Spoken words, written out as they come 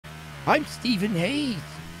I'm Stephen Hayes.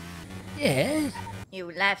 Yes?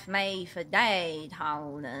 You left me for dead,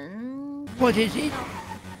 Holden. What is it?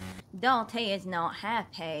 Dotty is not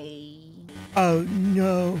happy. Oh,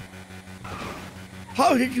 no.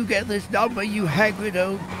 How did you get this number, you haggard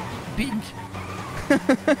old bint?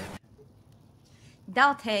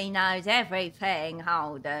 Dotty knows everything,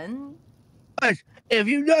 Holden. But if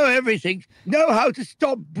you know everything, know how to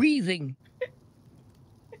stop breathing.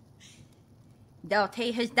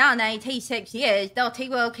 Dotty has done 86 years. Dotty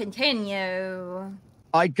will continue.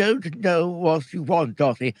 I don't know what you want,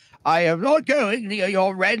 Dotty. I am not going near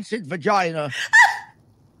your rancid vagina.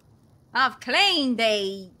 I've cleaned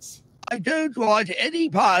it. I don't want any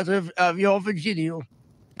part of your vaginal.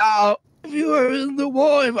 Now, if you were in the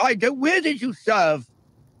war, where did you serve?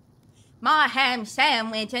 My ham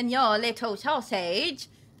sandwich and your little sausage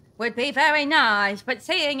would be very nice, but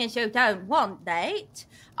seeing as you don't want that,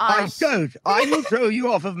 I don't. I will throw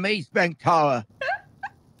you off of Maze Bank Tower.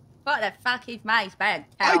 What the fuck is Maze Bank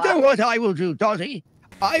Tower? I know what I will do, Dotty.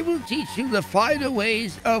 I will teach you the finer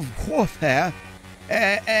ways of warfare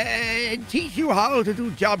and teach you how to do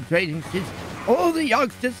job training, since all the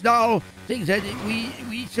youngsters now think that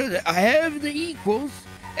we should have the equals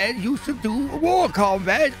and you should do war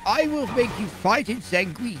combat. I will make you fight in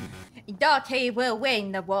sanguine. Dotty will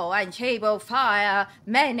win the war, and she will fire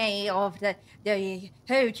many of the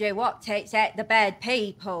hoodoo optics at the bad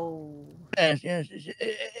people. Yes.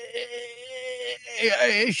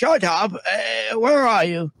 Shut up. Where are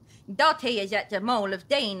you? Dotty is at the Mall of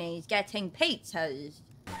Deanies getting pizzas.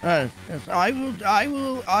 Yes, I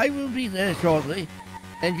will be there shortly.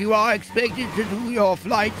 And you are expected to do your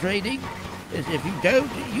flight training. As if you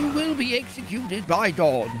don't, you will be executed by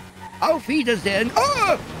dawn. Auf Wiedersehen.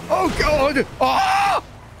 Oh! Oh, God! Oh!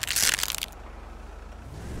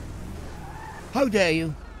 How dare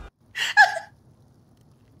you?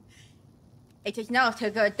 It is not a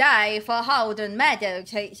good day for Holden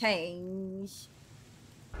Maddox, it seems.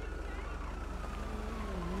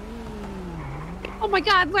 Oh my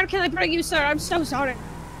God, where can I bring you, sir? I'm so sorry.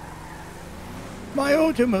 My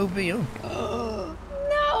automobile. No!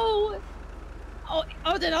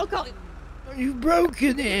 Oh, then I'll call you. You've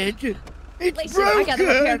broken it. It's Listen, broken. I gotta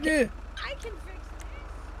repair it. I can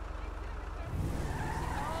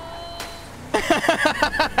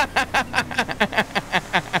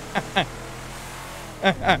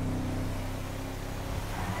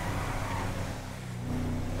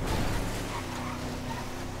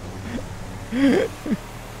fix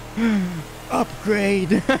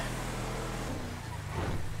Upgrade.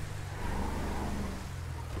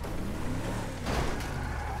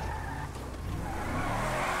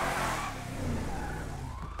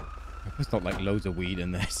 There's not like loads of weed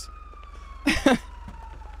in this. It's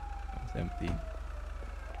empty.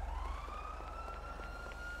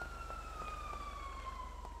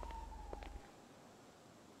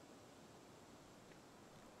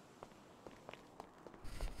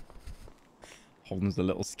 Holden's a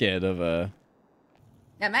little scared of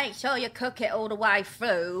Now make sure you cook it all the way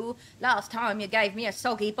through. Last time you gave me a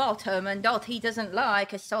soggy bottom, and Dotty doesn't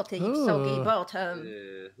like a soggy bottom.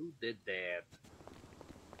 Who did that?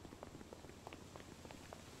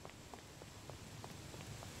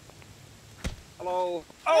 Hello?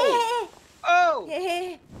 Oh! Oh!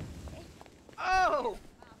 Oh!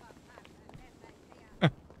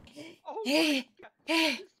 Oh!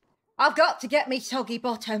 I've got to get me soggy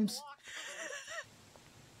bottoms.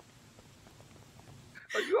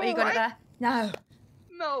 Are you Are you alright? gonna? No.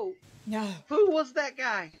 No. No. Who was that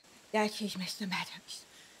guy? That is Mr. Maddox.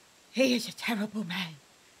 He is a terrible man.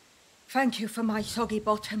 Thank you for my soggy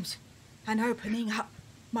bottoms and opening up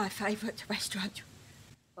my favourite restaurant.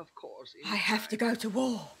 Of course. I have to go to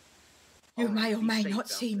war. You may or may not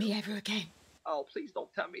see me ever again. Oh, please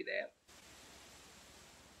don't tell me that.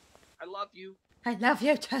 I love you. I love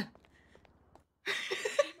you too.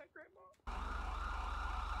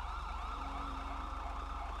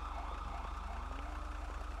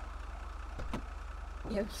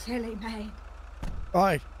 You silly man.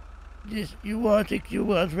 Right. You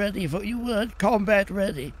weren't ready for. You weren't combat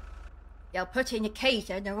ready. You're putting your keys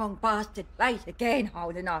in the wrong bastard place again,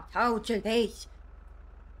 Holden. I've told you this.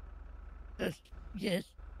 Yes.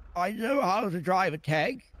 I know how to drive a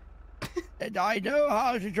tank. And I know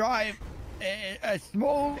how to drive a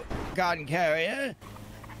small gun carrier.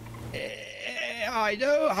 I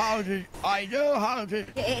know how to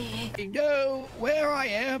know where I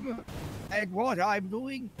am and what I'm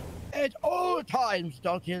doing at all times,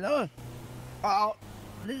 don't you know? Now,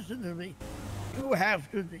 listen to me. You are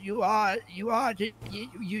to,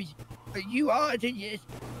 yes.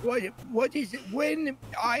 What is it? When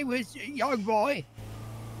I was a young boy,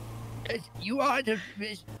 You are the.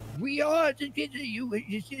 We are to get you.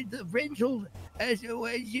 You said the rental.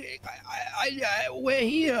 We're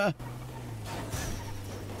here.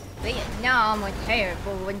 Vietnam was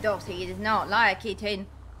terrible when Dotty is not like it in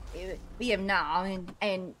Vietnam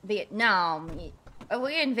and Vietnam. We're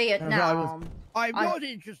in Vietnam. I'm not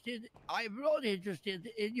interested. I'm not interested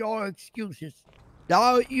in your excuses.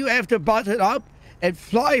 Now you have to button up and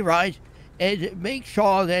fly right and make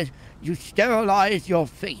sure that you sterilize your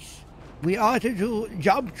face. We are to do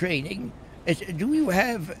jump training. Do you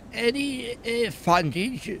have any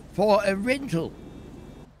fundage for a rental?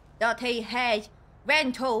 Dotty has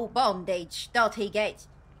rental bondage. Dotty gets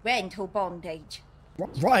rental bondage.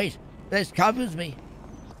 Right, this covers me.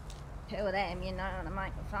 Two of them, you know, to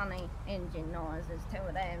make funny engine noises. Two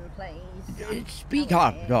of them, please. Speak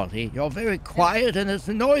up, Dotty. You're very quiet, and as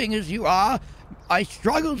annoying as you are, I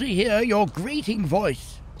struggle to hear your grating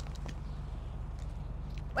voice.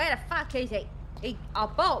 Where the fuck is it? I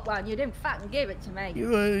bought one. You didn't fucking give it to me.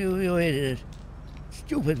 You idiot.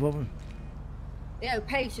 Stupid woman. You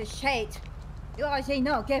piece of shit. You obviously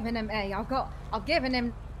not giving him me. I've given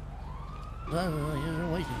him. It's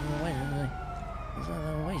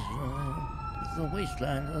a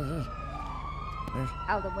wasteland.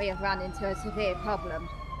 Holden, we have run into a severe problem.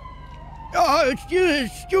 Oh, it's you,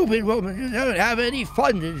 stupid woman. You don't have any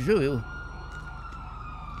fundage, do you?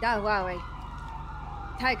 Don't worry.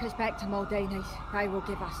 Take us back to Maldini's. They will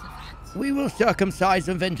give us the funds. We will circumcise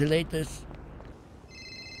and ventilate this.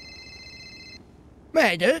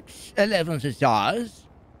 Maddox, 11 stars.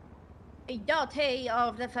 Dotty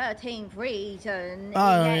of the 13th reason.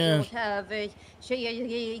 Oh, in yes. service,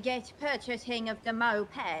 she gets purchasing of the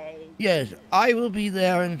moped. Yes, I will be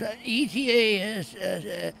there in ETA is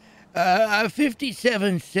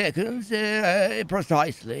 57 seconds,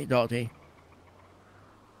 precisely, Dotty.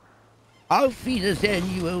 Auf Wiedersehen,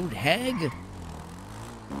 you old hag.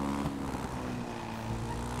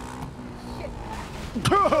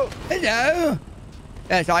 Hello.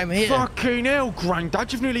 Yes, I'm here. Fucking hell,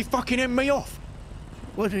 Grandad, you've nearly fucking hit me off.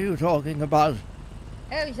 What are you talking about?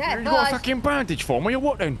 Who's that, You got a boys? fucking bandage for me, or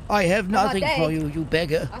what then? I have nothing dead? for you, you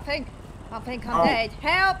beggar. I think I'm dead.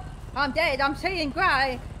 Help! I'm dead. I'm seeing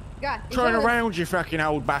grey. Turn around, you fucking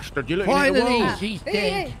old bastard. You're looking at the Finally, wall. she's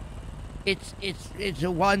dead. It's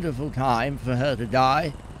a wonderful time for her to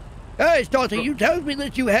die. Hey, Dotty, you told me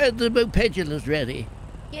that you had the mopedulars ready.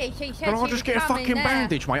 Yeah, she said Can I she just was get a coming fucking there.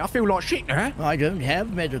 bandage, mate? I feel like shit now. I don't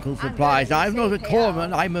have medical supplies. I'm not a CPR.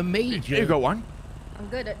 corpsman. I'm a major. You got one? I'm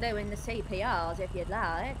good at doing the CPRs if you'd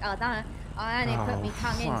like. I only put Oh, my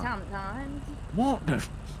tongue in fuck. sometimes. What the? I'm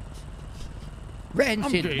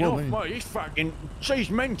Rancid getting off, woman. mate. It's fucking... She's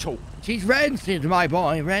mental. She's rancid, my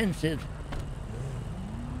boy. Rancid.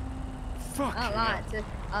 Fuck.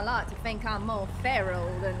 I like to think I'm more feral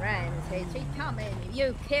than rancid. She's coming.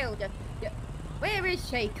 You killed her. Where is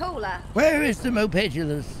she? Call her. Where is the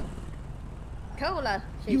mopedulars? Call her.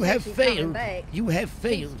 She You said have she's coming failed. back. You have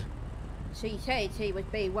failed. She said she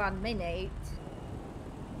would be 1 minute.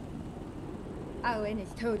 Owen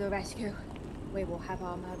is to the rescue. We will have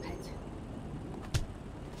our moped.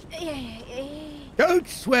 Don't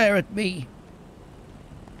swear at me.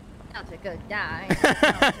 Not a good day.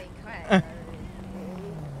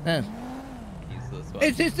 Yes.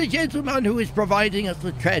 Is this the gentleman who is providing us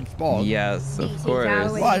with transport? Yes, of course.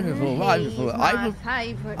 Wonderful, wonderful. I will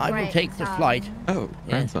take the flight. Oh,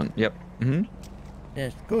 grandson. Yep. Mm-hmm.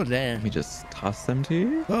 Yes, good lad. Let me just toss them to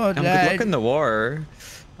you. Good Good lad. luck in the war.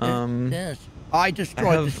 Yes, I I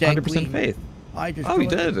destroyed have the 100% Sanguine. faith. I destroyed Oh, you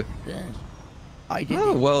did? Yes, I did.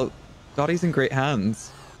 Oh, well, Dottie's in great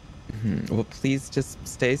hands. Well, please just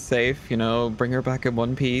stay safe, you know, bring her back in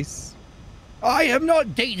one piece. I am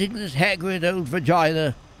not dating this haggard old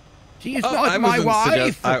vagina. She is Oh, not my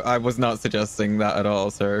wife. I was not suggesting that at all,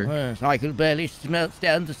 sir. Yes, I can barely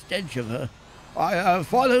stand the stench of her.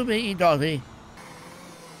 Follow me, Dotty.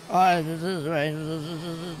 This is right.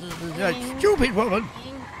 That stupid woman.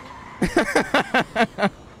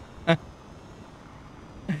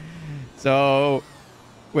 So,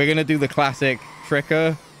 we're gonna do the classic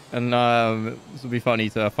tricker, and this will be funny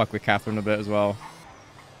to fuck with Catherine a bit as well.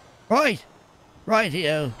 Right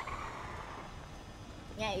here.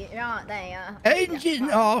 Yeah, you're right there. Engine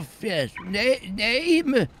off, yes.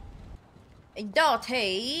 Name?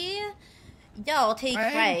 Dotty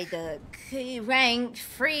Rank? Craig, rank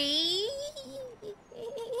 3.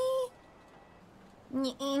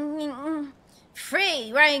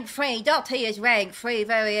 Rank 3. Dotty is rank 3,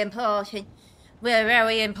 very important. We're a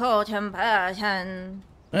very important person.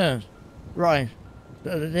 Yes, right.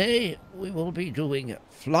 So today we will be doing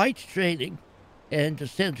flight training and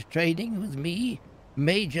descent training with me,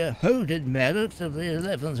 Major Holden Maddox of the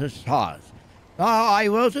 11th Hussars. Now, I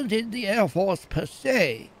wasn't in the Air Force per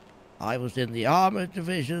se. I was in the Armored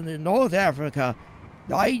Division in North Africa,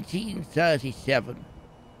 1937,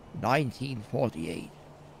 1948.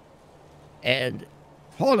 And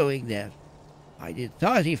following that, I did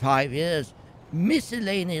 35 years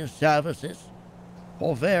miscellaneous services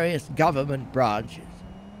for various government branches.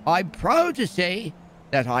 I'm proud to say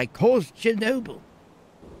that I caused Chernobyl.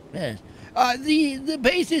 Yes. The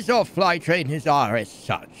basis of flight trainings are as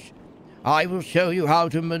such. I will show you how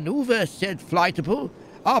to maneuver said flightable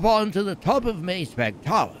up onto the top of Macebank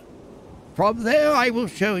Tower. From there, I will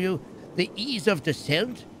show you the ease of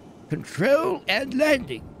descent, control, and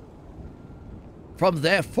landing. From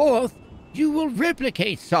there forth, you will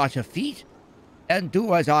replicate such a feat and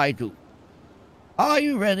do as I do. Are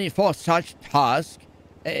you ready for such task,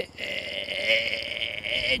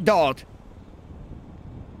 Dot?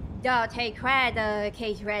 Dotty Craddock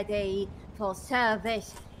is ready for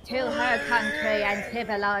service to her country and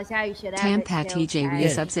civilization. Tampa TJ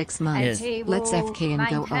resub 6 months. Yes. Let's FK and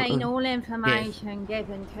go maintain all all information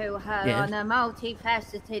given to her Yes. on the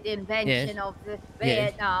multifaceted invention Yes. of the Yes.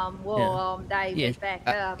 Vietnam War on David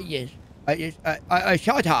Beckham.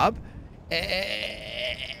 Shut up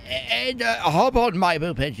and hop on my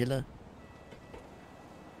mopedula.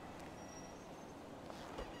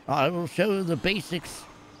 I will show you the basics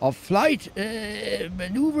of flight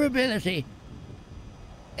maneuverability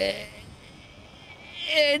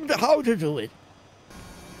and how to do it.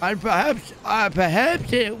 And perhaps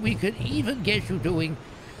we could even get you doing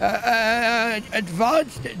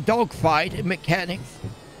advanced dogfight mechanics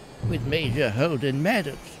with Major Holden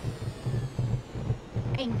Maddox.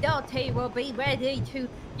 And Dotty will be ready to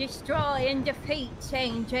destroy and defeat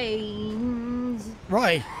St. James.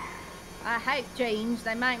 Right. I hate jeans,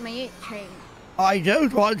 they make me itchy. I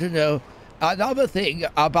don't want to know another thing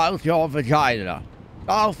about your vagina.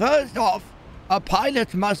 Now, first off, a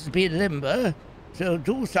pilot must be limber, so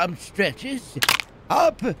do some stretches.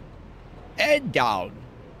 Up and down.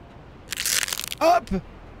 Up.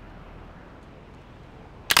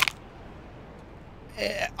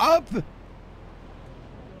 Up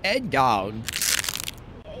and down.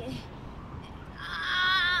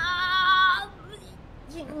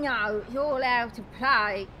 No, it's all out of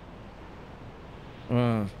play.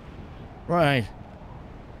 Right.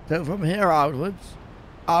 So from here outwards,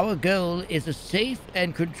 our goal is a safe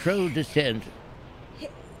and controlled descent.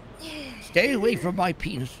 Stay away from my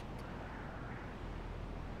penis.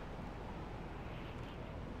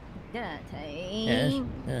 Dotty. Yes,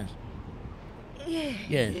 yes.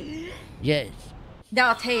 Yes, yes.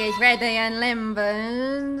 Dotty is ready and limber.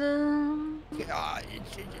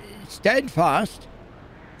 Stand fast.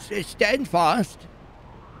 Stand fast.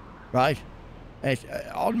 Right. Yes,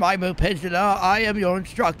 on my mopedula, I am your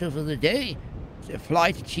instructor for the day,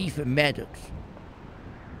 Flight Chief Maddox.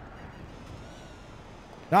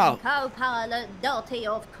 Now, Co-pilot Dotty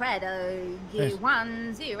of Craddock, Yes.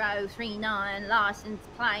 1039, license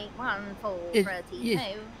plate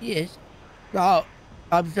 1432. yes. Now,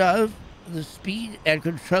 observe the speed and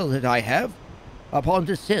control that I have. Upon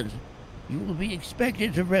descent, you will be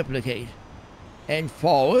expected to replicate. And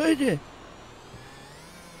forward.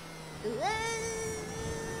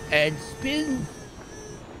 And spin.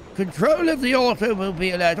 Control of the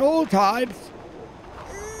automobile at all times.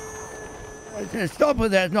 Stop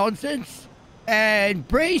with that nonsense. And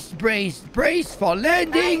brace for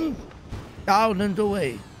landing. Down and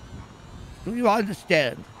away. Do you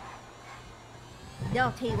understand?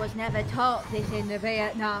 Dotty was never taught this in the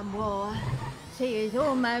Vietnam War. She is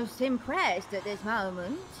almost impressed at this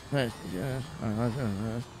moment. Yes.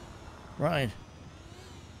 Right.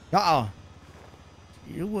 Now,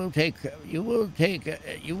 you will take your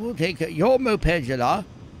mopedula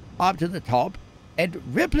up to the top and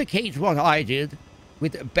replicate what I did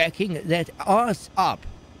with backing that arse up.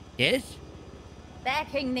 Yes?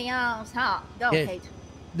 Backing the arms up, Dotty. Yes.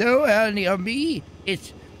 Nowhere near me.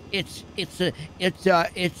 It's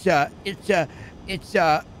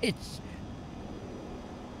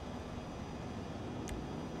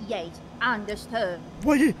Yes, understood.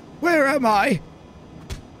 Where am I?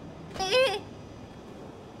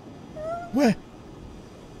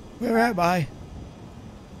 Where am I?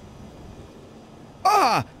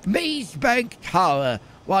 Ah, Macebank Tower,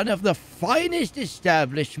 one of the finest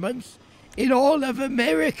establishments in all of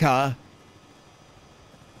America.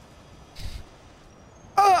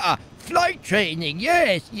 Ah, flight training,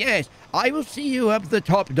 yes. I will see you up the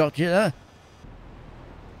top, Doctor.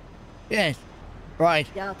 Yes, right.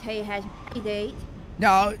 Dotty has made it.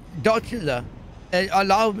 Now, Doctor,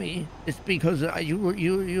 allow me, it's because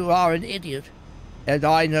you are an idiot. and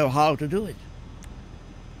I know how to do it.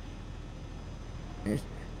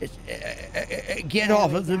 Get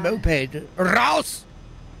off of the moped. Raus!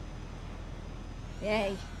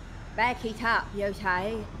 Yes. Back it up, you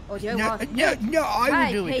say? Or do you No, want no,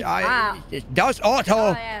 I will do it. Das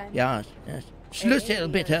Auto. Yes, yes. Schlüssel,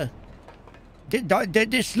 bitte. Die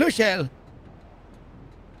Schlüssel.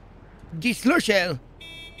 Die Schlüssel.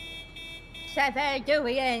 Sever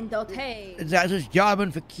doing, Dotty. That is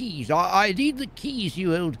German for keys. I need the keys,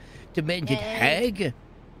 you old demented hag.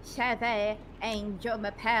 Sever and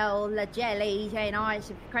Jumapel, the jellies and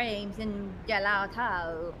ice creams and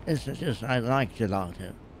gelato. Yes, I like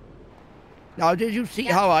gelato. Now, did you see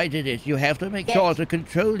how I did it? You have to make sure to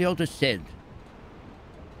control your descent.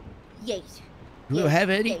 Yes. Do you have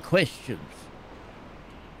any questions?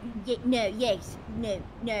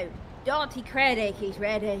 No. Dotty Craddock is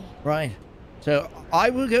ready. Right. So, I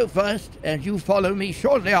will go first, and you follow me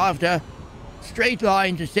shortly after. Straight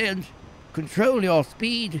line descent. Control your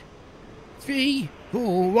speed. 3, 2,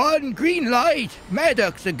 1, green light.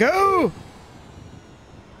 Maddox, a go!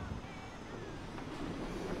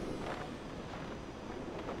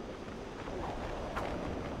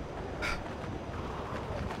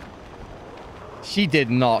 She did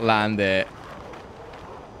not land it.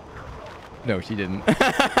 No, she didn't.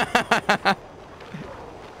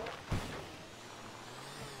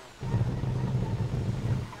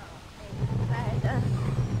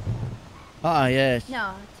 Ah, yes.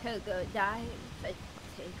 No, too good, die. But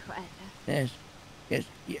too clever.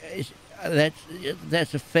 Yes.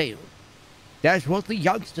 That's a fail. That's what the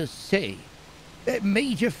youngsters say. A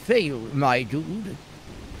major fail, my dude.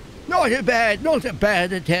 Not a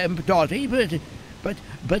bad attempt, Dotty, but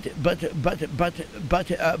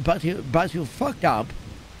you fucked up.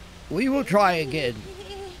 We will try again.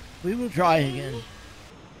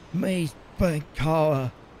 Maze Bank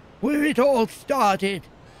Tower, where it all started,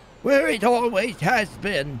 where it always has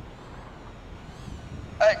been.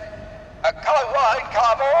 Car 1,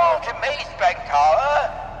 Carmel to Maze Bank Tower.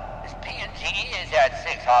 This P&G is at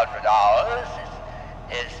 $600.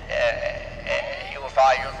 You will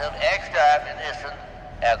find yourself extra ammunition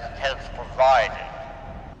as the tents provided.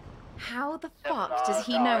 How the fuck does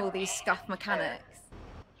he know all these Scuff mechanics?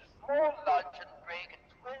 Small luncheon break at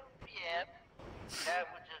 12 p.m.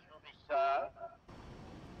 Sandwiches will be served.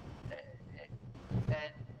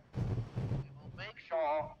 And we will make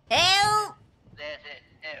sure Help! that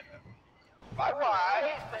my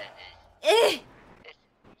wife Eh!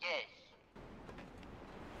 yes.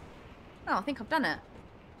 Oh, I think I've done it.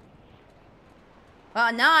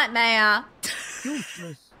 What a nightmare!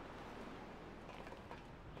 Useless.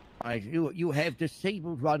 You have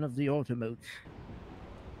disabled one of the automotes.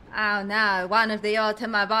 Oh no, one of the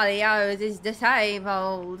automobiles is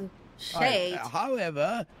disabled. Shit.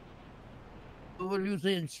 However, we will use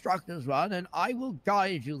the instructor's one, and I will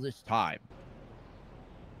guide you this time.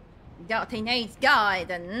 Dotty needs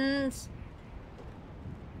guidance.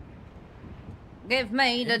 Give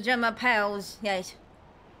me the Jumapels, yes.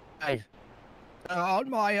 Right. On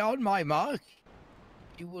my mark,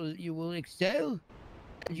 you will excel,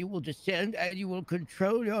 and you will descend, and you will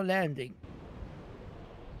control your landing.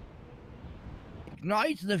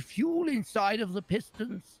 Ignite the fuel inside of the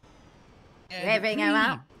pistons. Revving them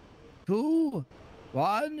up. 2,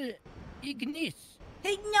 1, ignis.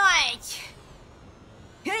 Ignite!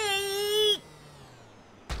 Hey!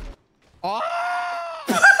 Ah!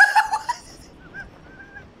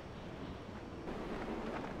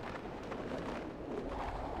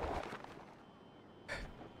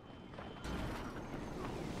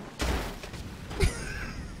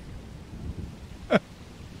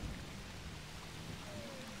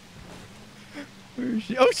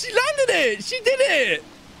 Oh, she landed it! She did it!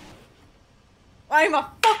 I'm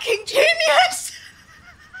a fucking genius!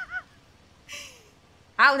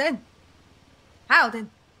 Holden!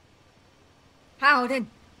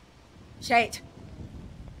 Shit!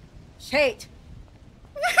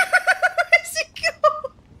 Where's it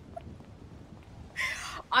go?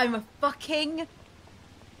 I'm a fucking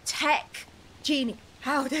tech genius.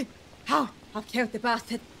 Holden! I've killed the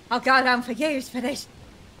bastard. I'll go down for years for this.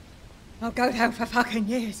 I'll go down for fucking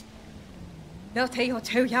years. They'll tell you're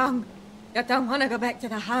too young. You don't want to go back to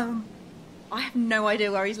the home. I have no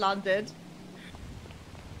idea where he's landed.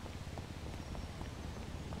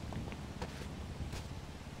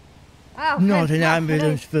 Oh, Not an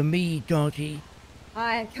ambulance for me, Dotty.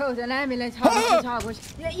 I called an ambulance because I was...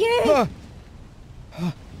 Yeah!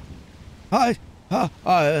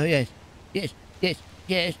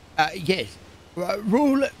 Yes.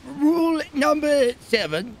 Rule number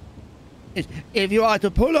 7 is if you are to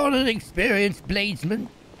pull on an experienced bladesman,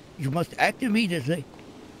 You must act immediately.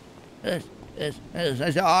 Yes. It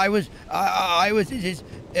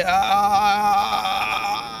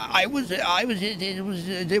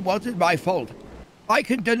wasn't my fault. I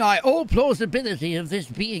can deny all plausibility of this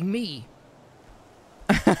being me.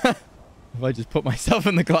 If I just put myself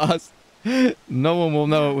in the glass, no one will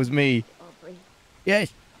know it was me.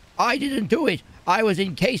 Yes, I didn't do it. I was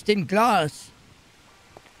encased in glass.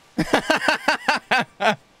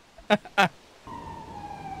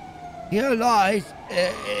 Here lies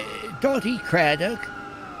Dotty Craddock.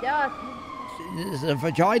 Dotty. There's a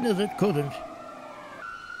vagina that couldn't.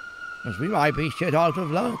 As we might be shit out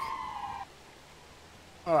of luck.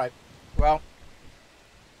 All right. Well,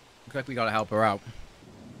 looks like we gotta help her out.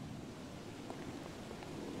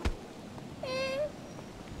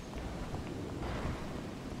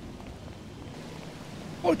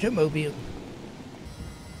 Automobile.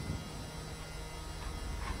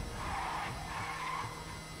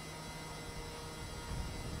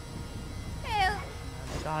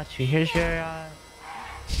 Dotty, here's your,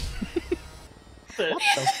 What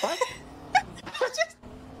the fuck?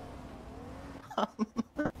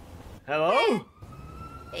 Hello?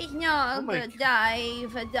 It's not a good day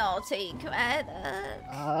for Dotty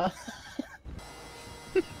Craddock.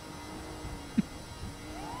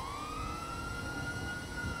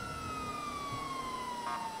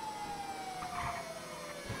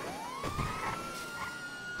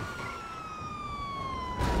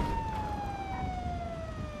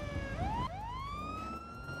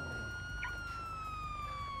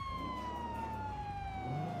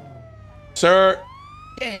 Sir,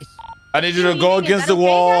 yes. I need you to go against the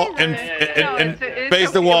wall and face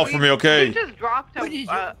the wall for me, okay? You just dropped a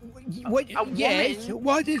Yes. woman.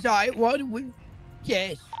 What is I? What?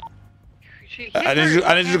 Yes. I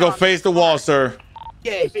need you to go face the wall, sir.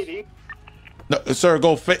 Yes. No, sir,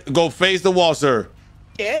 go face the wall, sir.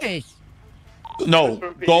 Yes. No,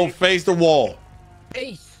 go face the wall.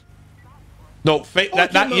 Face. No,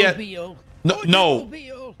 not yet. Automobile. No.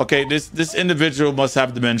 Okay, this individual must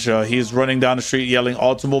have dementia. He's running down the street yelling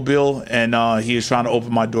automobile, and he is trying to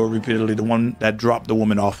open my door repeatedly. The one that dropped the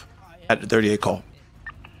woman off at the 38 call.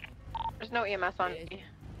 There's no EMS on me.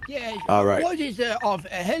 Yes. All right. What is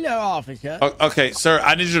hello, officer? Okay, sir,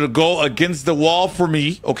 I need you to go against the wall for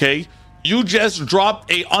me, okay? You just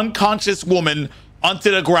dropped a unconscious woman onto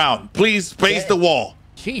the ground. Please face the wall.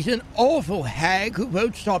 She's an awful hag who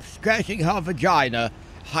won't stop scratching her vagina.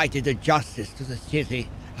 I did a justice to the city.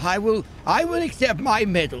 I will accept my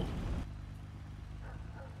medal.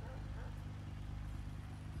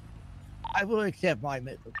 I will accept my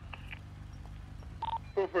medal.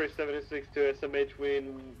 447 to SMH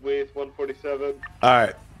win with 147. All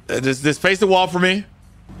right, just face the wall for me.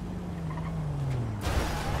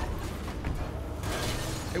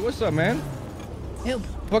 Hey, what's up, man? Help.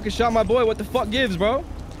 Fucking shot my boy. What the fuck gives, bro?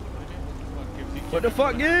 What the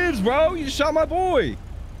fuck gives, bro? You just shot my boy.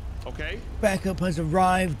 Okay. Backup has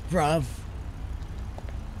arrived, bruv.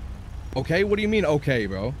 Okay, what do you mean, okay,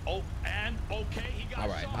 bro? Oh, and okay, he got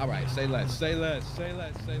all right. Say less. Say less. Say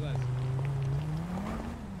less. Say less.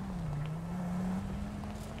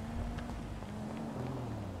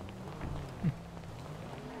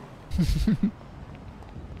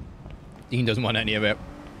 Dean doesn't want any of it.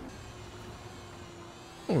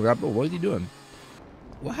 Oh, Rabbo, what is he doing?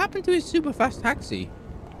 What happened to his super fast taxi?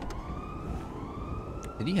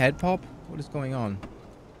 Did he head pop? What is going on?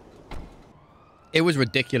 It was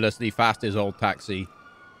ridiculously fast, his old taxi.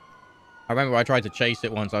 I remember I tried to chase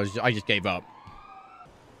it once. I just gave up.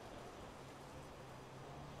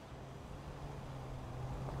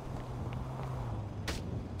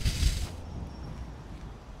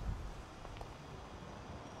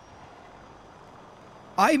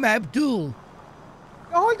 I'm Abdul.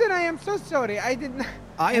 Holden, I am so sorry. I did not.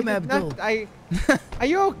 I am Abdul. Are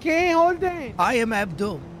you okay, Holden? I am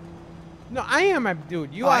Abdul. No, I am Abdul.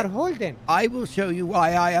 You are Holden. I will show you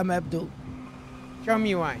why I am Abdul. Show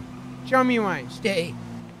me why. Show me why. Stay.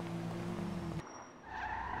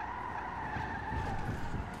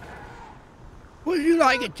 Would you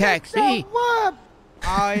like a taxi? What?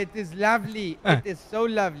 Oh, it is lovely. It is so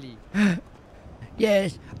lovely.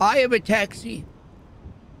 Yes, I am a taxi.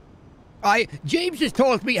 James has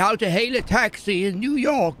taught me how to hail a taxi in New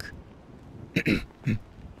York. Taxi!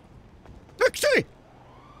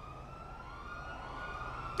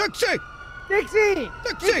 Taxi! Taxi! Taxi!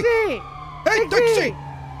 Taxi! Hey, taxi!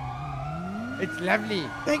 It's lovely.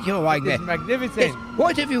 Thank you, Wagner. It's magnificent. Yes.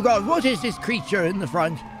 What have you got? What is this creature in the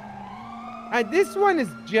front? This one is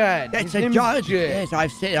Judd. That's His a name is Judd. Judd. Yes,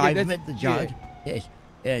 I've said Yeah, I've that's met the Judd. Judd. Yes,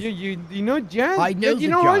 yes. You know Judd? I know you the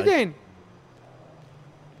know Judd. Holden?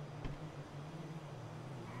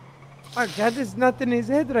 Oh, that is not in his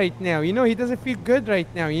head right now. You know, he doesn't feel good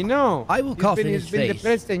right now, you know. I will cough in his He's been face.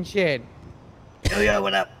 depressed and shit. Yo,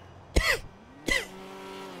 what up?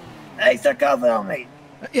 Hey, start coughing on me.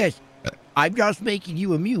 Yes, I'm just making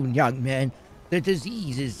you immune, young man. The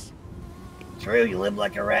disease is... True, you live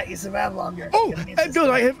like a rat, you survive longer. Oh,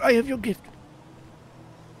 Abdul, I have your gift.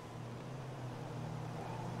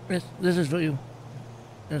 Yes, this is for you.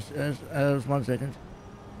 Yes, 1 second.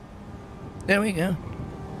 There we go.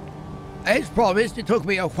 As promised, it took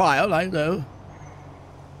me a while, I know.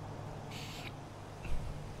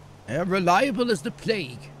 Reliable as the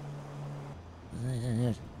plague.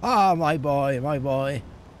 Ah, my boy, my boy.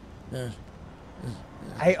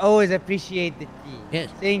 I always appreciate the tea. Yes.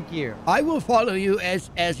 Thank you. I will follow you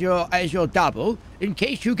as your double in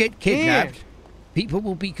case you get kidnapped. Yeah. People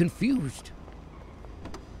will be confused.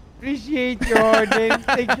 Appreciate you, Holden.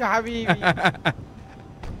 Thank you, Habibi.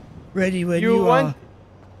 Ready when you are.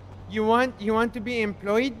 You want to be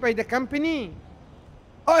employed by the company?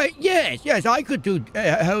 Yes, I could do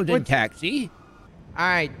Holden taxi. All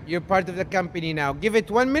right, you're part of the company now. Give it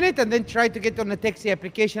 1 minute and then try to get on the taxi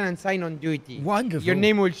application and sign on duty. Wonderful. Your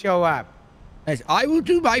name will show up. Yes, I will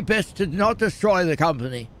do my best to not destroy the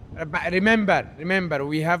company. But remember,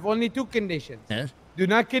 we have only 2 conditions. Yes. Do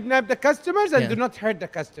not kidnap the customers and Yeah. do not hurt the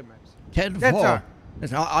customers. 10-4. That's all.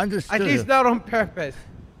 Yes, I understood. At least not on purpose.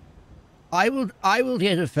 I will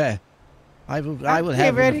get a fare. I will Okay,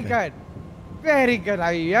 have very an affair. good. Very good,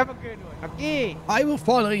 Ravi. You have a good one, okay? I will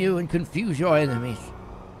follow you and confuse your enemies.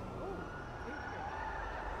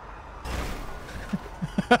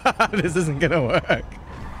 This isn't gonna work.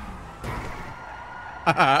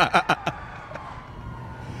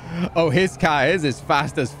 Oh, his car is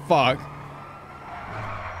fast as fuck.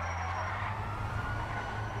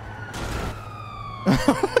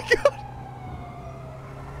 Oh my god.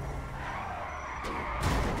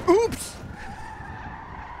 Oops.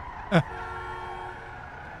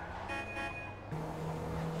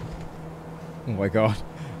 Oh my god.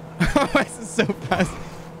 Why is it so fast?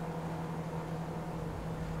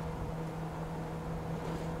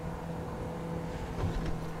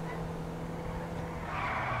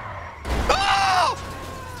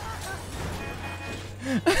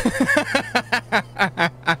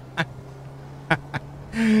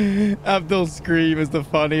 Abdul's scream is the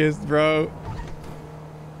funniest, bro.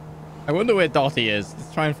 I wonder where Dotty is.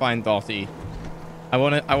 Let's try and find Dotty. I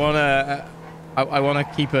wanna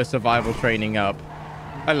keep her survival training up.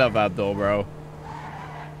 I love Abdul, bro.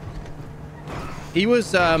 He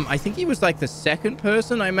was, I think he was like the second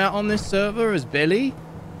person I met on this server as Billy.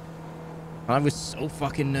 I was so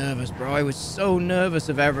fucking nervous, bro. I was so nervous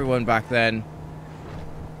of everyone back then.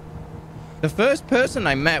 The first person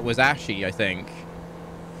I met was Ashy, I think.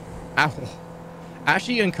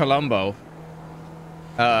 Ashy and Columbo.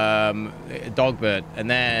 Dogbert. And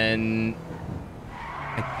then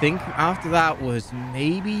I think after that was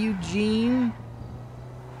maybe Eugene.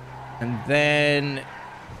 And then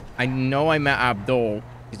I know I met Abdul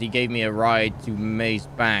because he gave me a ride to Maze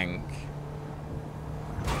Bank.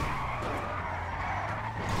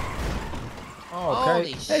 Okay. Hello.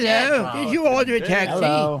 Shit, Did you order a taxi?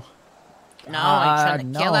 Hello. No, are you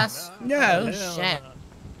trying to kill us? No. Oh, shit.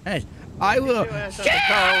 Yes, I will.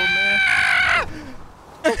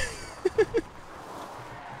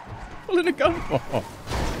 Pulling a gun for.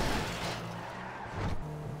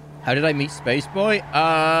 How did I meet Space Boy?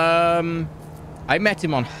 I met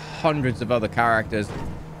him on hundreds of other characters.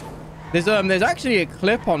 There's actually a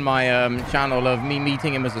clip on my channel of me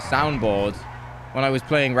meeting him as a soundboard when I was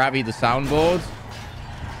playing Ravi the soundboard.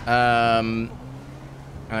 And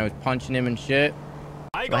I was punching him and shit.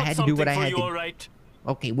 I had to do what I had to do. Right.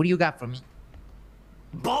 Okay, what do you got for me?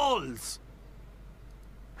 Balls!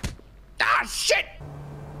 Ah, shit!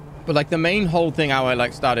 But like the main whole thing how I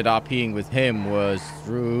like started RPing with him was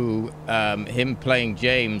through him playing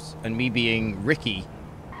James and me being Ricky,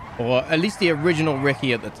 or at least the original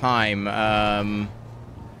Ricky at the time.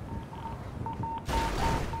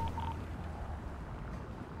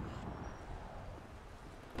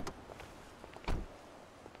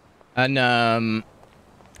 And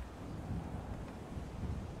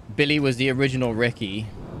Billy was the original Ricky.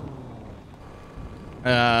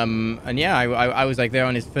 And yeah, I was like there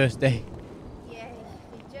on his first day. Yes,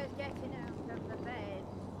 he's just getting out of the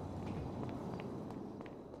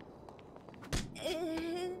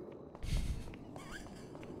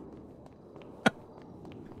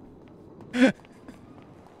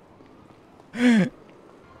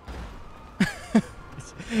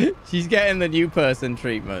bed. She's getting the new person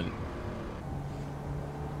treatment.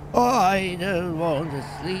 I don't want to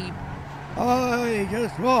sleep. I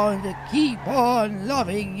just want to keep on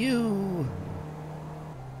loving you.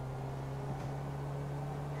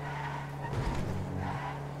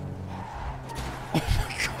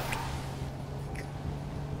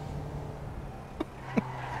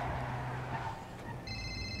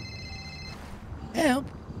 Help.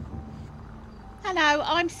 Hello,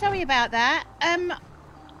 I'm sorry about that.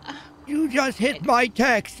 You just hit my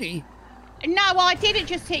taxi. No, I didn't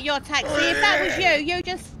just hit your taxi. If that was you, you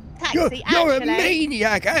just taxi. You're a actually.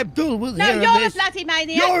 maniac. Abdul will No, hear you're this. a bloody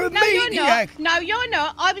maniac. You're a no, maniac. You're not. No, you're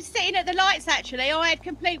not. I was sitting at the lights, actually. I had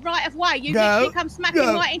complete right of way. You No, literally come smacking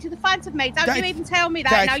no. right into the front of me. Don't That's- you even tell me that.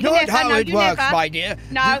 That's No, you not never. how No, it you works, never. my dear.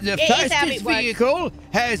 No, the it is how fastest it works. vehicle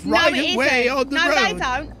has No, right it of way isn't. on the no, road. they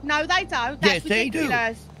don't. No, they don't. That's Yes, they do.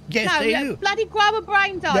 ridiculous. Yes, no, they look, do. bloody grow a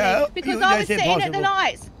brain, darling. No, because you- I was that's sitting at the impossible.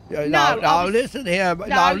 lights. Now, listen here. No,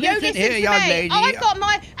 now, you listen here, to young me. lady. I've got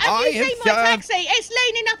my. Have I you have seen my served taxi? It's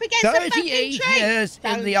leaning up against the fucking 38 tree. years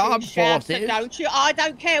in Don't the you armed shout, forces. Don't you? I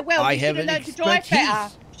don't care. Well, I you have should have an learned to drive better.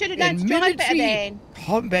 expertise Should have learned to in drive better military then.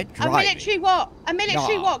 combat A driving. military what? A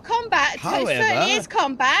military No. what? Combat? However, it certainly is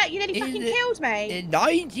combat. You nearly in fucking the- killed me. In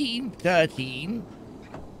 1913.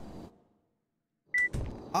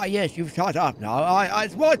 Ah, yes, you've shut up now.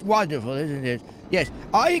 It's what's wonderful, isn't it? Yes,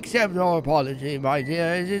 I accept your apology, my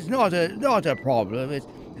dear. It's not a problem.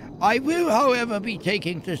 I will, however, be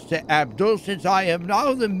taking this to Abdul, since I am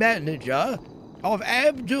now the manager of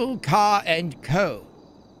Abdul Car and Co.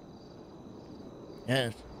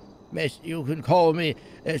 Yes, Miss, you can call me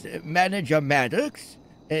Manager Maddox.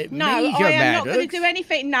 No, Major I am not Maddox. going to do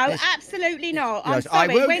anything. No, Yes. absolutely not. I'm Yes, I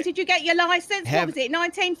sorry. won't When did you get your license? have- What was it?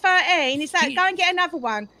 1913? Is that? Go and get another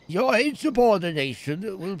one. Your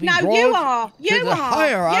insubordination will be No, brought you are. to You the are.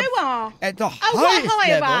 higher ups. You are. At the Oh, what highest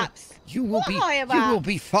higher level, ups? you will What be higher you will ups?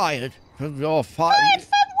 be fired from your fire. Fired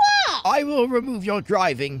from what? I will remove your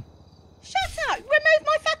driving. Shut up! Remove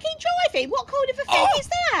my fucking driving. What kind of a thing is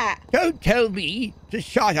that? Don't tell me to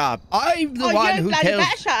shut up. I'm the Oh, one you who bloody tells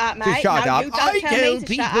better shut up, to mate. shut no, up. You don't I tell tell me to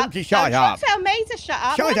people shut up. to shut Don't up. you tell me to shut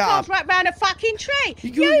up. Shut My up. car's right round a fucking tree.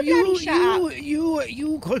 You bloody shut up.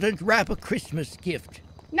 You couldn't wrap a Christmas gift.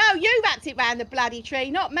 No, you wrapped it round the bloody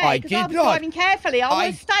tree, not me, I because I did was not. driving carefully. I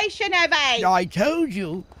was stationary. I told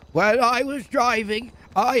you when I was driving,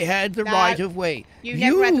 I had the No, right of way. You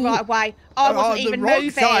never had the right of way. I are wasn't on even the wrong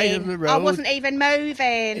moving. side of the road. I wasn't even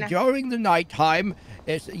moving. During the night time,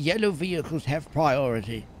 yellow vehicles have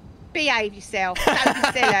priority. Behave yourself.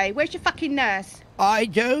 Don't be silly. Where's your fucking nurse? I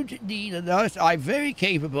don't need a nurse. I'm very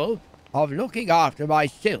capable of looking after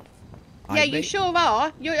myself. Yeah, you sure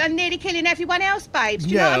are. You're nearly killing everyone else, babes.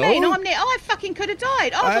 Do you know what I No. mean? I fucking could have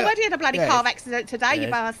died. I've already had a bloody yes. car accident today, you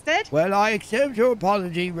Yes. bastard. Well, I accept your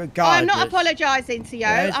apology regardless. I'm not apologising to you.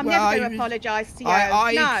 Yes, I'm well, never going I- to apologise to you.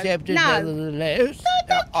 I no, accept it no. nevertheless.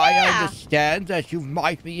 I understand that you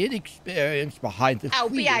might be inexperienced behind the Oh,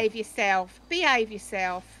 wheel. behave yourself. Behave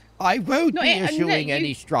yourself. I won't Not be it- issuing you-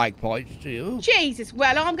 any strike points to you. Jesus,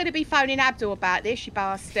 well, I'm going to be phoning Abdul about this, you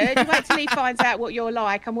bastard. You wait till he finds out what you're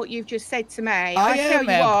like and what you've just said to me. I tell am you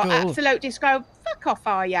what, Abdul. absolute disgrace. Fuck off,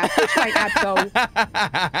 are you? Which ain't Abdul.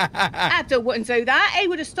 Abdul wouldn't do that. He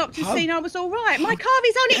would have stopped and How- seen I was all right. My car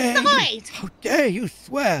is on dare its you. side. How dare you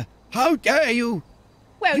swear? How dare you?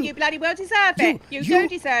 Well, you bloody well deserve it. You do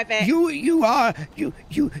deserve it. You are. Oh,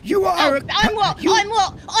 I'm what? I'm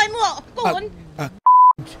what? I'm what? Go on.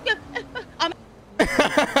 I'm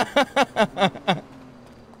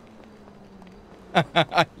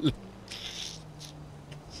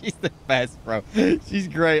She's the best, bro. She's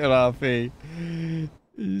great on RP.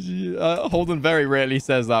 Holden very rarely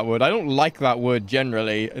says that word. I don't like that word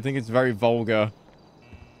generally. I think it's very vulgar.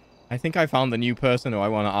 I think I found the new person who I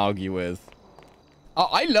want to argue with.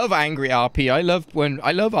 I love angry RP.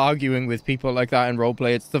 I love arguing with people like that in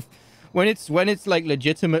roleplay. It's the when it's like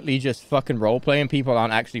legitimately just fucking roleplay and people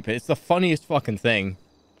aren't actually pissed. It's the funniest fucking thing.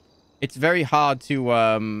 It's very hard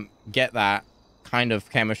to get that kind of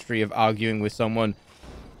chemistry of arguing with someone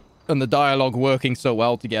and the dialogue working so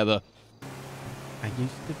well together. I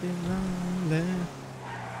used to be lonely.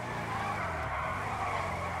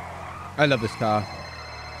 I love this car.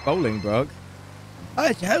 Bolingbroke.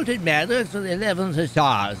 It's HOLDEN MADDOX of the 11th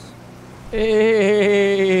Hussars.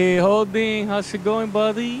 Hey, Holden, how's it going,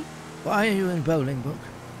 buddy? Why are you in Bolingbroke?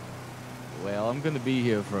 Well, I'm gonna be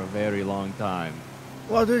here for a very long time.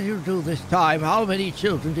 What did you do this time? How many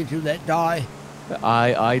children did you let die?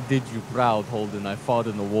 I did you proud, Holden. I fought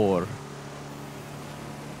in the war.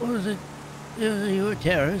 What was it? You a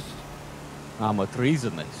terrorist? I'm a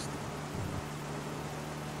treasonist.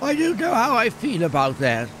 I don't know how I feel about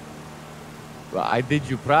that. Well, I did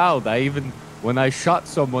you proud. When I shot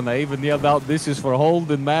someone, I even yelled out, "This is for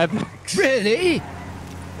Holden Maddox." Really?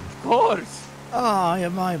 Of course. Oh, you're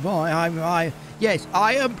my boy. Yes,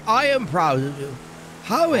 I am proud of you.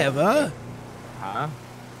 However,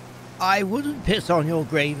 I wouldn't piss on your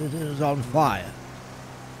grave if it was on fire.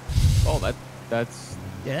 Oh, that's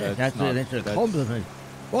a compliment.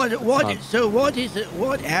 So what is it?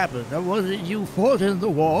 What happened? Was it you fought in the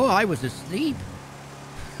war? I was asleep.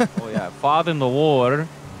 Oh yeah, fought in the war,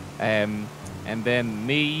 and then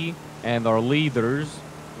me and our leaders,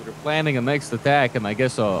 we were planning a next attack, and I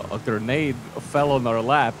guess a grenade fell on our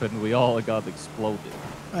lap, and we all got exploded.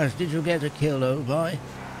 Did you get a kill, old boy?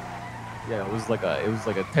 Yeah, it was like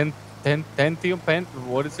a 10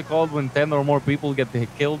 what is it called when 10 or more people get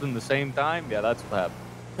killed in the same time? Yeah, that's what happened.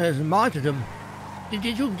 There's martyrdom.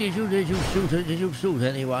 Did you shoot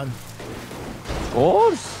anyone? Of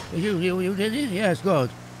course. You did it? Yes, good.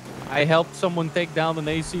 I helped someone take down an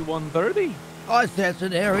AC-130. Oh, that's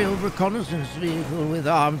an aerial reconnaissance vehicle with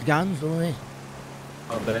armed guns on it.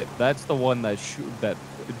 Oh, that's the one that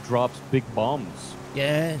drops big bombs.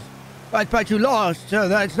 Yes. But you lost, so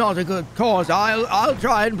that's not a good cause. I'll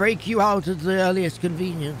try and break you out at the earliest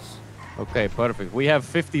convenience. Okay, perfect. We have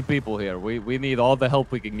 50 people here. We need all the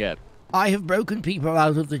help we can get. I have broken people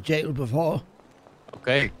out of the jail before.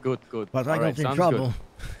 Okay, good. But I got in trouble.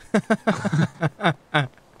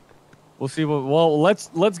 We'll see. Well,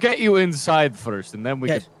 let's get you inside first, and then we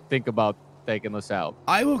can think about taking us out.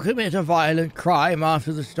 I will commit a violent crime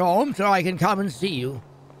after the storm, so I can come and see you.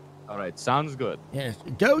 All right, sounds good. Yes,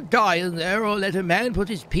 don't die in there, or let a man put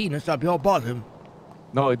his penis up your bottom.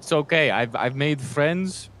 No, it's okay. I've made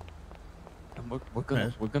friends, and we're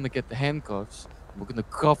gonna get the handcuffs. We're gonna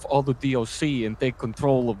cuff all the DOC and take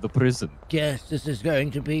control of the prison. Yes, this is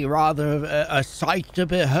going to be rather a sight to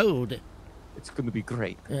behold. It's gonna be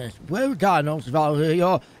great. Yes, well done,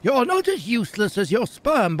 Osvaldo. You're not as useless as your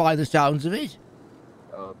sperm by the sounds of it.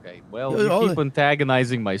 Okay, well, you keep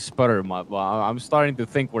antagonizing my sperm. I'm starting to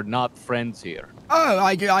think we're not friends here. Oh,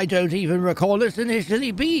 I don't even recall us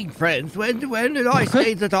initially being friends. When did I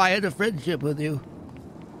say that I had a friendship with you?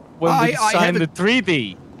 When we signed the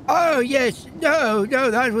treaty. Oh, yes. No,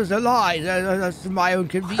 that was a lie. That's for my own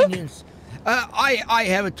convenience. I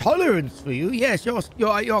have a tolerance for you. Yes,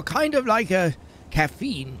 you're kind of like a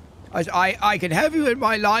caffeine. I can have you in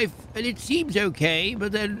my life, and it seems okay,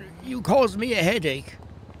 but then you cause me a headache.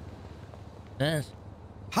 Yes.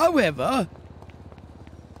 However...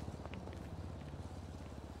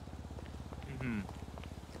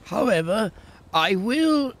 However, I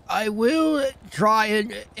will try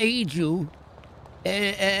and aid you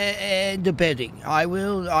in the bedding. I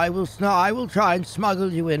will try and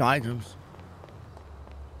smuggle you in items.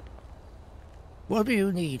 What do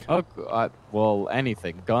you need? Well,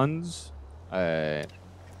 anything. Guns,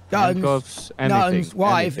 handcuffs, anything. Guns,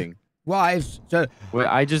 wives. So, wait,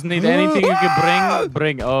 I just need anything you can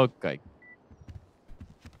bring. Okay.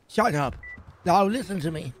 Shut up. Now listen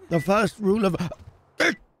to me. The first rule of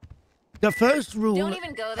Don't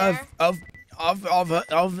even go there. of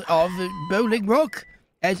Bowling Rock.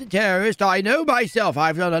 As a terrorist, I know myself.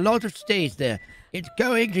 I've done a lot of stays there. It's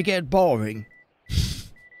going to get boring.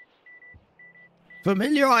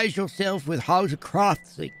 Familiarize yourself with how to craft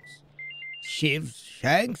things. Shivs,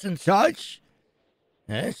 shanks, and such.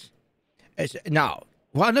 Yes. Now,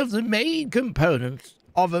 one of the main components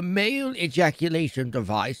of a male ejaculation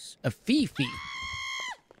device, a fifi.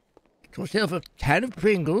 Get yourself a can of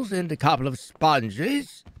Pringles and a couple of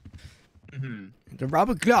sponges. And a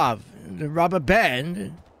rubber glove and a rubber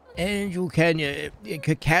band. And you can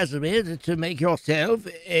chasm it to make yourself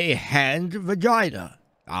a hand vagina.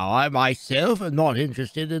 Now, I myself am not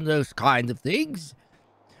interested in those kind of things,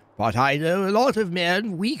 but I know a lot of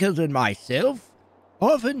men weaker than myself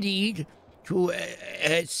often need to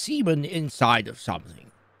semen inside of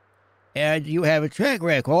something. And you have a track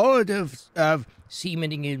record of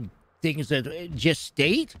semening in things that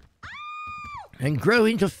gestate and grow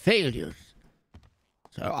into failures.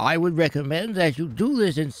 So I would recommend that you do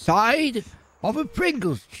this inside of a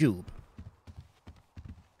Pringles tube.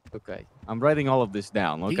 Okay. I'm writing all of this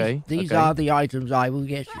down, okay? These are the items I will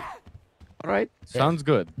get you. All right. Sounds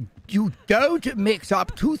good. You don't mix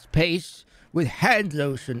up toothpaste with hand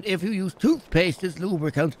lotion. If you use toothpaste as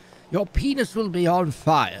lubricant, your penis will be on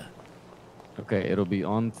fire. Okay, it'll be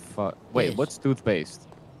on fire. Wait, yes. What's toothpaste?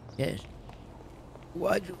 Yes.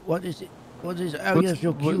 What is it? What is it? Oh, yes,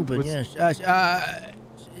 you're Cuban, yes.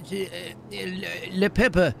 Le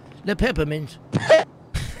peppermint.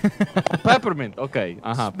 Peppermint, okay.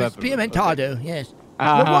 Peppermint. Spearmentado, okay. Yes.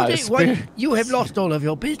 You have lost all of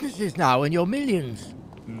your businesses now and your millions.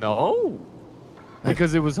 No.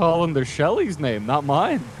 Because it was all under Shelley's name, not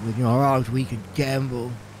mine. When you're out, we can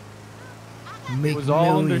gamble. It was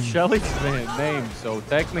all under Shelly's name, so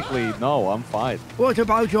technically, no, I'm fine. What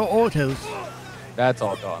about your autos? That's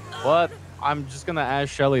all done. But I'm just gonna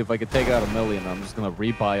ask Shelly if I could take out $1 million. I'm just gonna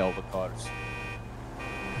rebuy all the cars.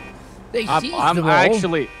 They I'm them all.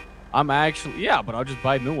 actually, yeah, but I'll just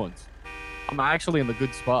buy new ones. I'm actually in the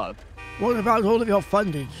good spot. What about all of your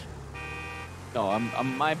fundage? No,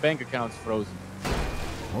 my bank account's frozen.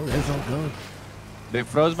 Oh, that's all good. They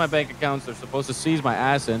froze my bank accounts. They're supposed to seize my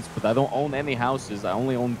assets, but I don't own any houses. I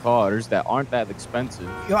only own cars that aren't that expensive.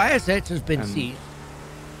 Your assets has been seized.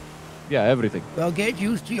 Yeah, everything. Well, get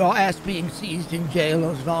used to your ass being seized in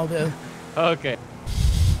jail, Osvaldo. Okay.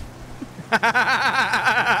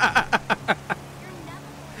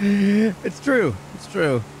 It's true. It's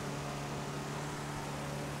true.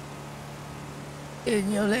 In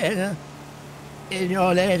your letter. In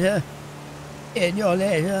your letter. In your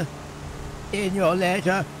letter. In your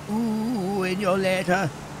letter. Ooh, in your letter.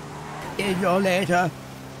 In your letter.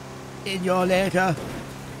 In your letter.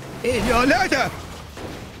 In your letter.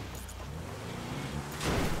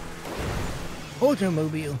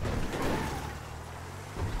 Automobile.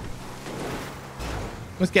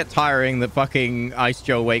 Must get tiring that fucking Ice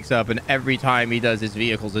Joe wakes up and every time he does, his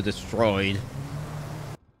vehicles are destroyed.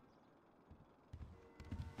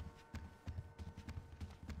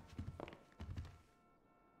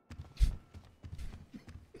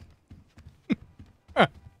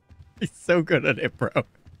 He's so good at it, bro.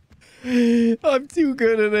 I'm too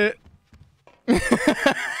good at it.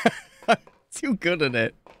 I'm too good at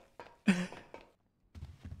it.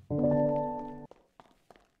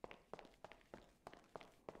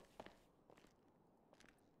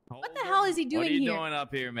 What the hell is he doing here? What are you doing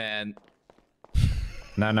up here, man?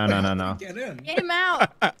 No. Get in. Get him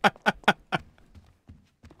out.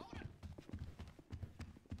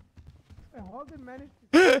 Holden managed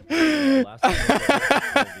Last time we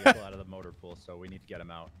got the vehicle out of the motor pool, so we need to get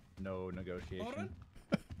him out. No negotiation.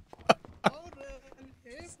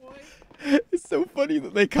 It's so funny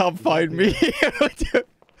that they can't find me.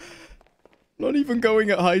 Not even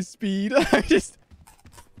going at high speed. I just...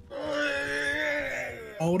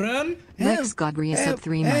 Holden? Lex God resub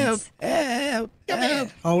 3 months.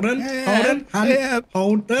 Holden? I'm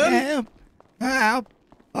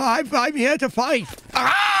here to fight.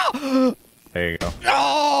 Ah! There you go.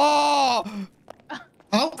 Oh!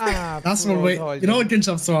 That's what we... You know what, good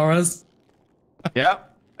job, Suarez.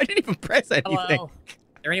 Yep. I didn't even press anything. Hello. Is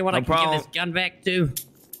there anyone I can give this gun back to?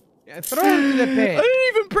 Yeah, throw it to the pit. I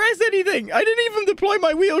didn't even press anything. I didn't even deploy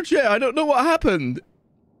my wheelchair. I don't know what happened.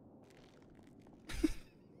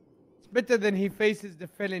 It's better than he faces the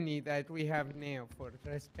felony that we have now for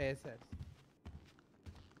trespassers.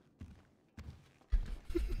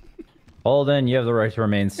 Holden, you have the right to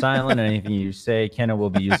remain silent. Anything you say can and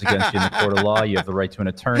will be used against you in the court of law. You have the right to an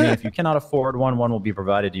attorney. If you cannot afford one, one will be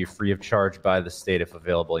provided to you free of charge by the state if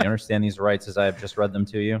available. You understand these rights as I have just read them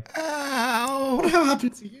to you? Ow! What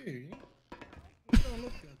happened to you?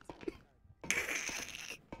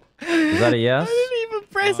 Is that a yes? I didn't even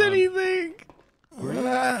press anything.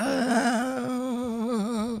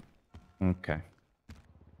 Okay.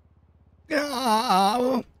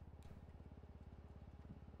 Oh.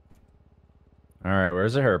 All right,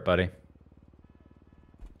 where's it hurt, buddy?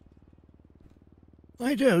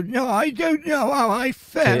 I don't know. I don't know how I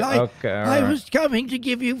fell. Okay, I was coming to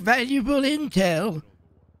give you valuable intel.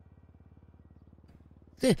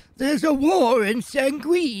 There's a war in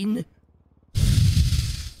Sanguine.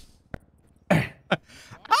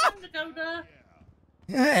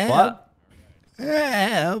 What?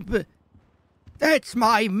 Help. That's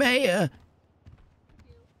my mayor.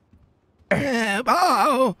 Help.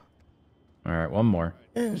 Oh. All right, one more.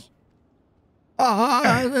 Yes.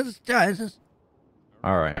 Oh, this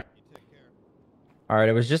All right. All right,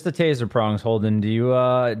 it was just the taser prongs, Holden. Do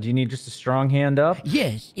you need just a strong hand up?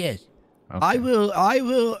 Yes. Okay. I will,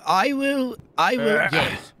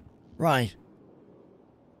 yes. Right.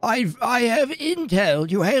 I have intel.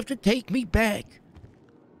 You have to take me back.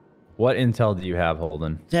 What intel do you have,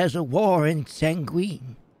 Holden? There's a war in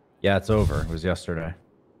Sanguine. Yeah, it's over. It was yesterday.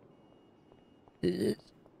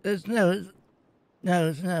 There's no,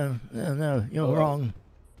 you're wrong.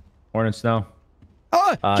 Hornet Snow?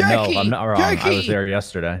 Oh, Jackie! No, I'm not wrong. Jackie! I was there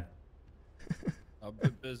yesterday. I've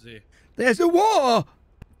been busy. There's a war!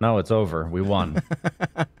 No, it's over. We won.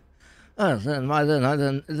 Oh, then my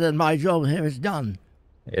job here is done.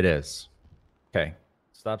 It is. Okay.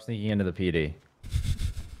 Stop sneaking into the PD.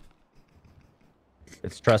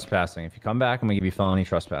 It's trespassing. If you come back, I'm going to give you felony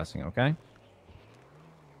trespassing, okay?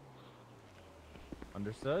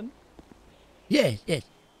 Understood? Yes.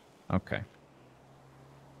 Okay.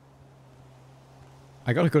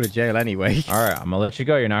 I gotta go to jail anyway. All right, I'm gonna let you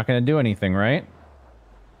go. You're not gonna do anything, right?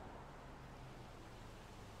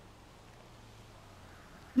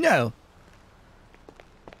 No.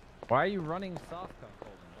 Why are you running soft cuff,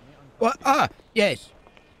 Well, yes.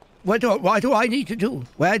 Why do I need to do?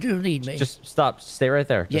 Where do you need me? Just stop. Stay right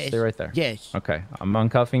there. Just stay right there. Yes. Okay, I'm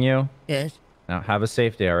uncuffing you. Yes. Now have a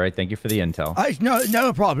safe day, all right? Thank you for the intel.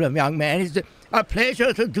 No problem, young man. It's a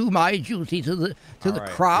pleasure to do my duty to the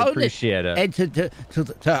crowd. Appreciate it. And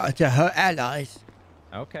to her allies.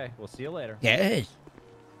 Okay, we'll see you later. Yes.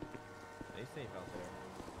 Stay safe out there.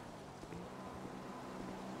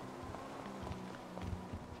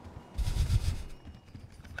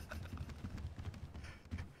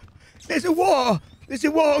 There's a war. There's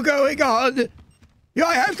a war going on.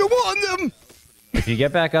 I have to warn them. If you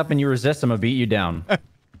get back up and you resist, I'm gonna beat you down.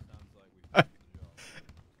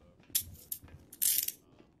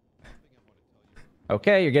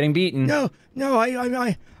 Okay, you're getting beaten. No, I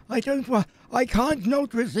don't want. I can't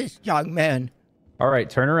not resist, young man. All right,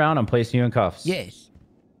 turn around. I'm placing you in cuffs. Yes.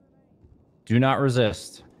 Do not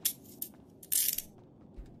resist.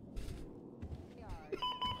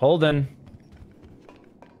 Holden.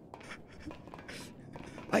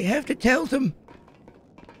 I have to tell them.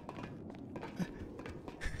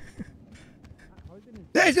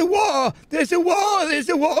 There's a war! There's a war! There's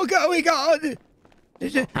a war going on!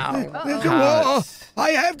 There's a war!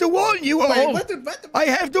 I have to warn you all! Wait, I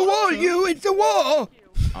have to warn you! It's a war!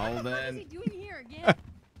 Hold What is on. he doing here again?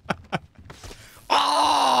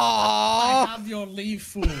 I have your leave,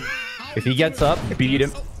 fool. If he gets up, beat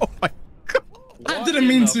him. Oh my god! I didn't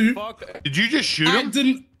mean to. Did you just shoot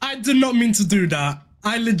him? I did not mean to do that.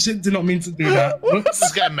 I legit did not mean to do that. Whoops.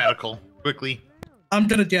 Let's get medical quickly. I'm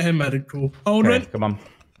gonna get him medical. Hold on. Come on.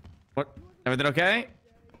 What? Everything okay?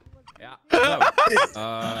 Yeah.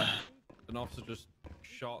 An officer just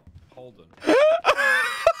shot Holden.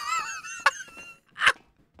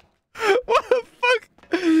 What the fuck?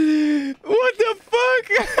 What the fuck?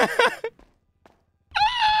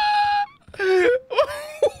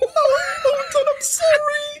 Holden, I'm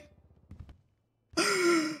sorry.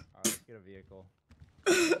 Let's get a vehicle.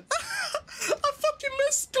 I fucking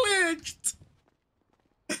misclicked.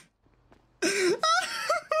 I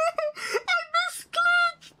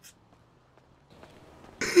misclicked.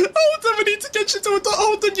 Holden, we need to get you to a doctor.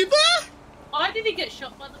 Holden, you there? Why did he get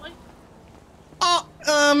shot, by the way?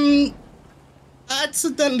 I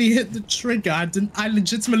accidentally hit the trigger. I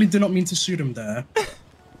legitimately did not mean to shoot him there.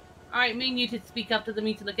 Alright, me and you to speak up to the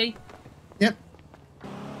meeting, okay? Yep.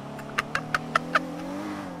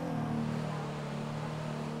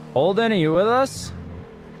 Holden, are you with us?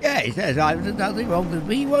 Yes, there's nothing wrong with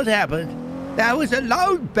me. What happened? There was a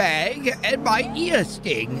loud bang and my ear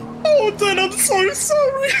sting. Holden, I'm so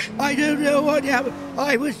sorry. I don't know what happened.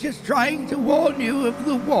 I was just trying to warn you of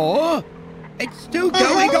the war. It's still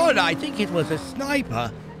going on. I think it was a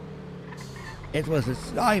sniper. It was a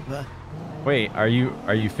sniper. Wait, are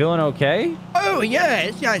you feeling okay? Oh,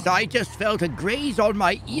 yes. I just felt a graze on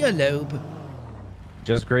my earlobe.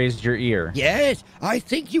 Just grazed your ear. Yes, I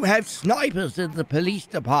think you have snipers in the police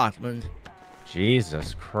department.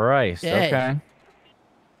 Jesus Christ. Yes. Okay.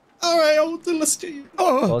 All right, Holden, let's get you.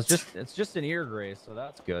 Well, it's just an ear graze, so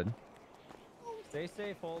that's good. Stay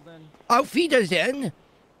safe, Holden. Auf Wiedersehen.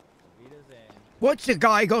 What's the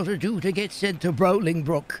guy got to do to get sent to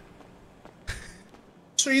Bolingbrook?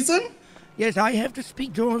 Treason? Yes, I have to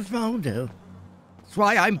speak to Osvaldo. That's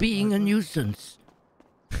why I'm being a nuisance.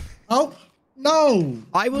 Oh, no.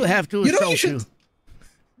 I will have to assault you.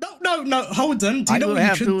 No, Holden, do you know what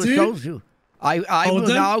you should do? I will have to assault you. I will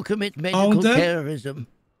now commit medical terrorism.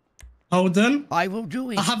 Holden? I will do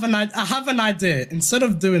it. I have an idea. Instead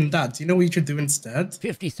of doing that, do you know what you should do instead?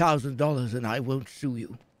 $50,000 and I won't sue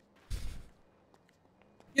you.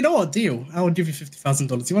 You know what? Deal. I will give you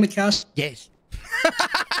 $50,000. You want to cash? Yes. You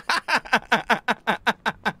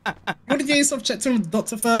want to get yourself checked in with the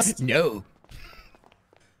doctor first? No.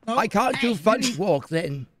 I can't do funny walk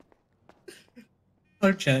then.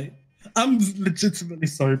 Okay. I'm legitimately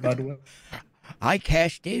sorry, by the way. I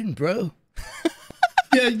cashed in, bro.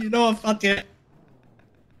 Yeah, you know what? Fuck it.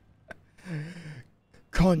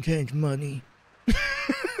 Content money.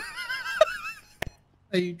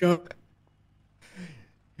 There you go.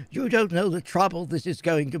 You don't know the trouble this is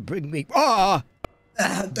going to bring me.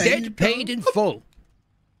 Get paid in full.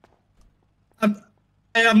 I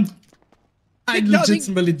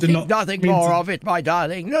legitimately do not. Nothing more of it, my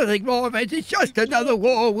darling. Nothing more of it. It's just another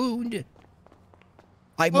war wound.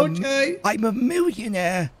 I'm a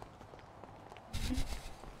millionaire.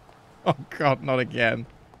 Oh God, not again.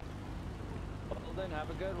 Well then, have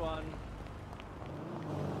a good one.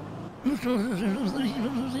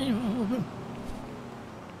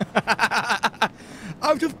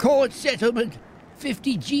 Out of court settlement.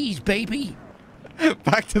 50 G's, baby.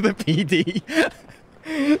 Back to the PD.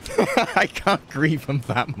 I can't grieve him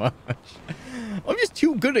that much. I'm just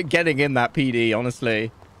too good at getting in that PD,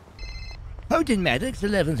 honestly. Holden Maddox,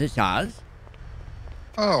 11th Hussars.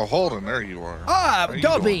 Oh, Holden, there you are. Ah,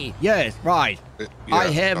 Dobby. Yes, right. Yes, I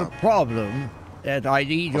have a problem that I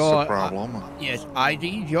need What's your... the problem? Yes, I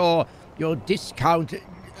need your discount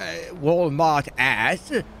Walmart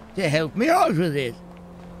ass to help me out with it.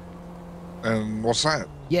 And what's that?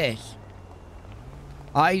 Yes.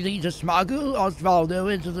 I need to smuggle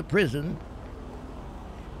Osvaldo into the prison.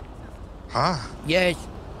 Huh? Yes,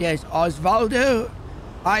 Osvaldo.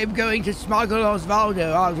 I'm going to smuggle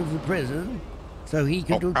Osvaldo out of the prison so he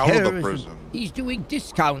can do terrorism. Out of the prison? He's doing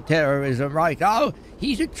discount terrorism right now.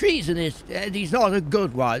 He's a treasonist, and he's not a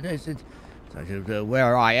good one. I don't know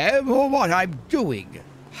where I am or what I'm doing.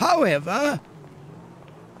 However...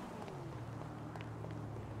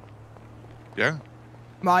 Yeah?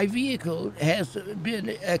 My vehicle has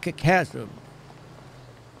been a chasm.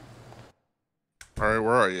 All right,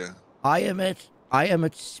 where are you? I am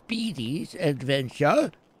at Speedy's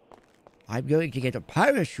adventure. I'm going to get a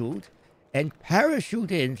parachute and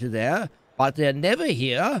parachute into there, but they're never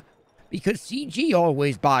here because CG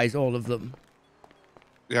always buys all of them.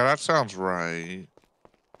 Yeah, that sounds right.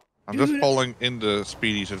 I'm just pulling into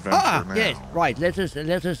Speedy's adventure now. Yes, right. Let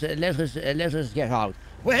us get out.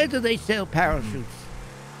 Where do they sell parachutes?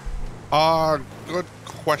 Good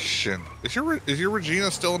question. Is your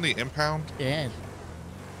Regina still in the impound? Yes.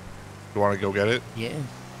 You want to go get it? Yes.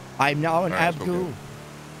 I'm now an Abdul.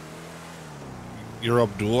 You're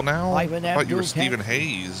Abdul now? I'm an I thought you were Abdul Stephen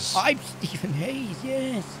Hayes. I'm Stephen Hayes,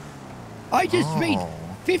 yes. I just made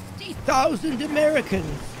 50,000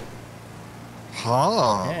 Americans.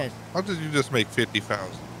 Huh? Yes. How did you just make 50,000?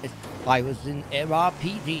 I was in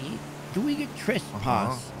MRPD doing a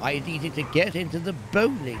trespass. I needed to get into the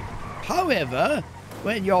bowling. However,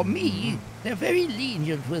 when you're me, they're very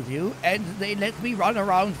lenient with you, and they let me run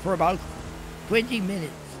around for about 20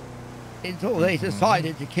 minutes until they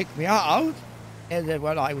decided to kick me out. And then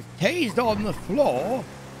when I was tased on the floor,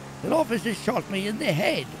 an officer shot me in the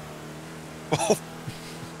head.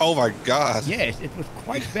 Oh my God. Yes, it was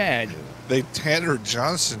quite bad. They Tanner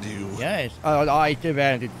Johnsoned you. Yes, I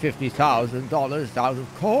demanded $50,000 out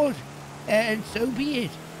of court, and so be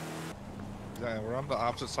it. Yeah, we're on the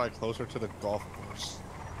opposite side, closer to the golf course.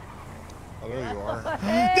 Oh, there you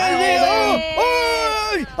are.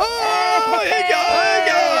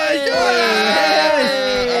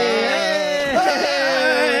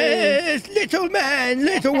 Little man,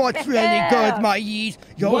 little what's really good, my yeez.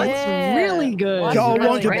 What's really good? Y'all What's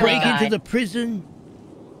want to really break good? into the prison?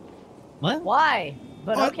 What? Why?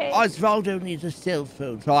 But okay. Osvaldo needs a cell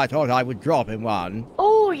phone, so I thought I would drop him one.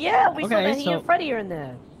 Oh, yeah, we saw Okay, that he so- and Freddy are in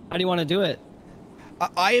there. How do you want to do it?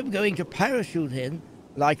 I am going to parachute in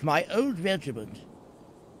like my old regiment.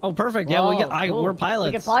 Oh, perfect. Whoa, Yeah, cool. we're pilots.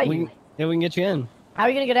 We can fly you. Yeah, we can get you in. How are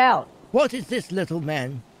you going to get out? What is this, little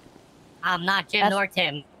man? I'm not Jim nor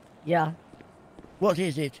Tim. Yeah. What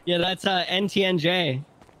is it? Yeah, that's NTNJ.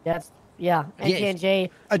 That's, yeah, Yes. NTNJ,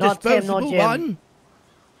 A not Tim nor disposable Jim. one?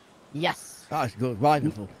 Yes. That's good.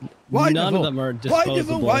 Wonderful. None of them are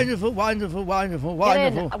disposable. Wonderful.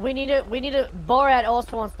 Get in. We need a Borat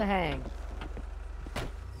also wants to hang.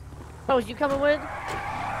 Oh, is you coming with?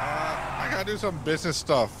 I gotta do some business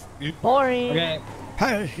stuff. Boring. Okay.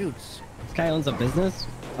 Parachutes. This guy owns a business?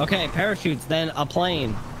 Okay, parachutes, then a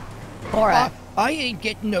plane. Borat. I ain't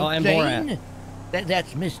getting no and plane.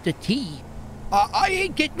 That's Mr. T. I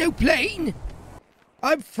ain't getting no plane.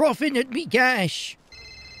 I'm frothing at me gash.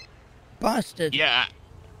 Bastard. Yeah,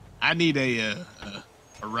 I need a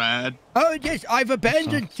ride. Oh, yes, I've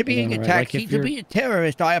abandoned to being a Right, taxi like if to you're be a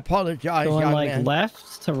terrorist. I apologize, Going young like man.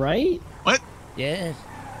 left to right? What? Yes.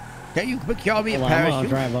 Can you procure me a Well, parachute? I'll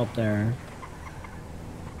drive up there.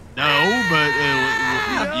 No,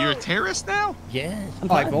 but you're a terrorist now? Yes,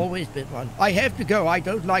 I'm I've fine. always been one. I have to go. I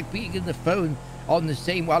don't like being in the phone on the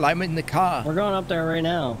same while I'm in the car. We're going up there right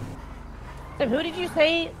now. So who did you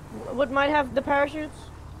say might have the parachutes?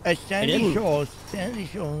 Sandy didn't. Shores. Sandy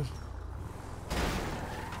Shores.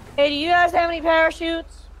 Hey, do you guys have any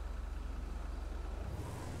parachutes?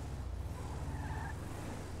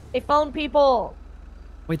 Hey, phone people.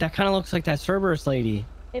 Wait, that kind of looks like that Cerberus lady.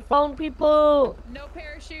 Hey, phone people. No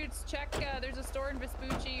parachutes. Check. There's a store in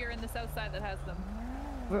Vespucci or in the south side that has them.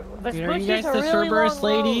 Are you guys the Cerberus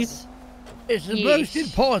ladies? It's the most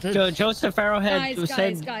important. Joseph Arrowhead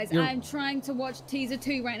said... Guys, you're- I'm trying to watch teaser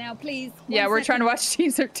 2 right now, please. Yeah, One we're trying to second. watch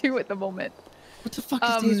teaser 2 at the moment. What the fuck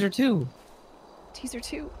is Taser 2? Taser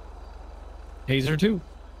 2. Taser 2.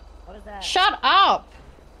 What is that? Shut up!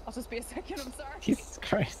 I'll just be a second, I'm sorry. Jesus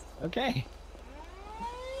Christ. Okay.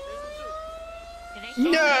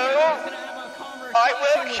 No! I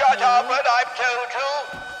won't shut up when I'm told to.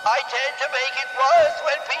 I tend to make it worse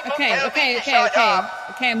when people tell me to shut up.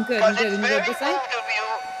 Okay, I'm good, It's very rude of you.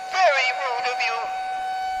 Very rude of you.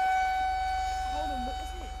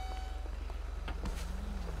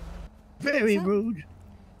 Very rude.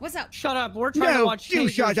 What's up? Shut up. We're trying to watch you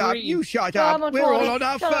Taser shut up. 3. You shut up. We're all on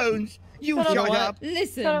our phones. You shut up.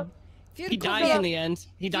 Listen. He dies in the end.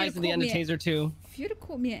 He dies in the end of Taser 2. If you'd have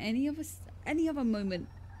caught me at any other moment.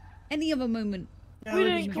 We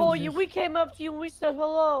didn't call you. We came up to you and we said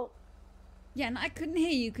hello. Yeah, and I couldn't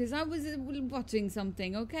hear you because I was watching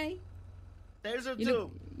something, okay? Taser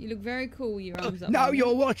 2. You look very cool with your arms up. Now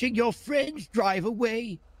you're watching your friends drive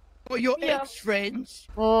away. Or your ex-friends.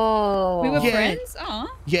 Oh. We were Yeah. friends? Aw.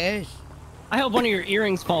 Yes. I hope one of your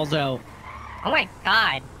earrings falls out. Oh my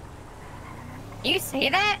god. You see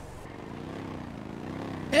that?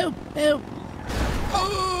 Help! Help!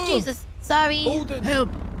 Oh! Jesus, sorry.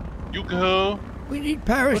 Help! You go. We need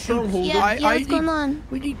parachutes. What's going on?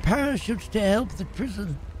 We need parachutes to help the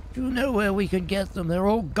prison. Do you know where we can get them? They're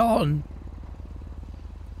all gone.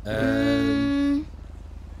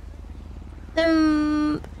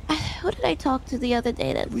 Who did I talk to the other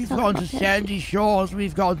day? We've gone to Sandy Shores.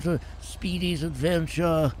 We've gone to Speedy's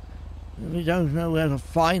Adventure. We don't know where to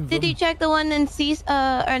find them. Did you check the one in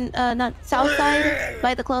not Southside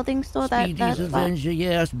by the clothing store? Speedy's Adventure,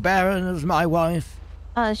 yes. Baron is my wife.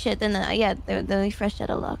 Oh shit! Then yeah, they're fresh out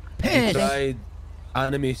of luck. Piss. Tried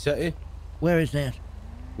Anime City. Where is that?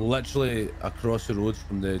 Literally across the road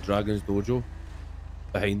from the Dragon's Dojo.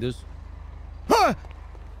 Behind us. Huh!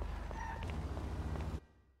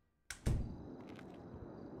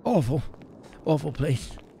 Awful. Awful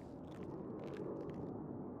place.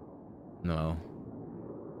 No.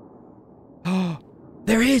 Oh,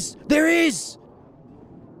 there is! There is!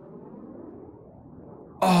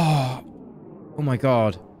 Oh. Oh my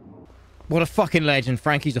god. What a fucking legend.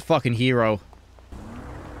 Frankie's a fucking hero.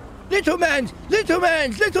 Littlemans!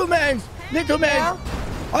 Littlemans! Littlemans! Littlemans!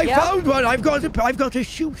 I found one! I've got to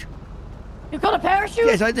shoot. You got a parachute?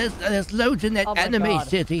 Yes, there's loads in that anime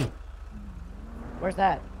city. Where's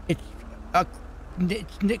that? It's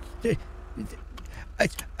next to...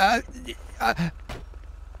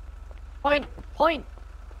 Point.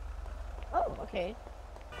 Oh, okay.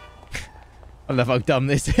 I love how dumb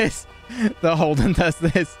this is. The Holden does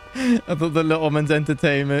this. I thought the Littleman's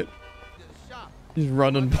entertainment. Just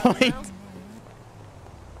run and point.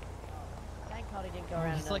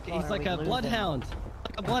 He's like a bloodhound.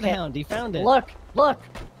 Like a bloodhound. He found it. Look.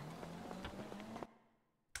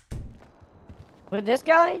 With this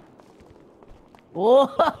guy? Whoa!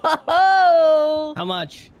 How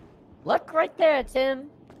much? Look right there, Tim.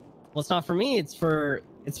 Well, it's not for me. It's for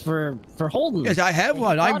Holden. Yes, I have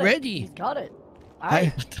one. I'm ready. He's got it.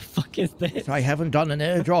 What the fuck is this? I haven't done an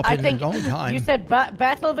airdrop in a long time. You said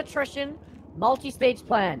battle of attrition, multi-stage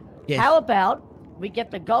plan. Yes. How about we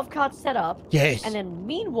get the golf cart set up? Yes. And then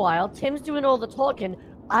meanwhile, Tim's doing all the talking.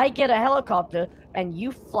 I get a helicopter, and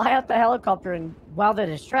you fly out the helicopter, and while they're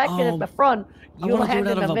distracted at the front, you land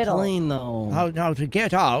in the middle. Plane, though. Now, to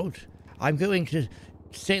get out, I'm going to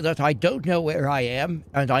say that I don't know where I am,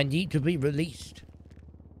 and I need to be released.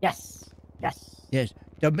 Yes.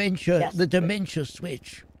 Dementia, Yes. the dementia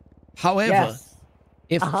switch. However,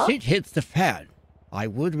 if shit hits the fan, I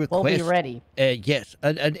would request... We'll be ready. Yes,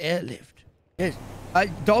 an airlift. Yes,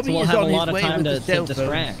 Dobby we'll is have on a his lot of way time with the cell to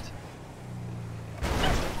phones. distract.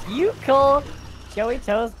 You call Joey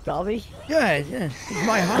Toes Dobby? Yes, he's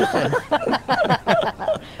my husband.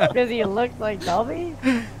 Because he looks like Dobby?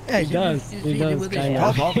 Yes, He does. He does, with his kind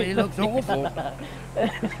top of. off, he looks awful.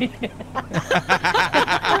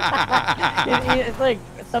 It's like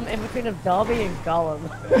some in between of Dobby and Gollum.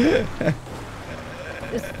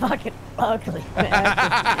 It's fucking ugly, man.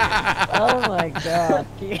 Oh my god.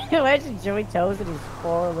 Can you imagine Joey Toes and his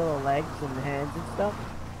 4 little legs and hands and stuff?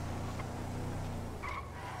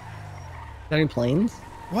 Any planes?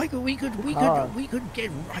 We could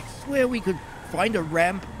get. I swear we could find a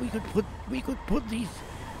ramp. We could put these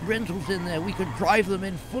rentals in there. We could drive them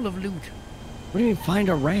in full of loot. What do you mean find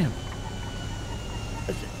a ramp?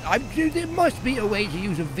 There must be a way to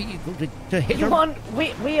use a vehicle to hit.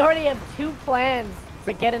 We already have 2 plans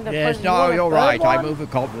to get into Yes, prison. no, you're right. One? I'm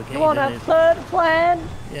overcomplicated. You want a it. 3rd plan?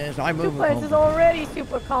 Yes, I'm 2 plans is overcomplicated. already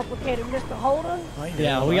super complicated, Mr. Holden. I know,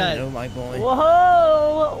 Yeah, we got- I know, my boy.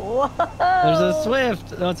 Whoa! There's a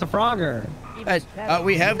Swift. No, it's a Frogger. Yes,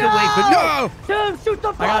 we have to wait for. No! Tim, shoot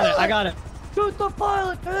the I got it. Shoot the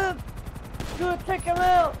pilot, Tim! Shoot, take him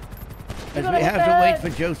out! As we have to wait for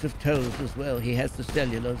Joseph Toes as well. He has the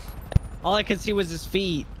cellulose. All I could see was his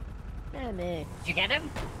feet. Damn it. Did you get him?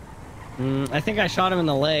 I think I shot him in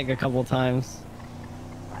the leg a couple times.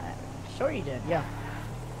 Sure you did, yeah.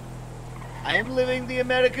 I am living the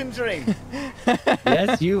American dream.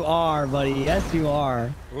 Yes, you are, buddy. Yes, you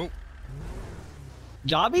are.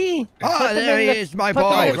 Jobby? Ah, there he is, my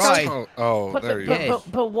boy. Right. Oh, there he is.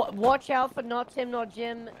 But watch out for not Tim, not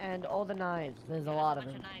Jim, and all the knives. There's a lot of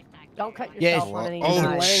them. Don't cut yourself on any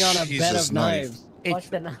knives. Laying on a bed of knives. Watch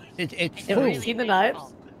the knives. It's Have you seen the knives?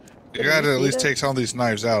 You gotta at least take some of these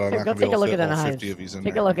knives out. I'm not gonna be able to fit all 50 of these in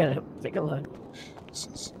there. Take a look at it. Take a look.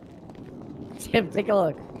 Tim, take a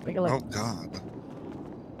look. Take a look. Oh, God.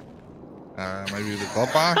 Maybe the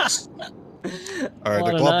glove box? All right,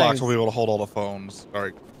 the glove box will be able to hold all the phones. All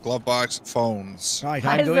right, glove box, phones. Right,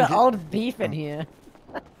 Why is there old beef in here?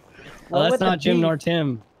 Well, that's not Jim nor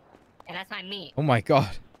Tim. And that's not me. Oh, my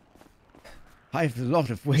God. I have a lot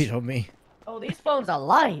of weight on me. Oh, these phones are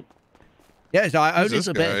light. Yes, only this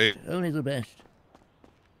the guy? best. Only the best.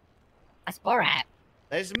 That's Borat.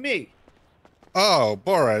 That's me. Oh,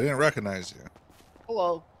 Borat, I didn't recognize you.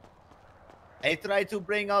 Hello. I try to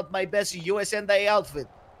bring out my best USA outfit.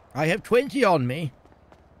 I have 20 on me.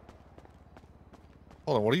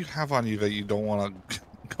 Hold on, what do you have on you that you don't want to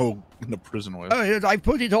go into prison with? Oh, yes, I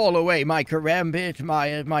put it all away. My karambit,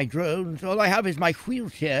 my drones. All I have is my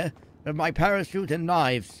wheelchair, and my parachute and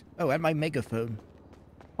knives. Oh, and my megaphone.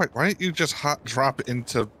 Wait, why didn't you just hot drop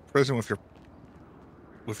into prison with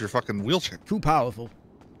your fucking wheelchair? Too powerful.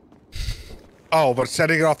 Oh, but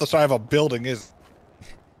setting it off the side of a building is...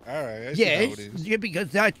 All right, I see how Yes, it is. yeah, because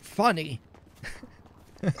that's funny.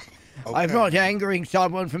 Okay. I'm not angering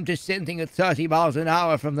someone from descending at 30 miles an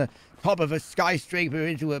hour from the top of a skyscraper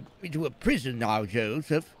into a prison now,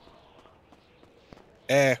 Joseph.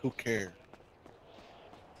 Who cares?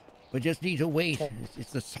 We just need to wait.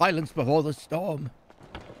 It's the silence before the storm.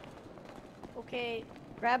 Okay,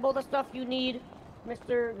 grab all the stuff you need,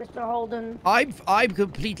 Mr. Holden. I'm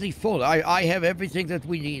completely full. I have everything that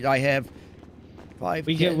we need. I have 5.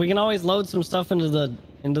 We can always load some stuff into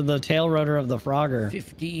the tail rotor of the Frogger.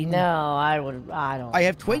 15. No, I don't. I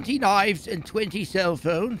have 20 knives and 20 cell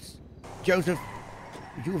phones. Joseph,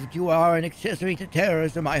 you are an accessory to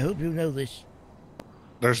terrorism. I hope you know this.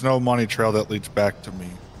 There's no money trail that leads back to me,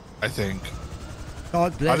 I think.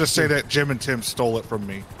 God bless I'll just you. say that Jim and Tim stole it from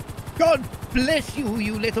me. God bless you,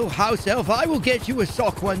 you little house elf. I will get you a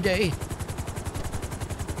sock one day.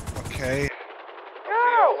 Okay.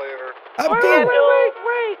 Abdul!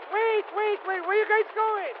 Wait, where you guys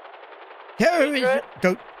going? Terrorism!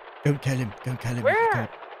 Don't tell him. Don't tell him. Where?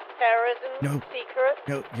 Terrorism? No. Secret?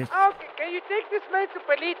 No, just... Okay, can you take this man to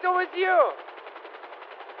Palito with you?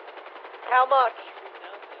 How much?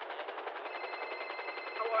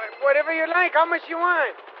 Whatever you like, how much you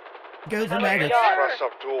want? Go for Maddox. Trust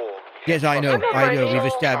Abdul. Yes, I know. We've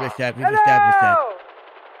established that. Hello!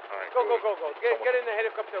 Go. Get in the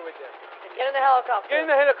helicopter with them. Get in the helicopter. Get in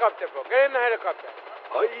the helicopter, bro. Get in the helicopter.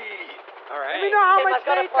 All right. Let me know how Tim, much I've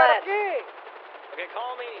got a they plan. okay? Okay,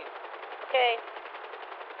 call me. Okay.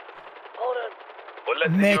 Hold on.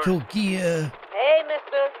 Metal Gear. Hey,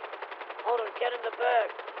 mister. Hold on, get in the back.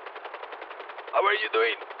 How are you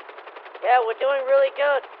doing? Yeah, we're doing really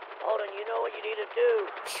good. Hold on, you know what you need to do.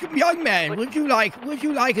 Young man, would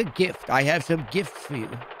you like a gift? I have some gifts for you.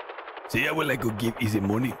 See, I would like to give easy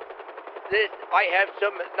money. I have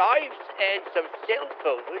some knives and some cell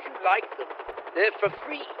phones. Would you like them? They're for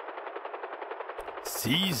free.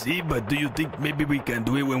 See, but do you think maybe we can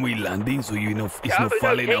do it when we landing so you know it's not but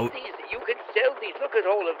falling take out? These. You can sell these. Look at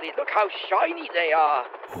all of these. Look how shiny they are.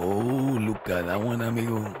 Oh, look at that one,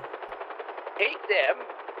 amigo. Take them.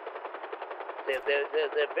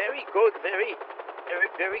 They're very good, very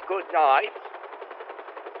good knives.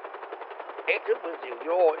 Take them with you.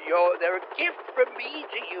 They're a gift from me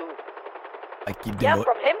to you. I keep them. Yeah,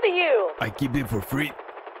 from him to you. I keep them for free.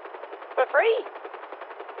 For free?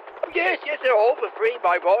 Yes, they're all for free,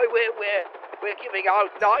 my boy. We're giving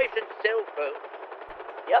out knives and cell phones.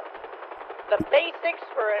 Yep. The basics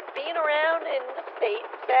for being around in the state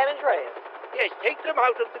of San Andreas. Yes, take them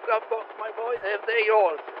out of the glove box, my boy. They're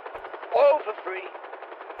yours. All for free.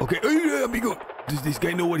 Okay, hey, amigo. Does this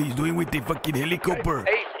guy know what he's doing with the fucking helicopter?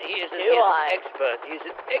 He is an expert. He's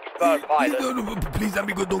an expert pilot. No, please,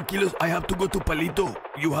 amigo, don't kill us. I have to go to Palito.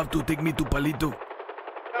 You have to take me to Palito.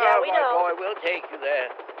 Yeah, we know. Boy, we'll take you there.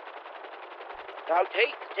 Now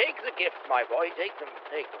take the gift, my boy. Take them.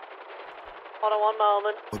 Hold on one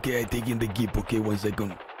moment. Okay, I take in the gift. Okay, 1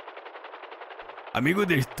 second. Amigo,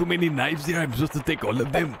 there's too many knives here. I'm supposed to take all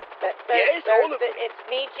of them. Yes, it's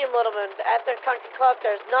me, Jim Littleman, at the country club.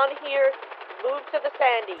 There's none here. Move to the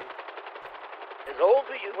Sandy. It's all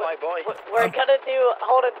for you, my boy. We're gonna do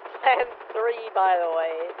Holden Plan 3, by the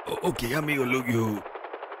way. Okay, amigo, look, you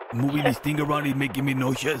moving this thing around is making me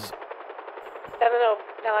nauseous.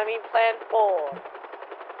 No, I mean Plan 4.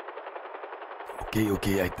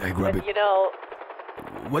 Okay, I grab it. You know...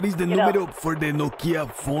 What is the number for the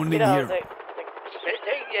Nokia phone in here?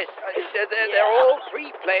 Yes, they're all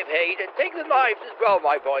free, play. And take the knives as well,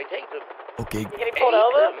 my boy. Take them. Okay. You getting pulled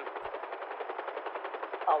over?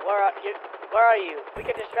 Oh, where are you? We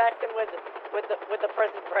can distract them with the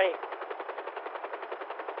prison break.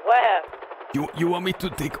 Where? You want me to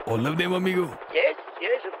take all of them, amigo? Yes,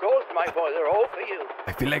 of course, my boy. They're all for you.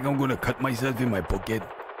 I feel like I'm gonna cut myself in my pocket.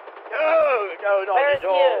 No, not at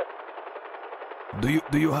all.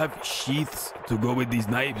 Do you have sheaths to go with these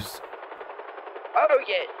knives? Oh,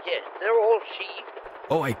 yes, they're all sheathed.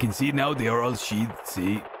 Oh, I can see now they are all sheathed,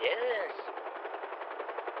 see? Yes.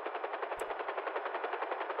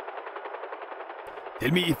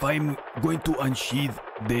 Tell me, if I'm going to unsheath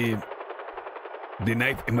the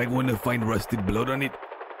knife, am I going to find rusted blood on it?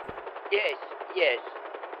 Yes.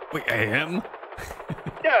 Wait, I am?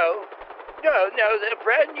 No, they're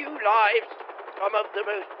brand new knives. Some of the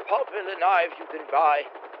most popular knives you can buy.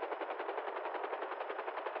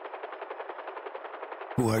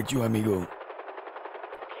 Who hurt you, amigo? We'll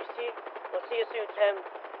see you soon, Tim.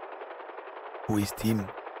 Who is Tim?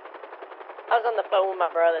 I was on the phone with my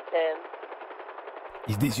brother, Tim.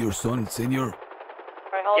 Is this your son, senor?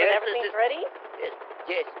 Alright, Holden, everything's ready?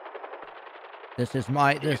 Yes. This is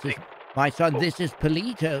my son. This is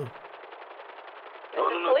Polito.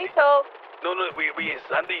 Polito. No, we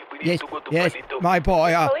Sandy. We need to go to Polito. My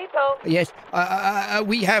boy. Polito. Yes.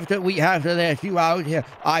 We have to let you out here.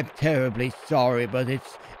 I'm terribly sorry, but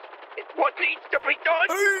it's what needs to be done.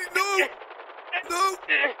 Hey, no.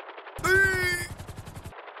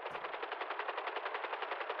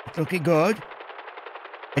 It's looking good.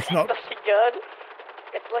 It's not looking good.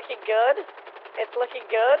 It's looking good. It's looking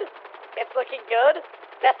good. It's looking good.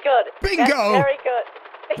 That's good. Bingo. That's very good.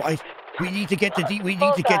 Right. We need to get we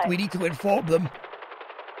need to inform them.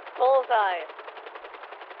 Bullseye.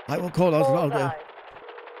 I will call Osvaldo.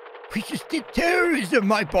 We just did terrorism,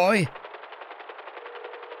 my boy.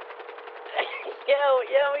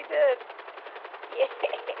 yeah, we did.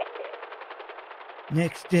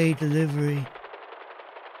 Next day delivery.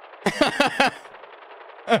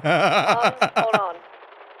 Hold on.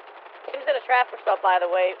 Tim's in a traffic stop, by the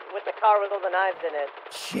way, with the car with all the knives in it.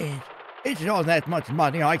 Shit. It's not that much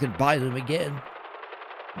money. I can buy them again.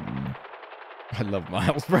 I love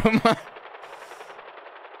Miles, bro.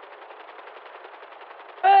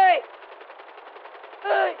 Hey!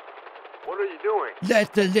 What are you doing?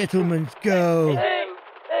 Let the Littlemans go. Hey!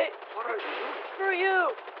 Screw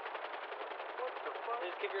you!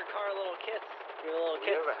 Just give your car a little kiss.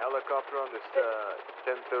 We have a helicopter on this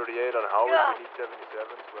 1038 on Howard. We need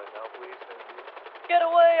 77s right now, please. Thank you. Get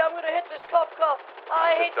away! I'm gonna hit this cop car.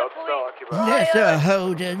 I hate the police. Lesser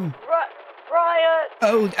Holden. Riot.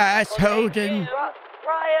 Old ass Holden.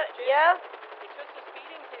 Riot. Yeah. It's just a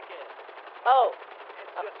speeding ticket. Oh.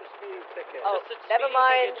 It's just a speeding ticket. Oh, never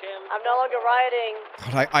mind. I'm no longer rioting.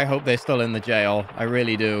 God, I hope they're still in the jail. I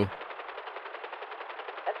really do.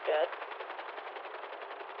 That's good.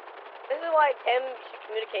 This is why Tim should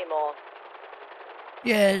communicate more.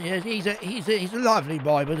 Yes, he's a lovely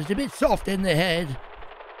boy, but it's a bit soft in the head.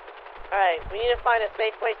 Alright, we need to find a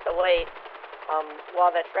safe place to wait,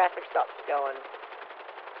 while that traffic stop's going.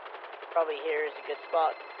 Probably here is a good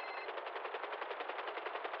spot.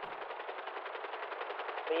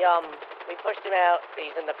 We pushed him out,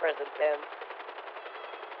 he's in the prison, Tim.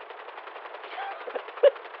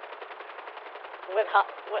 with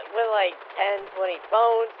like 10, 20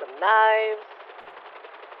 phones, some knives.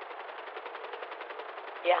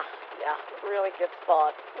 Yeah, really good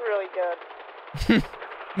spot. Really good.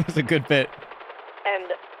 That's a good bit.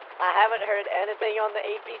 And I haven't heard anything on the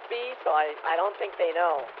APC, so I don't think they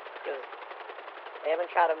know. Because they haven't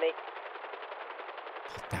tried to make...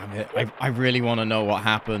 Damn it. I really want to know what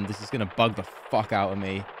happened. This is going to bug the fuck out of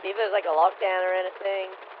me. See if there's like a lockdown or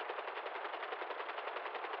anything.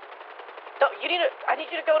 No, I need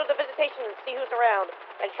you to go to the visitation and see who's around.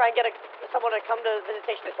 And try and get someone to come to the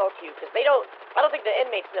visitation to talk to you. Because I don't think the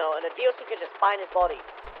inmates know. And the DOC could just find his body.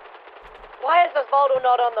 Why is Osvaldo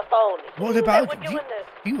not on the phone? What about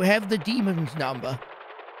you have the demon's number?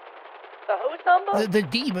 The whose number? The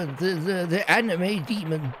demon, the anime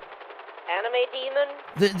demon. Anime demon?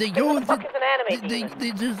 The fuck is an anime demon?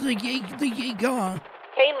 The Jaeger.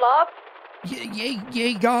 Kane Love?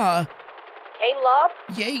 Jaeger. Kane Love?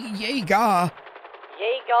 Jaeger.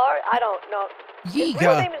 Yeager? I don't know. His real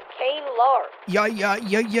Yeager. name is Kane Larp.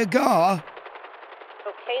 Yagar.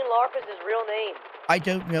 So Kane Larp is his real name. I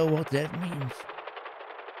don't know what that means.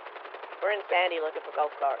 We're in Sandy looking for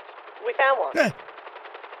golf carts. We found one. Eh.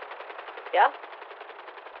 Yeah?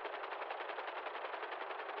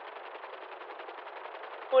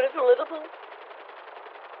 What is a little one?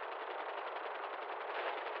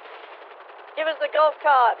 Give us the golf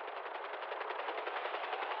cart.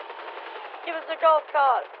 Give us the golf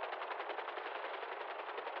cart.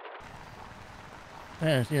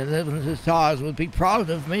 Yes, the 11th Hussars would be proud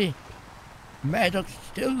of me. Maddox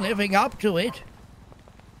still living up to it.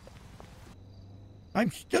 I'm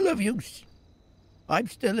still of use. I'm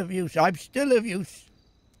still of use. I'm still of use.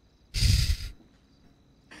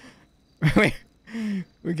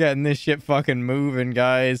 We're getting this shit fucking moving,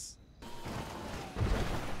 guys.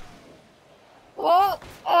 Whoa!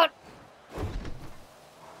 Oh!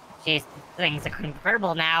 Jeez, things are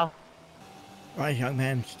convertible now. Right, young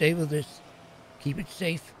man, stay with this. Keep it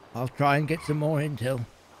safe. I'll try and get some more intel.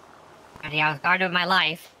 I was guard of my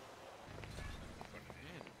life.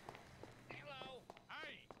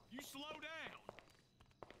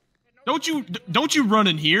 Don't you run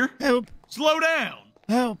in here. Help. Slow down.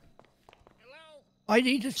 Help. I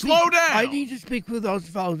need to speak. Slow down. I need to speak with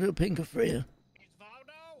Osvaldo Pinkafria.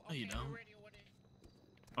 No, you don't.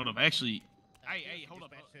 Hold up, actually. Hey, hold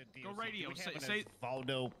up. Go radio. Say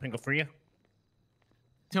Osvaldo Pinkafria.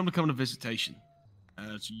 Tell him to come to visitation.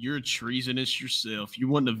 So you're treasonous yourself. You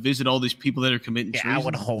want to visit all these people that are committing treason? I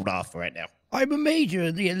would hold off right now. I'm a major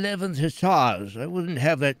in the 11th Hussars. I wouldn't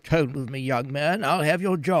have that tone with me, young man. I'll have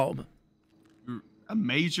your job. You're a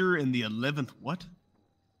major in the 11th what?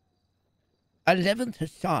 11th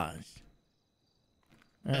Hussars.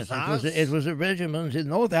 Yes, it was a regiment in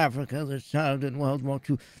North Africa that served in World War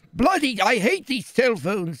II. Bloody, I hate these cell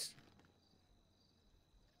phones.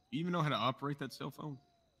 You even know how to operate that cell phone?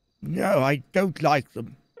 No, I don't like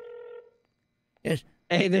them. Yes.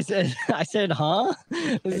 Hey, this is. I said, huh?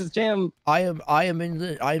 This is Jim. I am in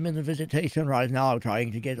the visitation right now,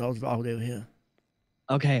 trying to get Osvaldo here.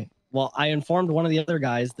 Okay. Well, I informed one of the other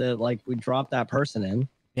guys that we dropped that person in.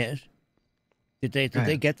 Yes. Did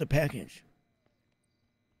they get the package?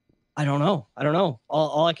 I don't know.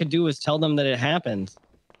 All I could do is tell them that it happened.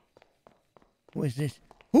 Who is this?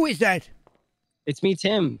 Who is that? It's me,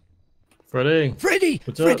 Tim. Freddy. Freddy.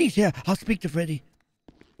 What's Freddy's here. I'll speak to Freddy.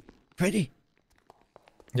 Freddy.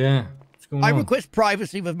 Yeah. What's going I on? request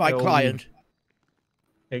privacy with my client.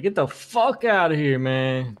 Hey, get the fuck out of here,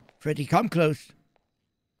 man. Freddy, come close.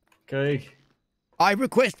 Okay. I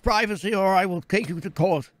request privacy or I will take you to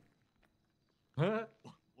court. Huh?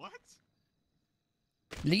 What?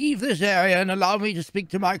 Leave this area and allow me to speak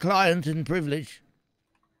to my client in privilege.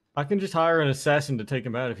 I can just hire an assassin to take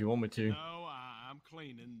him out if you want me to. No, I'm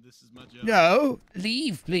cleaning. This is my job. No,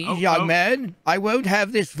 leave, please, young man. I won't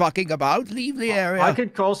have this fucking about. Leave the area. I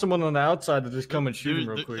could call someone on the outside to just come and shoot him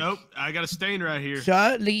real quick. Nope, I got a stain right here.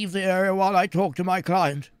 Sir, leave the area while I talk to my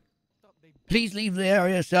client. Please leave the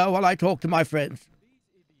area, sir, while I talk to my friends.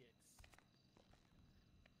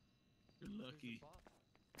 You're lucky.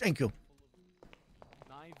 Thank you.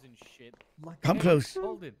 Knives and shit. Come close.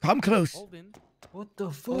 Holden. Come close. Holden. What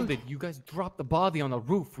the fuck? Holden, you guys dropped the body on the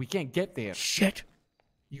roof. We can't get there. Shit.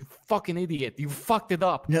 You fucking idiot. You fucked it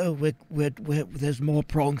up. No, there's more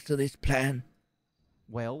prongs to this plan.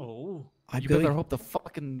 Well, I'm you going... better hope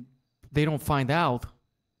they don't find out.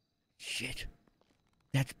 Shit.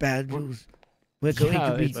 That's bad news. We're going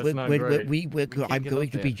to be... I'm going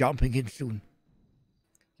to be jumping in soon.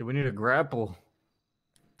 Yeah, we need a grapple.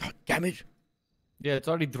 God damn it. Yeah, it's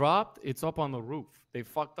already dropped. It's up on the roof. They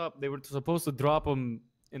fucked up. They were supposed to drop him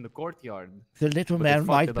in the courtyard. The little man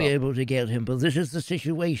might be able to get him, but this is the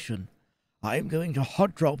situation. I'm going to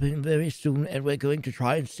hot drop him very soon, and we're going to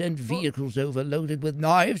try and send vehicles over loaded with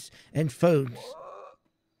knives and phones.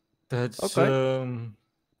 That's,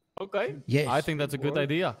 Okay. Yes. I think that's a good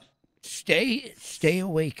idea. Stay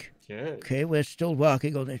awake. Yeah. Okay, we're still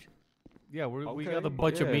working on it. Yeah, we got a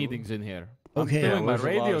bunch of meetings in here. Okay. I'm doing my there's a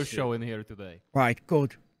lot radio of show in here today. Right,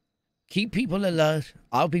 good. Keep people alert.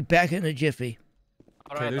 I'll be back in a jiffy.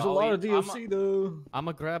 Okay, there's a lot of DLC though. I'm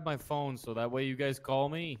gonna grab my phone so that way you guys call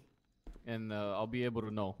me, and I'll be able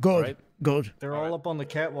to know. Good, right? good. They're all up on the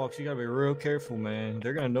catwalks. You gotta be real careful, man.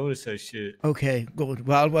 They're gonna notice that shit. Okay, good.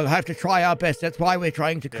 Well, we'll have to try our best. That's why we're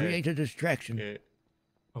trying to create a distraction. Yeah.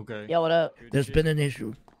 Okay. Yo, what up? There's been an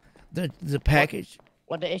issue. The package.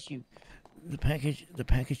 What the issue? The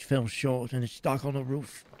package fell short and it's stuck on the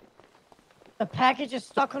roof. The package is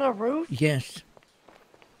stuck on a roof? Yes.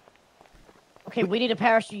 Okay, we need to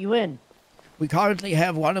parachute you in. We currently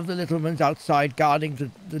have one of the Littlemans outside guarding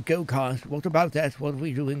the go-kart. What about that? What are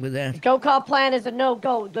we doing with that? Go-kart plan is a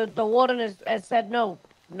no-go. The warden has said no.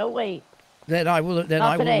 No way. Then I will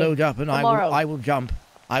load up and Tomorrow. I will jump.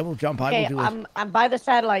 I will jump. Okay, I will do it. I'm by the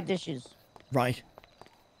satellite dishes. Right.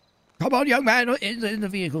 Come on, young man, in the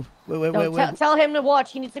vehicle. Tell him to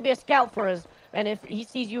watch. He needs to be a scout for us. And if he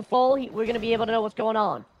sees you fall, we're going to be able to know what's going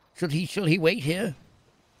on. Should he wait here?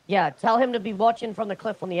 Yeah, tell him to be watching from the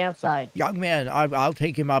cliff on the outside. Young man, I'll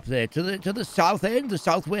take him up there to the south end, the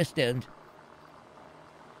southwest end.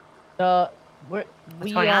 We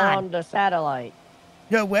are on the satellite.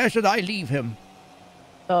 No, where should I leave him?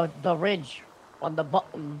 The ridge on the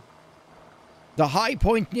bottom. The high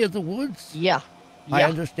point near the woods? Yeah. I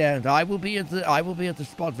understand. I will be at the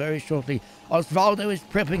spot very shortly. Osvaldo is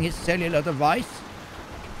prepping his cellular device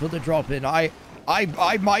for the drop-in.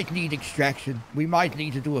 I might need extraction. We might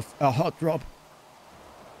need to do a hot drop.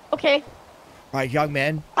 Okay. Right, young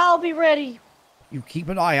man. I'll be ready. You keep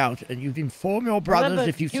an eye out, and you inform your brothers Remember,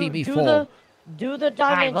 if you see me fall. Do the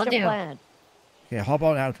Dementia plan. Yeah, hop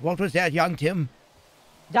on out. What was that, young Tim?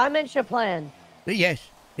 Dementia plan. Yes,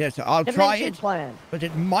 I'll Dementia try it. Plan. But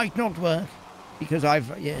it might not work because I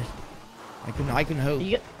can hope.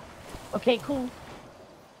 Okay, cool.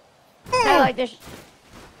 Satellite dish.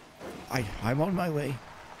 I'm on my way.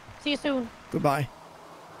 See you soon. Goodbye.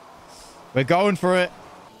 We're going for it.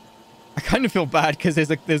 I kind of feel bad because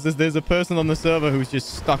there's a person on the server who's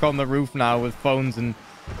just stuck on the roof now with phones and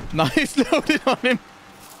knives loaded on him.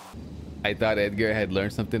 I thought Edgar had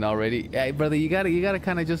learned something already. Hey, brother, you gotta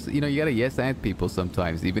kind of just, you gotta yes and people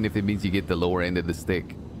sometimes, even if it means you get the lower end of the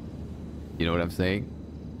stick. You know what I'm saying?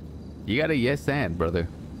 You gotta yes and, brother.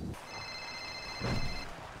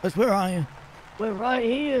 But where are you? We're right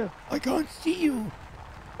here. I can't see you.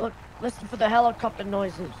 Look, listen for the helicopter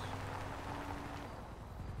noises.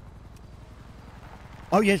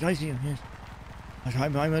 Oh, yes, I see you, yes. But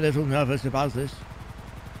I'm a little nervous about this.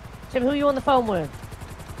 Tim, who are you on the phone with?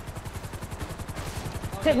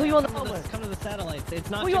 Tim, who are you on the phone with? Come to the satellites. It's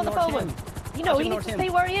not Who are you on the phone Tim. with? He needs to stay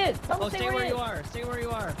where he is. Tell him Stay where you are. Stay where you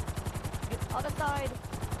are. Other side.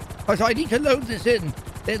 But I need to load this in.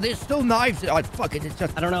 There's still knives. Oh, fuck it. It's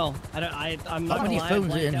just... I don't know. I'm not How many alive,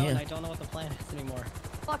 phones are in out, here? and I don't know what the plan is anymore.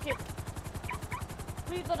 Fuck it.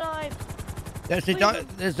 Leave the knife. This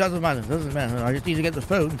doesn't matter. Doesn't matter. I just need to get the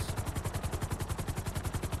phones.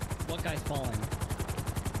 What guy's falling?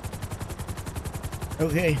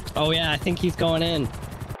 Okay. Oh yeah, I think he's going in.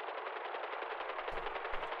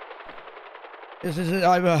 This is it.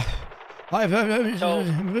 I'm nervous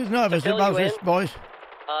about this, boys.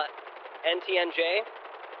 NTNJ,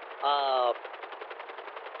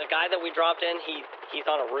 the guy that we dropped in, he's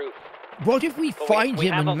on a roof. What if we find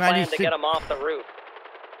him and manage to get him off the roof?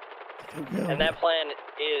 No. And that plan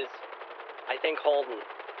is, I think, Holden.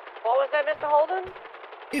 What was that, Mr. Holden?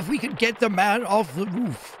 If we could get the man off the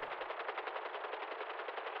roof.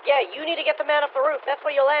 Yeah, you need to get the man off the roof. That's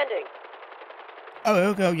where you're landing. Oh,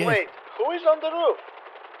 okay, yes. Wait, who is on the roof?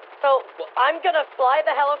 So, I'm gonna fly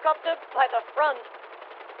the helicopter by the front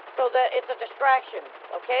so that it's a distraction,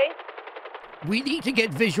 okay? We need to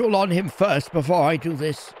get visual on him first before I do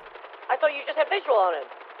this. I thought you just had visual on him.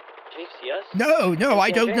 Chief, see us? No,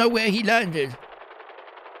 I don't know where he landed.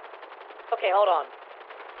 Okay, hold on.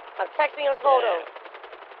 I'm texting a photo.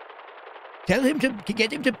 Tell him to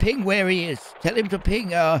get him to ping where he is. Tell him to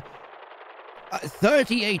ping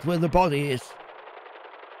 38 where the body is.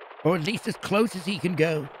 Or at least as close as he can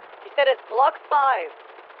go. He said it's block 5.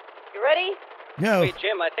 You ready? No. Wait,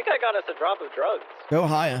 Jim, I think I got us a drop of drugs. Go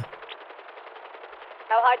higher.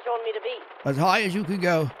 How high do you want me to be? As high as you can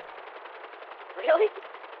go. Really?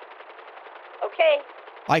 Okay.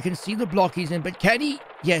 I can see the block he's in, but can he?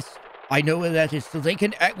 Yes, I know where that is, so we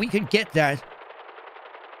can get that.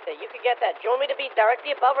 Yeah, you could get that. Do you want me to be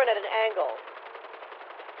directly above or at an angle?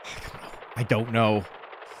 I don't know.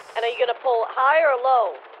 And are you gonna pull high or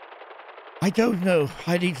low? I don't know.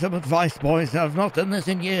 I need some advice, boys. I've not done this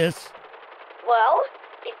in years. Well,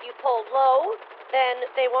 if you pull low, then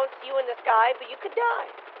they won't see you in the sky, but you could die.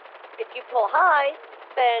 If you pull high,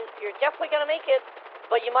 then you're definitely gonna make it,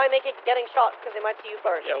 but you might make it getting shot because they might see you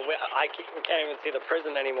first. Yeah, we can't even see the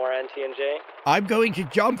prison anymore, NTNJ. I'm going to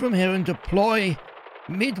jump from here and deploy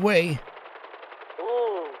midway.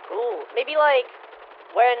 Ooh, cool. Maybe like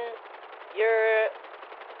when you're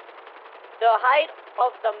the height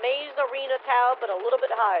of the Maze Arena Tower, but a little bit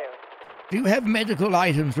higher. Do you have medical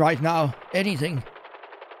items right now? Anything?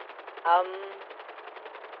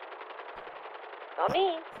 Not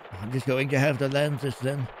me. I'm just going to have to land this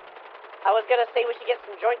then. I was gonna say we should get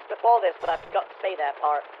some joints before this, but I forgot to say that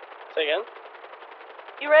part. Say again?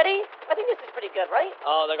 You ready? I think this is pretty good, right?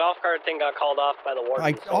 Oh, the golf cart thing got called off by the warden.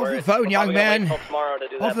 Right, so off the phone, young man. Tomorrow to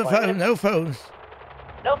do Off that the plan. phone, no phones.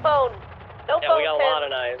 No phone. No Yeah, phone, we got a Tim. lot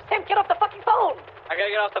of knives. Tim, get off the fucking phone. I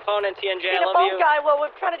gotta get off the phone, NTNJ. Be I the love phone you. guy while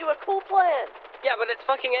we're trying to do a cool plan. Yeah, but it's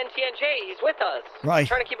fucking NTNJ. He's with us. Right. I'm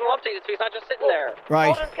trying to keep him updated so he's not just sitting there.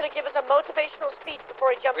 Right. Holden's gonna give us a motivational speech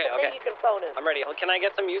before he jumps in, then you can phone him. I'm ready. Can I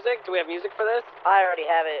get some music? Do we have music for this? I already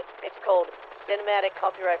have it. It's called cinematic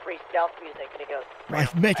copyright-free stealth music, and it goes... Right,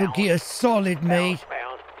 Metal Gear Solid, mate.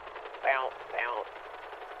 Bounce, bounce, bounce,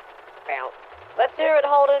 bounce. Let's hear it,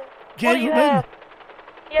 Holden. What do you Gentlemen, have?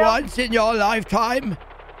 Yeah. once in your lifetime,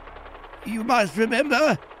 you must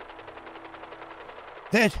remember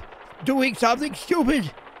that doing something stupid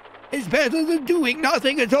is better than doing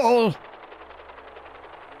nothing at all.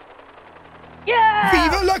 Yeah!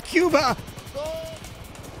 Viva la Cuba!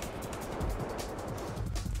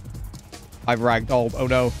 I've ragdolled. Oh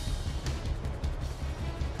no.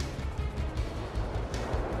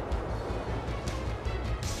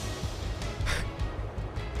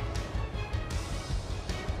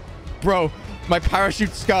 Bro, my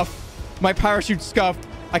parachute scuffed. My parachute scuffed.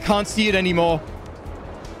 I can't see it anymore.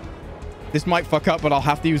 This might fuck up, but I'll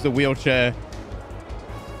have to use the wheelchair.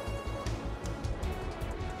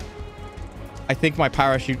 I think my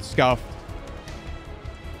parachute scuffed.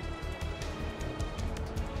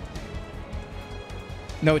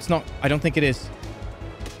 No, it's not. I don't think it is.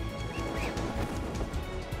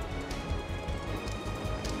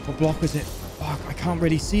 What block was it? Fuck, I can't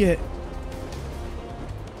really see it.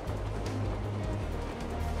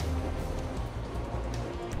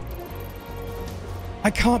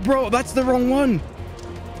 I can't, bro. That's the wrong one.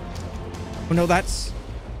 Oh, no, that's...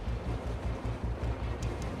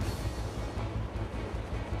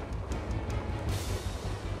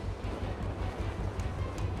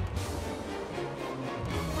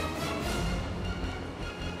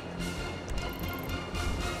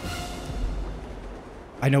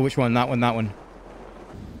 I know which one. That one, that one.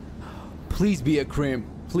 Please be a crim.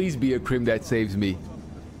 Please be a crim that saves me.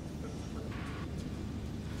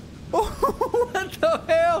 What the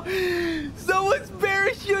hell? Someone's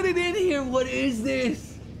parachuted in here. What is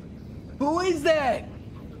this? Who is that?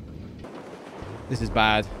 This is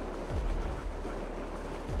bad.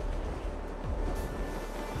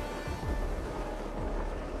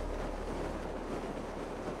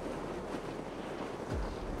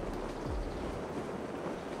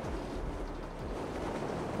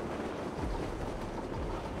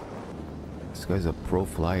 This guy's a pro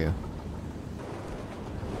flyer.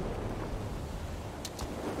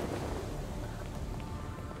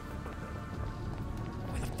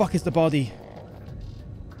 Where the fuck is the body?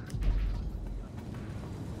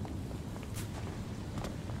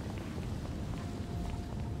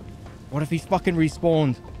 What if he's fucking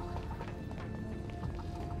respawned?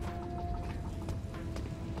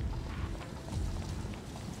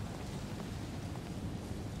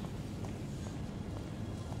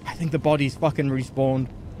 I think the body's fucking respawned.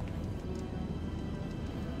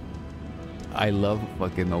 I love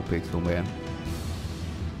fucking nopixel, man.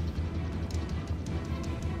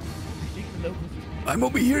 I'm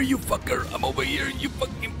over here, you fucker. I'm over here, you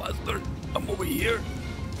fucking bastard. I'm over here.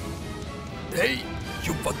 Hey,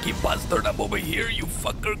 you fucking bastard. I'm over here, you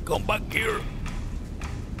fucker. Come back here.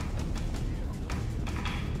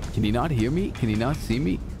 Can he not hear me? Can he not see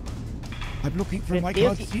me? I'm looking for him. I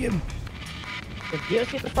can't see him. The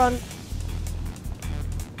DOC at the front.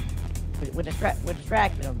 We're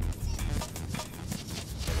distracting him.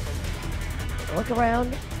 Look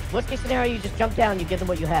around. Worst case scenario, you just jump down and you give them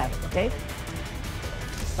what you have, okay?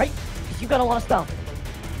 Right? Because you got a lot of stuff.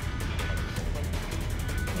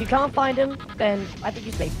 If you can't find him, then I think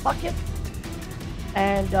you say fuck it.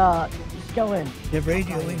 And just go in. They're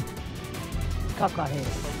radioing. Cop car here.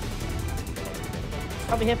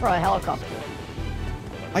 Probably here for a helicopter.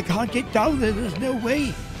 I can't get down there. There's no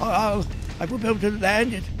way. I won't be able to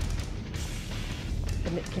land it.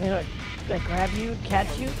 Can I grab you,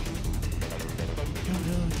 catch you?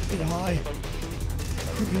 No, it's a bit high.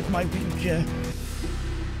 Could use my wheelchair.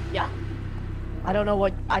 Yeah. I don't know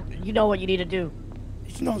what you know what you need to do.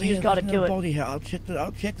 It's not you here. just gotta There's do no it. body here. I'll check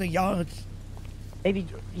the yards. Maybe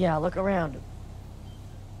yeah, look around.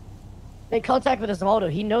 Make contact with Osvaldo.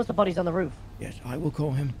 He knows the body's on the roof. Yes, I will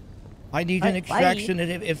call him. I need an extraction,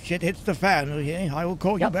 and if shit hits the fan, okay, I will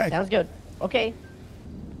call you back. Sounds good. Okay.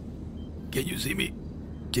 Can you see me?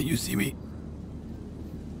 Can you see me?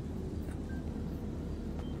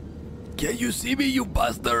 Can you see me, you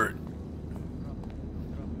bastard?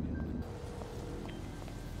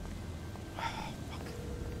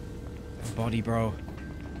 Body, bro.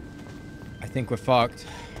 I think we're fucked.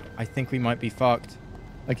 I think we might be fucked.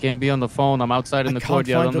 I can't be on the phone. I'm outside in the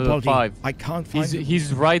courtyard under the 5. I can't find him.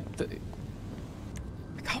 He's right.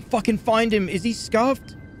 I can't fucking find him. Is he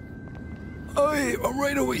scuffed? Hey, I'm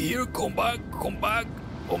right over here. Come back. Come back.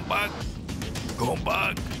 Come back. Come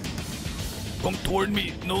back. Come toward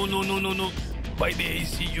me. No. By the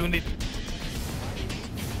AC unit.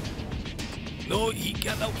 No, he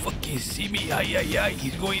cannot fucking see me. Ay.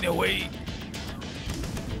 He's going away.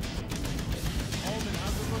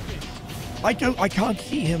 I can't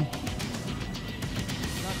see him. Not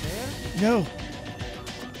there? No.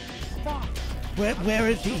 Fuck. Where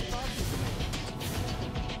is he?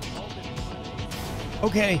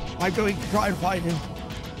 Okay, I'm going to try and find him.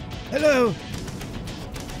 Hello.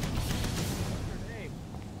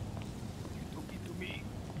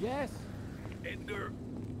 Yes. Edgar.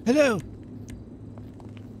 Hello.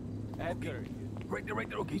 Edgar. Right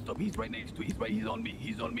there. Okay, stop. He's right next to. He's on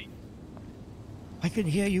me. I can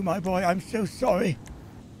hear you, my boy. I'm so sorry.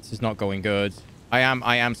 This is not going good. I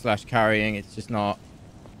am slash carrying. It's just not.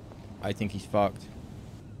 I think he's fucked.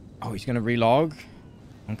 Oh, he's gonna relog.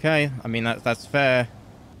 Okay. I mean that's fair.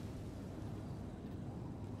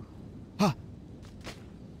 Huh.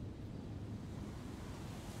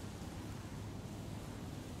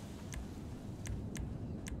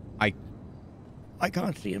 I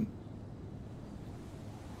can't see him.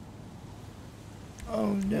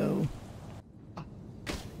 Oh no.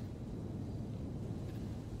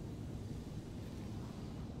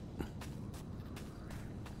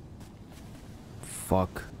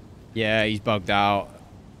 Fuck. Yeah, he's bugged out.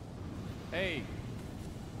 Hey,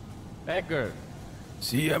 Edgar.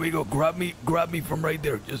 See, amigo, grab me from right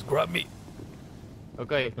there. Just grab me.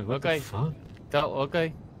 Okay. Okay.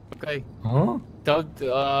 Huh? Tell,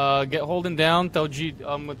 get Holden down. Tell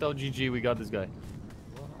GG we got this guy.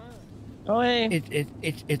 Oh hey.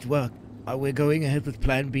 It's worked. We're going ahead with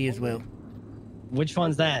Plan B as well. Which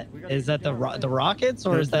one's that? Is that the rockets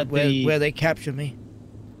or is that where they capture me?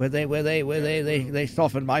 Where they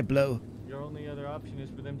soften my blow. Your only other option is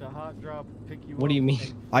for them to hot drop, pick you What do you mean?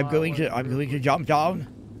 I'm going to jump down,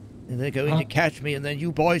 and they're going to catch me, and then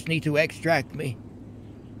you boys need to extract me.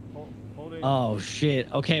 Oh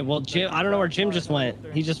shit. Okay, well Jim, I don't know where Jim just went.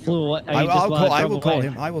 He just flew away. I will call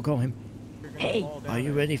him. Hey, are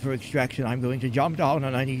you ready for extraction? I'm going to jump down,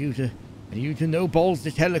 and I need you to no balls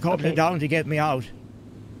this helicopter down to get me out.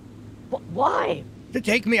 Why? To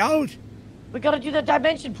take me out. We gotta do the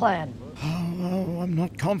dimension plan. Oh, I'm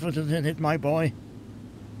not confident in it, my boy.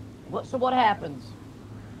 So what happens?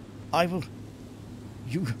 I will.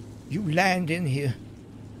 You land in here.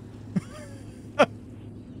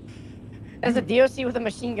 There's a DOC with a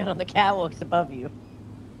machine gun on the catwalks above you.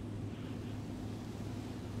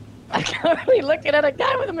 I'm currently looking at a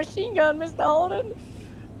guy with a machine gun, Mr. Holden.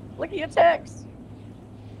 Look at your text.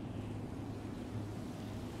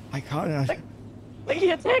 I can't. Look at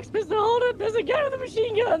your text, Mr. Holden. There's a guy with a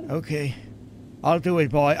machine gun. Okay. I'll do it,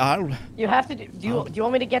 boy. You have to do you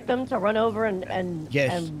want me to get them to run over and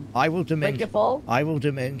Yes, and I will demand. break your fall? I will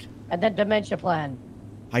demand. And then dementia plan.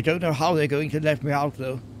 I don't know how they're going to let me out,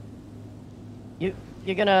 though.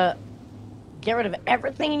 You're gonna get rid of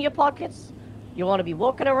everything in your pockets? You want to be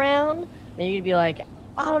walking around? Then you're gonna be like,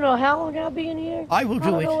 I don't know how long I'll be in here. I will do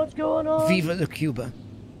I don't it. know what's going on. Viva the Cuba.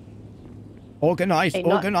 Organize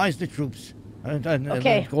the troops. And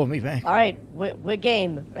Okay. call me back. All right, we're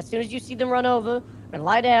game. As soon as you see them run over and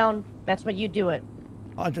lie down, that's when you do it.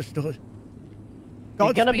 Understood.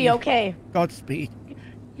 You're gonna be okay. Godspeed.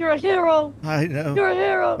 You're a hero. I know. You're a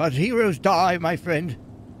hero. But heroes die, my friend.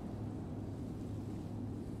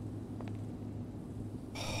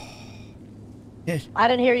 Yes. I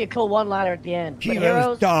didn't hear you call one-liner at the end. But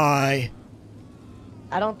Heroes die.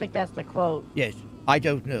 I don't think that's the quote. Yes. I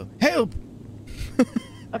don't know. Help!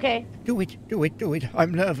 Okay. Do it.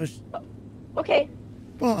 I'm nervous. Okay.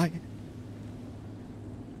 Bye.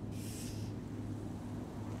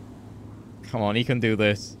 Come on, he can do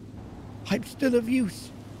this. I'm still of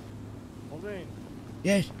use. Holden.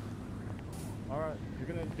 Yes. Alright, if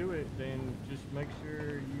you're gonna do it, then just make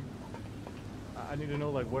sure you... I need to know,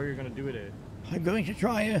 like, where you're gonna do it at. I'm going to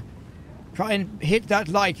try and hit that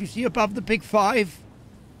light you see above the big 5.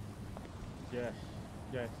 Yes.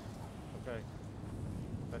 Okay.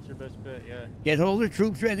 That's your best bet, yeah. Get all the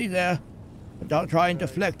troops ready there. And I'll try and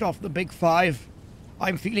deflect off the big 5.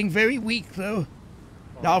 I'm feeling very weak, though.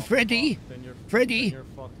 Now, Freddy,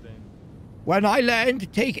 when I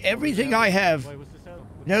land, take everything I have. Wait, what's this out?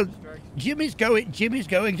 No, Jim is going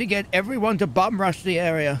to get everyone to bum rush the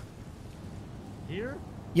area. Here?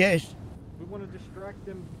 Yes. We want to distract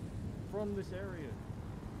them from this area.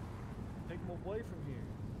 Take them away from here.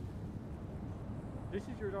 This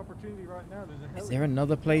is your opportunity right now. There's a Is heli. there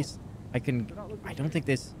another place I can... I don't think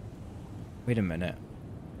there's... Wait a minute.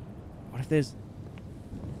 What if there's...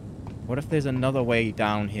 What if there's another way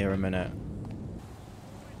down here a minute?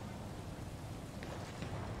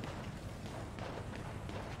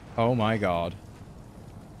 Oh my god.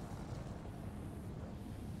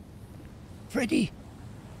 Freddy,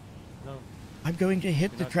 No, I'm going to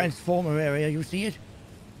hit the transformer area. You see it?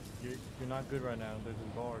 you're not good right now. There's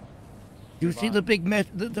a guard. You see the big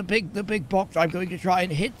the big box? I'm going to try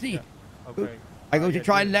and hit the... Okay. I'm going to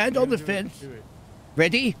try and land on the fence.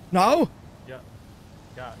 Ready? No? Yeah.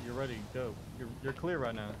 Yeah, you're ready. Go. You're clear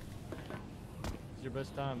right now. It's your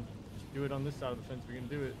best time. Just do it on this side of the fence. We can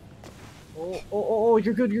do it. Oh,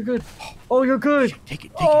 you're good. You're good. Oh, you're good. Take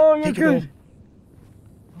it. You're good.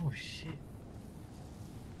 Oh shit.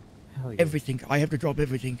 Hell yeah. Everything. I have to drop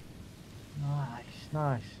everything.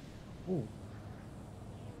 Nice. Ooh.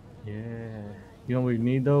 Yeah. You know what we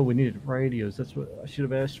need though? We needed radios. That's what I should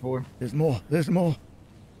have asked for. There's more.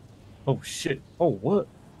 Oh shit. Oh what?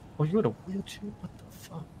 Oh, you had a wheelchair? What the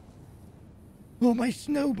fuck? Oh, my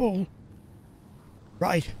snowball.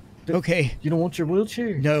 Right. Okay. You don't want your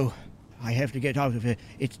wheelchair? No. I have to get out of here.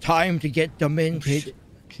 It's time to get demented.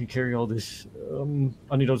 Can you carry all this?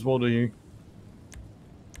 I need Osvaldo here.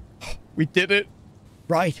 We did it.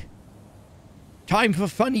 Right. Time for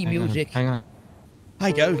funny music. Hang on.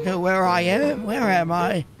 I don't know where I am. Where am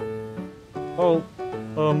I? Oh,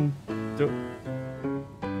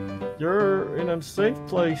 you're in a safe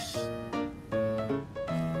place.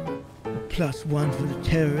 +1 for the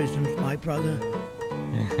terrorism, my brother.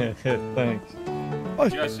 Thanks. You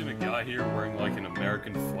guys seen a guy here wearing like an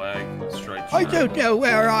American flag striped I shirt? don't know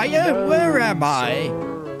where I am. Where am I?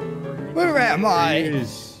 Where am I?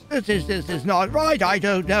 This is not right. I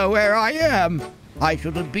don't know where I am. I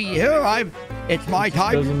shouldn't be here. It's my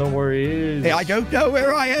time. Doesn't know where he is. I don't know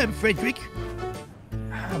where I am, Frederick.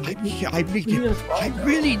 I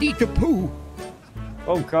really need to poo.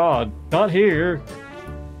 Oh God, not here.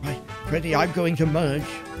 Right, Freddy, I'm going to merge.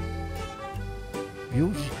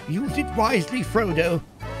 Use it wisely, Frodo.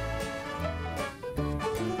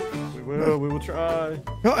 We will try.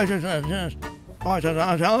 I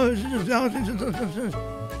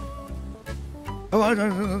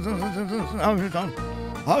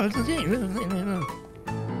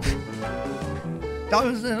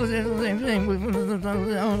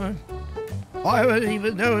wouldn't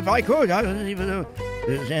even know if I could. I wouldn't even know.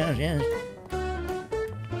 Yes.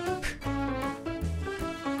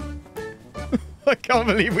 I can't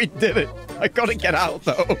believe we did it. I gotta get out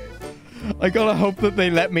though. I gotta hope that they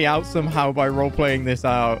let me out somehow by role-playing this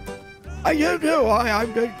out. I don't know why.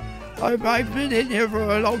 I've been in here for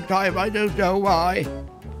a long time. I don't know why.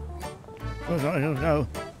 I don't know.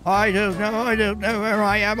 I don't know where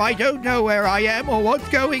I am. I don't know where I am or what's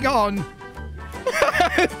going on.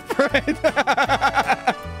 Fred.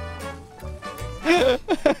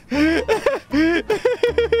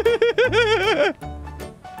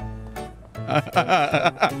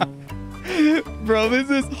 Bro, there's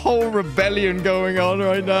this whole rebellion going on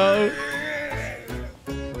right now.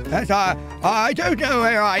 I don't know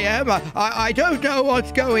where I am. I don't know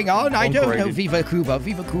what's going on. I don't know. Viva Cuba.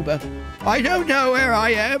 Viva Cuba. I don't know where I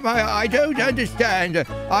am. I don't understand.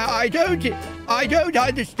 I don't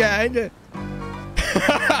understand.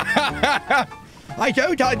 I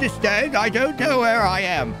don't understand. I don't know where I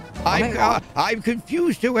am. I'm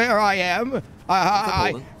confused to where I am.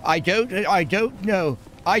 I don't know.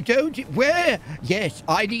 Where? Yes,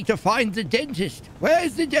 I need to find the dentist.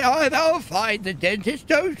 Where's the dentist? I'll find the dentist.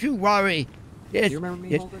 Don't you worry. Yes. Do you remember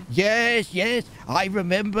me, Holden? Yes. I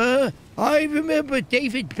remember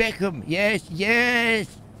David Beckham. Yes,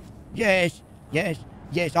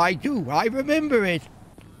 I do. I remember it.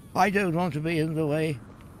 I don't want to be in the way.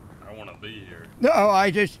 I want to be here. No,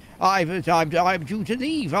 I'm due to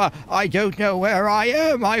leave. I don't know where I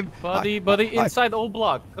am. Buddy, inside the old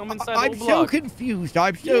block. Come inside the old block. I'm so confused.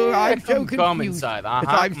 I'm so confused. Come inside.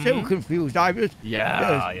 I'm so confused. I'm just.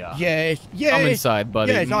 Yeah. Yes. Come inside,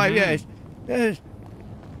 buddy. Yes.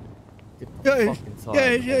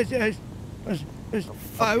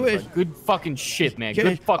 I was. Good fucking shit, man.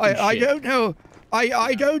 Good fucking shit. I don't know.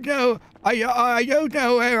 I don't know. I don't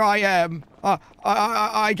know where I am.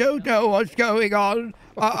 I don't know what's going on.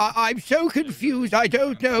 I'm so confused. I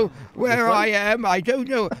don't know where I am. I don't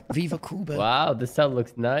know. Viva Cuba. Wow, this cell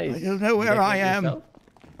looks nice. I don't know where I am.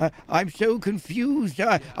 I'm so confused.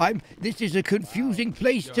 This is a confusing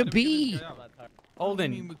place to be.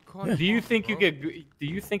 Holden, do you think you could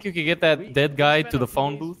get that dead guy to the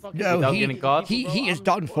phone booth without getting caught? He is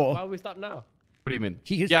done for. Why don't we stop now? What do you mean?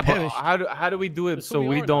 He is yeah, perished. but how do we do it so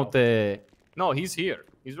we don't No, he's here.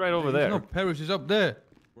 He's right over there. No, Parrish is up there.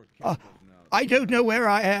 I don't know where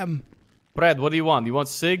I am. Brad, what do you want? You want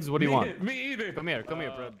cigs? What do you want? Me either. Come here,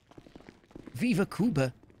 Brad. Viva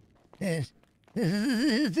Cuba. Yes.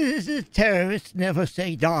 Terrorists never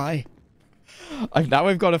say die. Now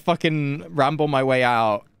I've got to fucking ramble my way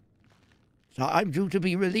out. So I'm due to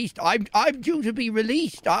be released. I'm due to be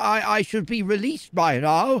released. I should be released by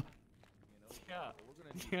now.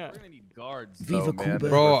 Yeah. We're gonna need guards. Viva Cuba.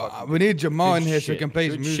 Bro, we need Jamal in here so we shit. can play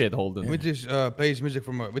his Good music. shit, Holden. We just play his music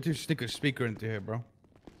from we just stick a speaker into here, bro.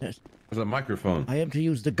 Yes. There's a microphone. I am to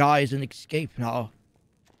use the guise and escape now.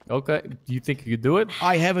 Okay. Do you think you could do it?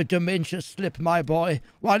 I have a dementia slip, my boy.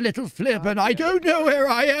 One little flip, and I don't know where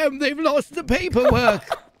I am. They've lost the paperwork.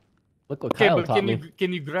 Look what Okay, Kyle but taught me.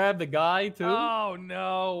 can you grab the guy too? Oh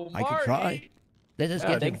no, I can try. Let us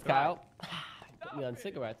get him. Thanks, Kyle. Put me on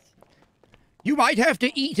cigarettes. You might have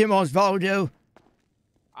to eat him, Osvaldo.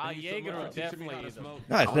 Jaeger would definitely eat him.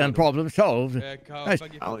 That's then problem solved. Yeah, Kyle, That's-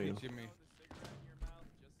 thank you for teaching me.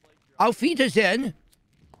 Auf Wiedersehen.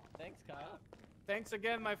 Thanks, Kyle. Thanks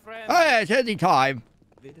again, my friend. Oh, yes, any time.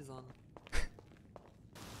 Vid is on.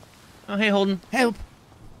 Oh, hey, Holden. Help.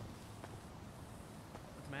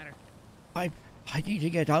 What's the matter? I need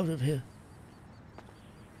to get out of here.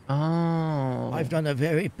 Oh. I've done a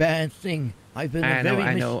very bad thing. I've been a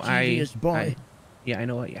very mischievous boy. I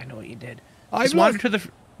know what you did. I've Just wander lost, to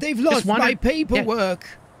the. they've lost my paperwork.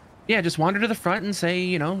 Yeah, just wander to the front and say,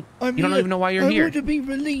 you don't even know why you're I'm here. due to be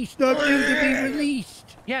released. I'm due to be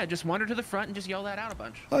released. Yeah, just wander to the front and just yell that out a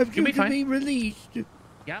bunch. I'm You'll due be to fine. be released.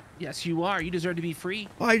 Yep. Yes, you are. You deserve to be free.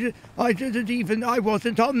 I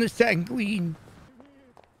wasn't on the Sanguine.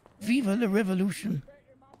 Viva la revolution.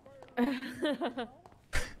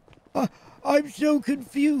 I'm so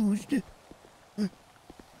confused.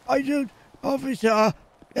 Officer,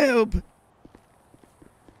 help.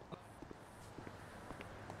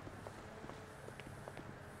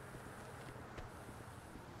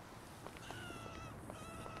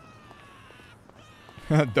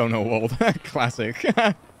 Donowalled. Classic.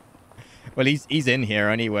 Well, he's in here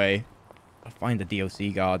anyway. I'll find the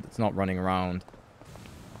DOC guard that's not running around.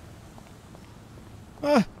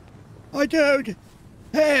 I don't.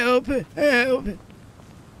 Help! Help!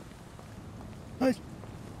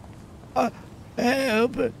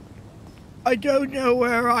 Help! I don't know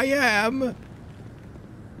where I am.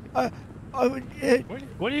 What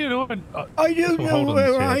are you doing? I don't know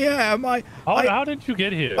where I am. How did you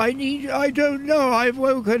get here? I don't know. I've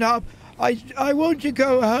woken up. I want to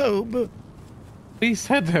go home. Please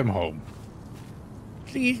send them home.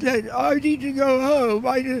 Please I need to go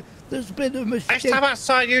home. There's been a mistake. Last time I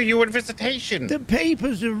saw you, you were in visitation. The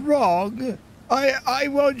papers are wrong. I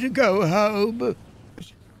want to go home.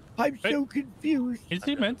 I'm so confused. Is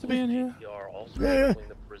he meant to be in here?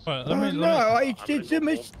 No, it's a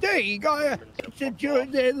mistake.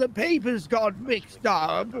 The papers got mixed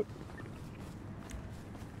up.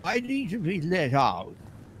 I need to be let out.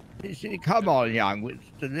 Come on, young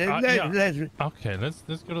Winston. Okay, let's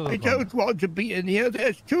go to the. I don't want to be in here.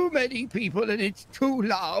 There's too many people and it's too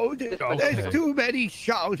loud. Okay. There's too many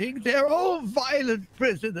shouting. They're all violent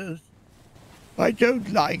prisoners. I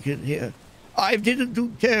don't like it here. I didn't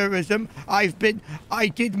do terrorism. I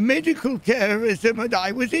did medical terrorism and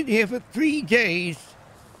I was in here for 3 days.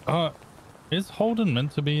 Is Holden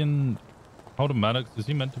meant to be in Holden Maddox? Is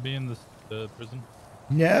he meant to be in this prison?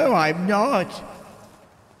 No, I'm not.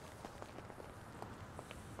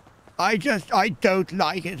 I don't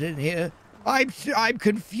like it in here. I'm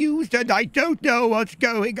confused and I don't know what's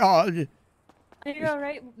going on. Are you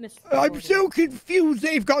alright, Mr. I'm so confused.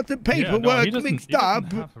 They've got the paperwork mixed up. He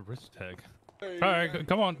doesn't have a wrist tag. All right,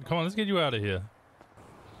 come on, let's get you out of here.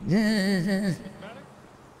 Yes,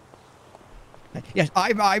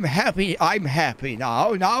 I'm happy. I'm happy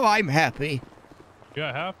now. Now I'm happy.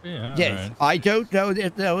 You're happy? All yes, right. I don't know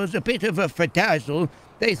that there was a bit of a fedazzle.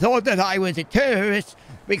 They thought that I was a terrorist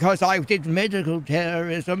because I did medical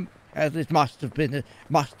terrorism, as it must have been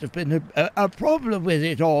a problem with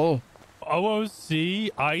it all.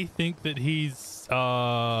 OOC, I think that he's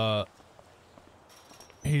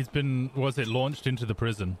been, launched into the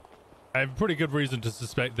prison. I have a pretty good reason to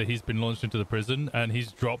suspect that he's been launched into the prison and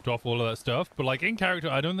he's dropped off all of that stuff. But like in character,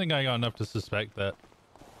 I don't think I got enough to suspect that.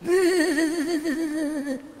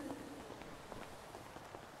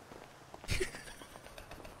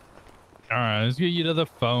 All right, let's get you to the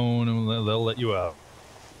phone and they'll let you out.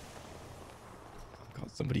 God,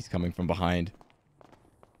 somebody's coming from behind.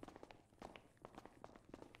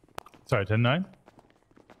 Sorry, 10-9?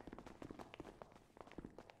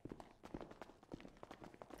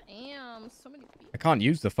 Damn, so many people. I can't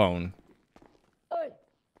use the phone.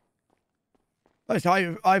 But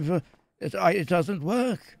it doesn't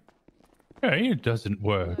work. Hey, it doesn't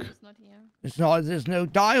work. It's not. There's no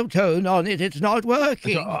dial tone on it. It's not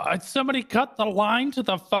working. Somebody cut the line to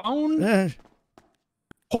the phone.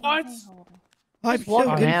 What? I'm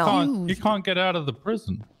so confused. You can't get out of the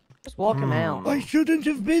prison. Just walk him out. I shouldn't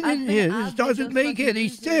have been in here. This doesn't make any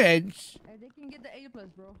sense. They can get the A+,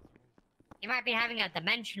 bro. You might be having a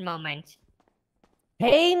dimension moment.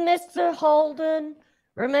 Hey, Mr. Holden.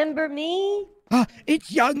 Remember me?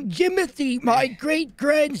 It's young Jimothy, my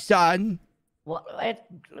great-grandson.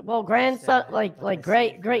 Well, grandson, like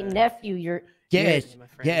great nephew. Yes.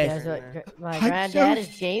 My granddad is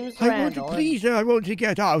James Randall. I want to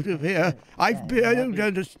get out of here. I don't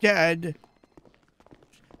understand.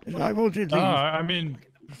 I want to leave. I mean...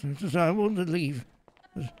 I want to leave.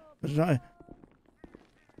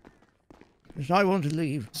 I want to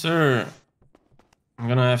leave. Sir, I'm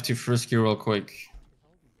gonna have to frisk you real quick.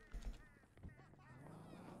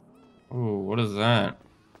 Ooh, what is that?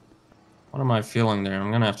 What am I feeling there?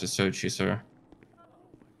 I'm gonna have to search you, sir.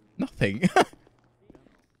 Nothing.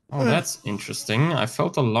 Oh, that's interesting. I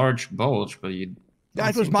felt a large bulge, but you...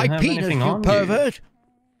 That was my penis, you pervert.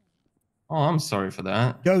 Oh, I'm sorry for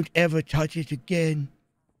that. Don't ever touch it again.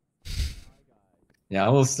 Yeah, I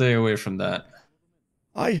will stay away from that.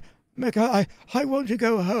 Mecca, I want to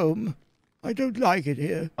go home. I don't like it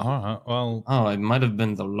here. Well... Oh, it might have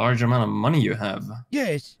been the large amount of money you have.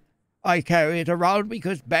 Yes. I carry it around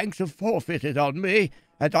because banks have forfeited on me,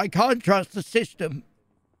 and I can't trust the system.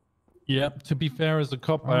 Yeah, to be fair, as a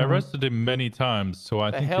cop, I arrested him many times, so I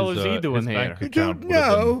think hell is he doing here? I don't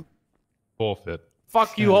know. Forfeit.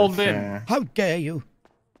 Fuck you, Holden. How dare you?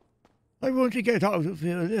 I want to get out of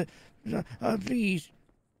here. Please.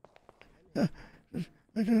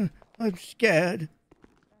 I'm scared.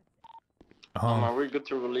 Are we good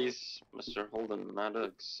to release Mr. Holden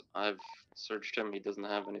Maddox? I've searched him. He doesn't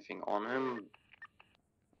have anything on him.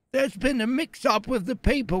 There's been a mix-up with the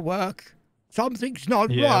paperwork. Something's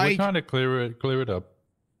not Yeah, right. we're trying to clear it up.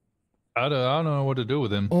 I don't know what to do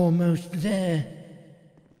with him. Almost there.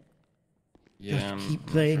 Yeah. Just keep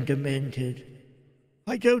playing demented.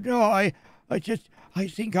 I don't know. I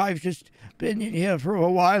think I've just been in here for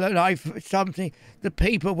a while, and the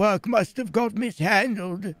paperwork must have got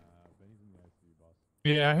mishandled.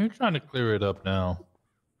 Yeah, who's trying to clear it up now?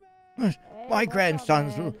 My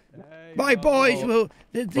grandsons will. My boys will.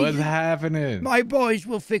 What's happening? My boys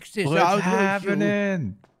will fix this out. What's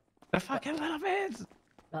happening? The fucking Littlemans.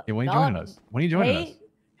 Yeah, when are you joining us? When are you joining us?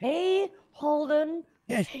 Hey, Holden.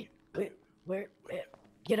 Yes. Hey, where,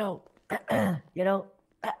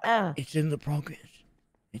 it's in the progress.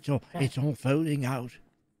 It's all folding out.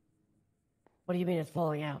 What do you mean it's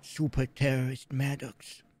falling out? Super terrorist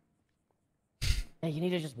Maddox. Hey, you need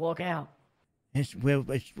to just walk out. Yes, we're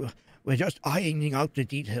just ironing out the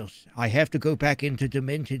details. I have to go back into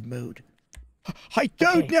demented mode. I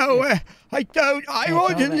don't know. I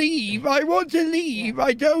want to leave. I want to leave.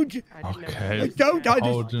 I don't. Okay. I don't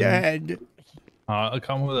understand.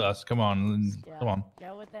 Come with us. Come on. Come on.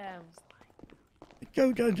 Go with them. I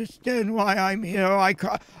don't understand why I'm here.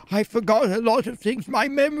 I forgot a lot of things. My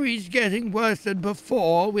memory's getting worse than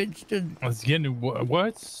before, Winston. It's getting what?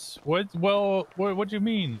 What do you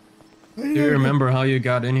mean? Do you remember how you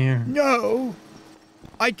got in here? No.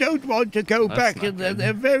 I don't want to go back in there.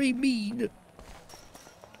 They're very mean.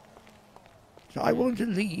 So I want to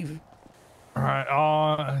leave. All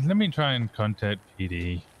right. Let me try and contact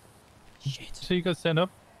PD. Shit. So you got sent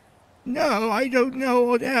up? No, I don't know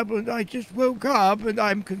what happened. I just woke up and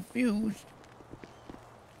I'm confused.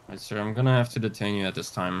 Right, sir, I'm gonna have to detain you at this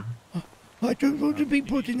time. I don't want to be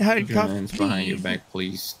put in Keep your handcuffs, hands please. behind your back,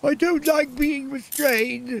 please. I don't like being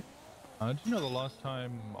restrained. Do you know the last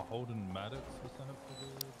time Holden Maddox was sent up for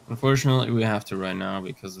the... Unfortunately, we have to right now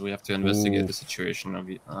because we have to investigate the situation of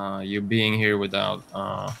you being here without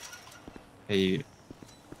a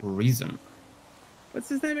reason. What's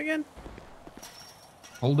his name again?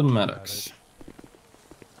 Holden Maddox.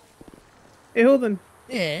 Hey, Holden.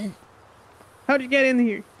 Yeah? How'd you get in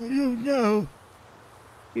here? I don't know.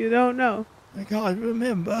 You don't know? I can't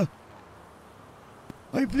remember.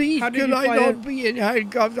 Please, How did can you I find not it? be in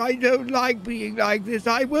handcuffs? I don't like being like this.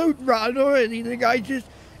 I won't run or anything.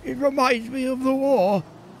 It reminds me of the war.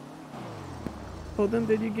 Holden,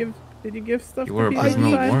 did you give stuff You to were a people prisoner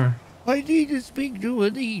of inside? war. I need to speak to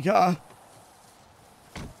Anita.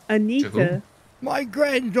 Anita? My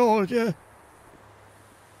granddaughter.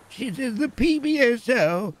 She's in the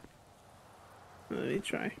PBSO. Let me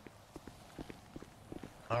try.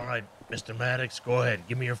 All right, Mr. Maddox, go ahead.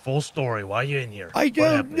 Give me your full story. Why are you in here? I What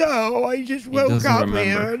don't happened? know. I just woke up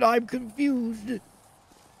here and I'm confused.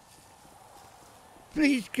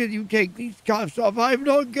 Please, can you take these cuffs off? I'm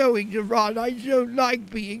not going to run. I don't like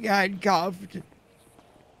being handcuffed.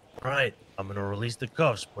 Right. I'm gonna release the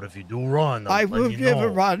cuffs, but if you do run, I I'll will let you never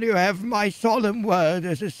know. run. You have my solemn word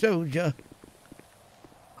as a soldier.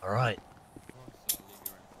 All right.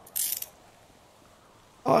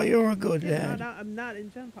 Oh, you're a good Yeah, lad. I'm not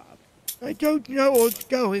in Gen Pop. I don't know what's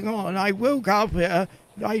going on. I woke up here.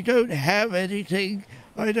 I don't have anything.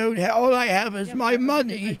 I don't have. All I have is my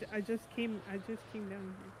money. I just came down here.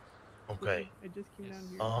 Okay. I just came down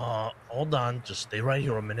here. Hold on. Just stay right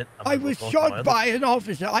here a minute. I was shot by an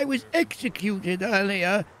officer. I was executed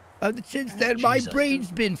earlier. Since then, my Jesus.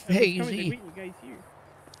 brain's been hazy.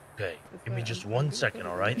 Okay. Give me just 1 second,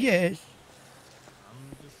 all right? Yes.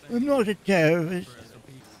 I'm not a terrorist.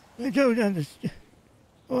 I don't understand.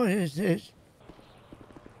 What is this?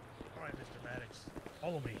 All right, Mr. Maddox.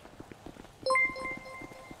 Follow me.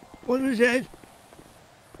 What was that?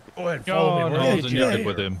 Go ahead, Go follow on, me. Holden, you stick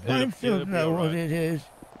with him. I still know what it is.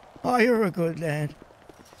 Oh, you're a good lad.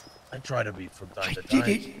 I try to be from time to Did time.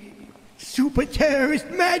 it? Super terrorist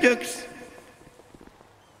Maddox!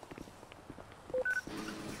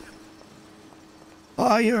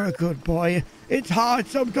 Oh, you're a good boy. It's hard.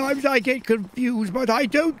 Sometimes I get confused, but I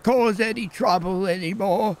don't cause any trouble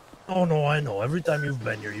anymore. Oh, no, I know. Every time you've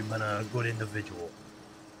been here, you've been a good individual.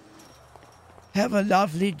 Have a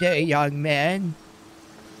lovely day, young man.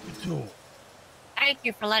 You too. Thank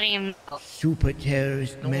you for letting him know. Super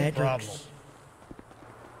terrorist No Maddox. problem.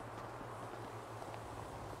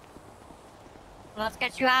 Well, let's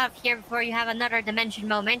get you out of here before you have another dimension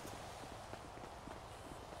moment.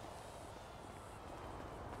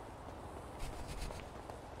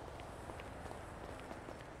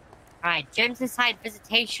 Alright, Jim's inside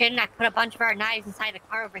visitation. I put a bunch of our knives inside the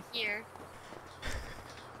car over here.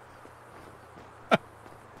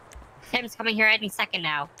 Tim's coming here any second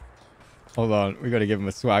now. Hold on, we gotta give him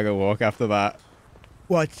a swagger walk after that.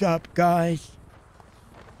 What's up, guys?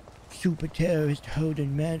 Super terrorist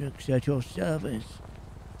HOLDEN MADDOX at your service.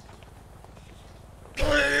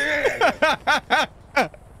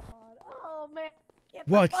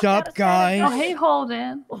 What's up, guys? Oh, hey,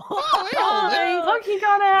 Holden. Oh, look, he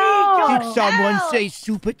got out. Did someone say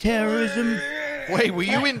super terrorism? Wait, were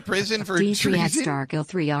you in prison for treason? Starkill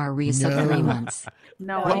 3R Reese of 3 months.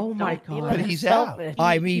 No, Oh my God. But he's out.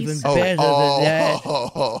 I'm even better than that.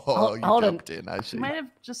 Oh, you Holden. jumped in, I see. You might have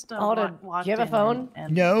just Holden, walked do you have a in phone?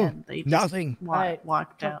 No, and they just nothing.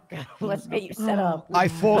 Walked out. Let's get you set up. I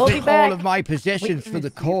We'll be forfeit back. all of my possessions for the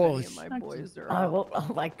cause.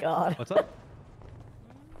 Oh my God. What's up?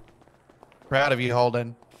 Proud of you,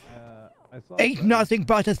 Holden. Ain't nothing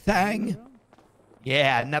but a thing.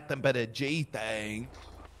 Yeah, nothing but a G thing.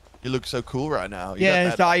 You look so cool right now. You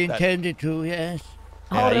Yes, got that, I intended to, yes.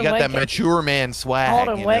 Yeah, Holden, you got when that can- mature man swag.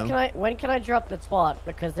 Holden, you when know? can I drop the twat?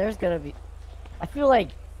 Because there's gonna be, I feel like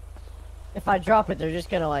if I drop it, they're just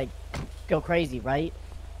gonna like go crazy, right?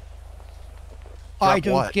 I Drop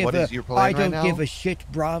don't what? give What a is your plan I right don't now? give a shit,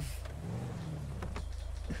 bruv.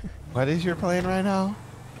 What is your plan right now?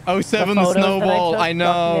 Oh, seven the photos that snowball. took I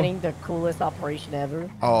know. Documenting the coolest operation ever.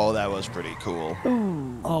 Oh, that was pretty cool.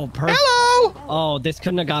 Oh, perfect. Hello. Oh, this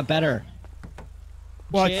couldn't have got better.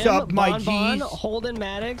 What's Jim, up, my Bon, G's? Holden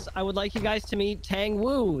Maddox, I would like you guys to meet Tang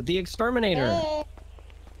Wu, the exterminator.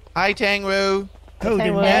 Hi, Tang Wu.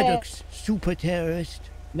 HOLDEN MADDOX, super terrorist.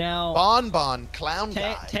 Now, Bon clown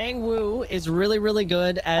guy. Tang Wu is really, really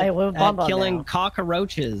good Hey, at, we're Bon Bon killing now.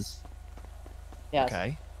 cockroaches. Yes.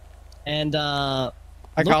 Okay. And I look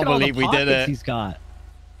can't at all the believe we did pockets it. He's got.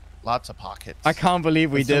 Lots of pockets. I can't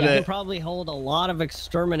believe we So did he it. can probably hold a lot of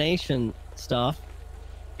extermination stuff.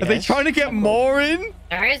 Are they trying to get more in?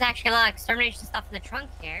 There is actually a lot of extermination stuff in the trunk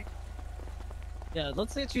here. Yeah,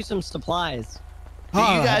 let's get you some supplies. Do you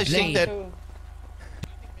guys think that?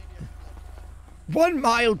 One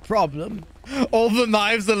mild problem. All the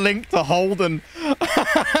knives are linked to Holden.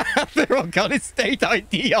 They're all got his state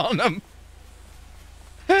ID on them.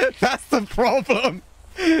 That's the problem.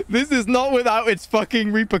 This is not without its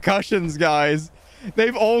fucking repercussions, guys.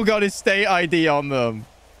 They've all got his state ID on them.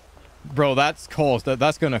 Bro, that's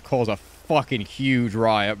gonna cause a fucking huge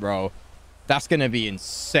riot, bro. That's gonna be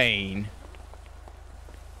insane.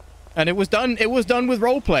 And it was done with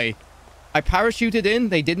roleplay. I parachuted in,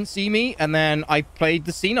 they didn't see me, and then I played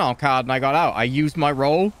the senile card and I got out. I used my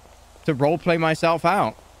role to roleplay myself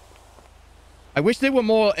out. I wish there were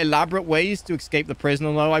more elaborate ways to escape the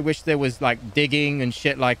prison, though. I wish there was, like, digging and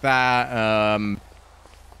shit like that.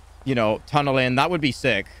 You know, tunneling. That would be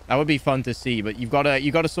sick. That would be fun to see, but you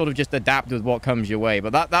gotta sort of just adapt with what comes your way.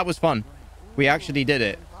 But that was fun. We actually did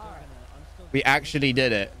it. We actually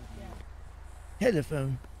did it.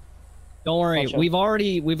 Telephone. Don't worry. Gotcha. We've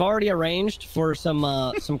already arranged for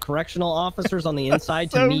some correctional officers on the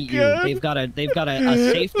inside to meet you. They've got a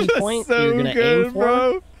safety point that you're gonna aim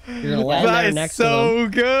for. You're gonna land there next to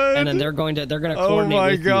them, and then they're gonna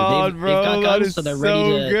coordinate with you. They've got guns, so they're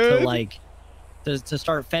ready to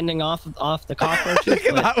start fending off the cockroaches.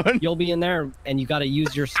 But you'll be in there, and you got to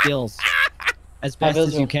use your skills as best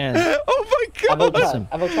as you can. Oh my God! Listen,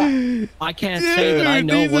 I can't say that I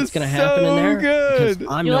know what's gonna happen in there because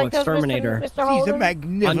I'm no exterminator. He's a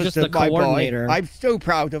magnificent I'm just the my boy. coordinator. I'm so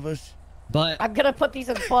proud of us. But I'm gonna put these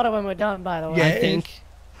in the photo when we're done, by the way. Yes.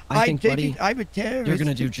 I think, buddy, I'm a terrorist. you're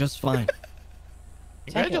gonna do just fine.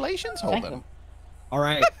 Congratulations, Holden. All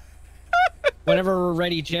right. Whenever we're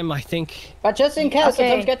ready, Jim, I think. But just in case,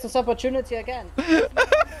 sometimes get this opportunity again.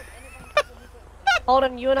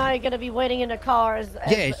 Holden, you and I are gonna be waiting in the car as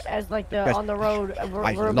like the on the road.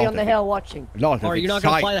 We'll be on the hill watching. Or you're not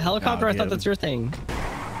gonna fly the helicopter? I thought that's your thing.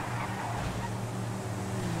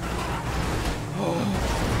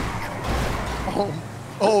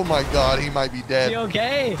 Oh my God, he might be dead. Is he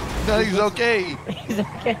okay? No, he's okay. He's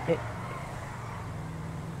okay.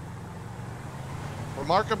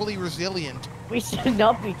 Remarkably resilient. We should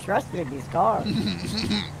not be trusted in these cars.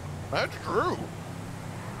 That's true.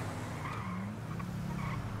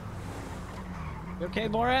 You okay,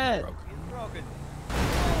 Morat? Oh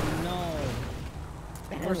no.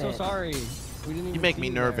 We're so sorry. We didn't even You make see me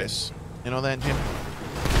you nervous. You know that, Jim?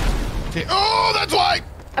 Okay. Oh, that's why!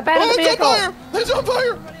 Abandon the vehicle! It's on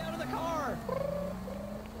fire! It's on fire!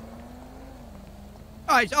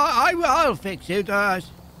 Guys, I'll fix it. I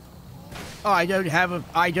don't have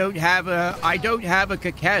a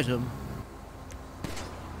cacasm.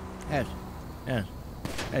 Yes.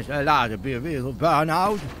 That's allowed to be a vehicle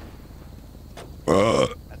burnout.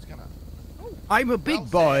 That's gonna. I'm a big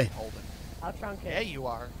boy. How trunk it? Yeah, you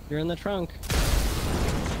are. You're in the trunk.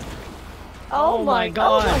 Oh my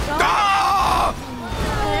God! Oh my God!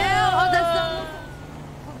 Hell, oh, that's not...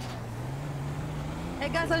 Hey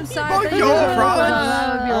guys, I'm sorry. But your problem.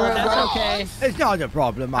 That's okay. It's not a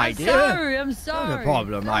problem, my dear. I'm sorry. Not a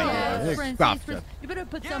problem, my dear. Francis, you better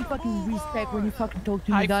put some fucking respect when you fucking talk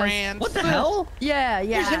to me, guys. France. What the hell? Yeah.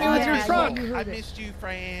 You're sitting with your trunk. I missed you,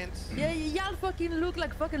 France. Yeah, y'all fucking look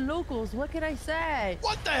like fucking locals. What can I say?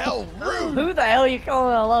 What the hell, rude? Who the hell are you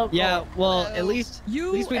calling a local? Yeah, well, at least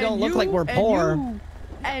we don't look like we're and poor.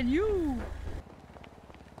 And you.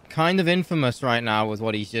 Kind of infamous right now with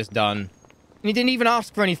what he's just done. And he didn't even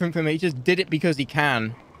ask for anything from me. He just did it because he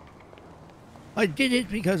can. I did it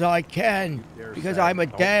because I can. Because I'm a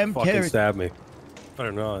damn fucking terrorist. stab me.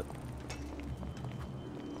 Better not.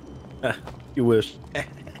 You wish.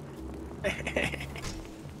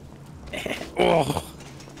 Oh.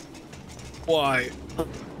 Why?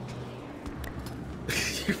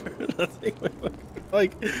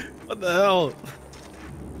 Like, what the hell?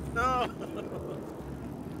 No.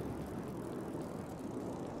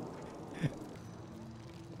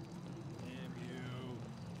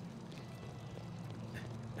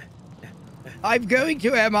 I'm going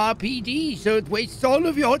to MRPD, so it wastes all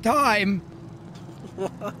of your time. I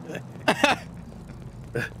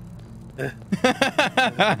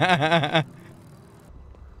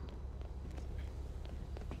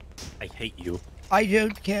hate you. I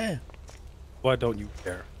don't care. Why don't you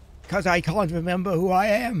care? Because I can't remember who I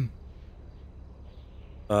am.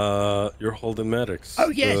 You're Holden Maddox. Oh,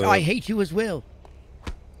 yes, I hate you as well.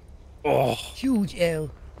 Oh. Huge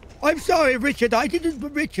L. I'm sorry, Richard. I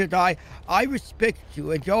respect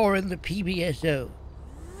you, and you're in the PBSO.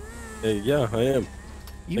 Yeah, I am.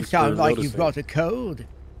 You Thanks sound for like noticing. you've got a cold.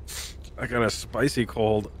 I got a spicy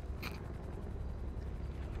cold.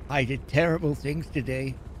 I did terrible things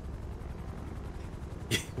today.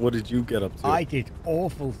 What did you get up to? I did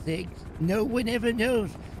awful things. No one ever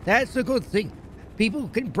knows. That's a good thing. People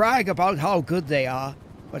can brag about how good they are,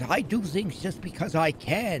 but I do things just because I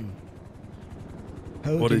can.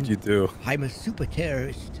 What did you do? I'm a super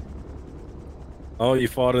terrorist. Oh, you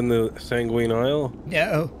fought in the Sanguine Isle?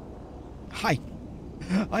 No.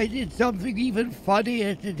 I did something even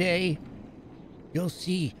funnier today. You'll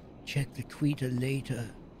see. Check the tweeter later.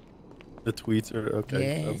 The tweets are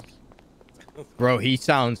okay. Yes. Bro, he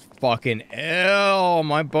sounds fucking ill.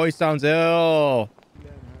 My boy sounds ill.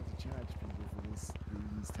 These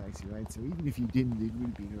taxi rides, so even if you didn't, it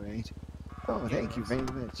would be alright. Oh, thank you very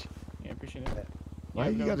much. Yeah, appreciate it. Why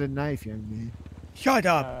you got a knife, young man? Shut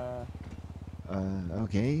up.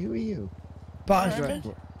 Okay, who are you?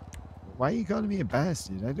 Bastard. Why are you calling me a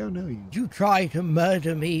bastard? I don't know you. You tried to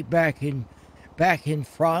murder me back in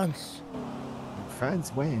France.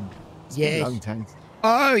 France when? It's been Yes. a long time.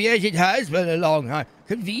 Oh, yes, it has been a long time.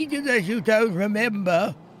 Convenient that you don't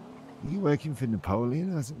remember. You working for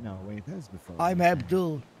Napoleon? No, wait, that's before. I'm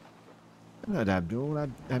Abdul. I'm not Abdul. I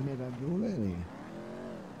met Abdul earlier.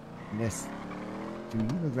 Unless, do you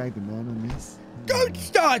look like the man on this? Don't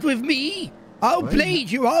start with me. I'll blade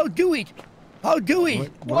you. I'll do it. I'll do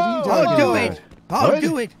it. What are you I'll talking do about? it. I'll What?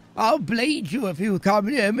 do it. I'll blade you if you come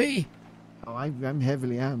near me. Oh, I'm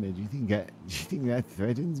heavily armored. You think that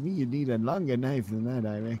threatens me? You'd need a longer knife than that,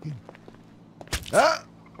 I reckon. Ah!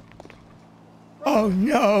 Oh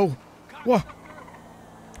no!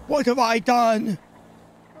 What have I done?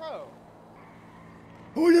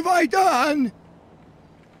 What have I done?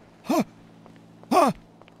 Huh? Huh?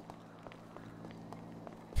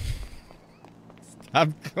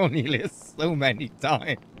 Stabbed Cornelius so many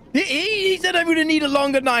times. He said I'm gonna need a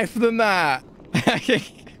longer knife than that.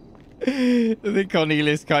 I think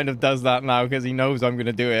Cornelius kind of does that now because he knows I'm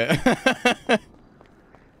gonna do it.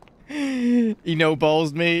 He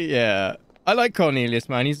no-balls me. Yeah, I like Cornelius,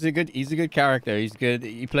 man. He's a good character. He's good.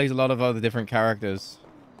 He plays a lot of other different characters.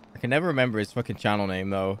 I can never remember his fucking channel name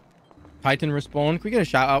though. Titan Respawn. Can we get a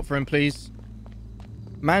shout out for him, please?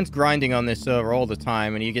 Man's grinding on this server all the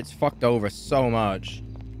time, and he gets fucked over so much.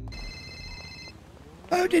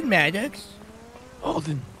 Holden Maddox.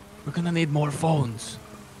 Holden, we're gonna need more phones.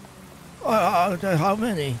 How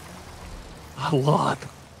many? A lot.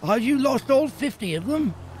 Have you lost all 50 of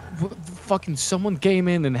them? Fucking someone came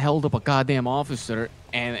in and held up a goddamn officer,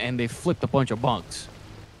 and they flipped a bunch of bunks.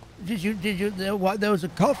 There was a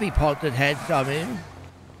coffee pot that had some in.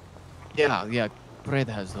 Yeah, Fred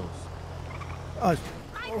has those.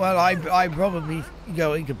 Well, I'm probably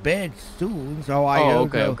going to bed soon, so I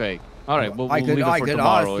don't know. Okay. All right, we'll leave it for I could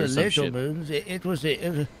tomorrow ask or the some shit.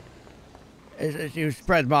 Littlemans. It was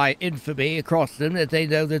spread my infamy across them that they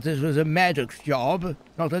know that this was a Maddox job,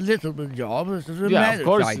 not a Littleman job. This is a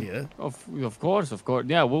Maddox idea. Of course.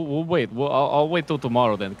 Yeah, we'll wait. I'll wait till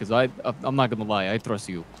tomorrow then, because I'm not gonna lie, I trust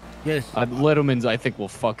you. Yes. Littlemans, I think, will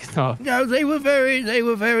fuck it up. No, they were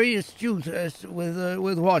very astute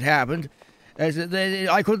with what happened.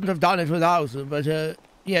 I couldn't have done it without them, but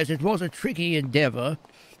yes, it was a tricky endeavor.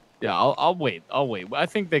 Yeah, I'll wait. I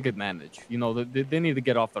think they could manage. You know, they need to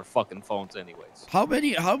get off their fucking phones anyways. How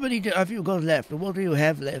many have you got left? What do you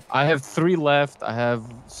have left? I have 3 left. I have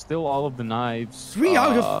still all of the knives. 3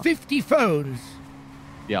 out of 50 phones.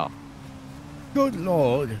 Yeah. Good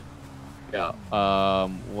lord. Yeah.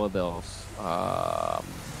 What else?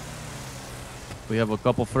 We have a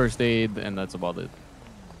couple first aid, and that's about it.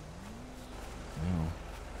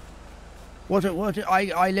 What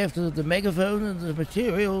I left the megaphone and the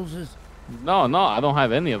materials is... No, I don't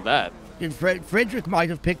have any of that. Frederick might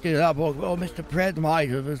have picked it up, or Mr. Pred might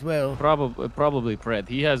have as well. Probably Pred.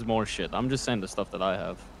 He has more shit. I'm just saying the stuff that I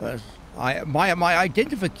have. My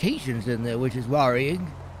identification's in there, which is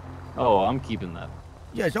worrying. Oh, I'm keeping that.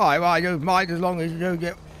 Yes, I don't mind as long as you don't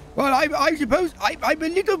get... Well, I suppose I'm a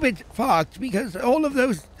little bit fucked because all of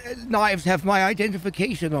those knives have my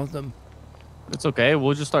identification on them. It's okay.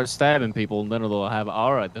 We'll just start stabbing people, and then it'll have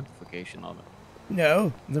our identification on it.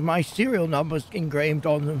 No, my serial number's engraved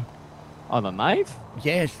on them. On a knife?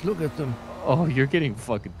 Yes, look at them. Oh, you're getting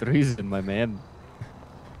fucking treason, my man.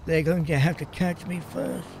 They're going to have to catch me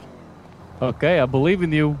first. Okay, I believe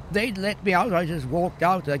in you. They'd let me out. I just walked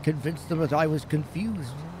out. I convinced them that I was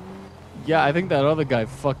confused. Yeah, I think that other guy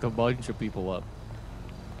fucked a bunch of people up.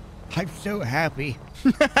 I'm so happy.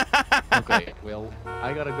 Okay, well,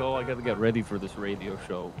 I gotta go. I gotta get ready for this radio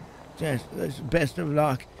show. Yes, best of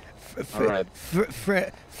luck. All right. Fuck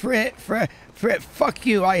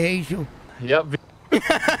you. I hate you. Yep.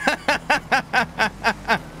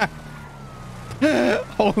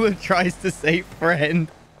 Holden tries to say friend.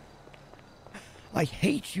 I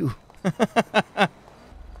hate you. Is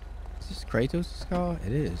this Kratos' car?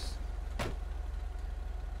 It is.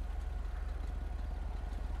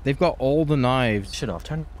 They've got all the knives. Shit off,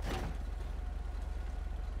 turn.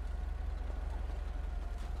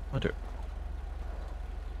 Under.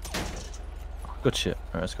 Good shit.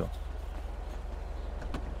 Alright, let's go.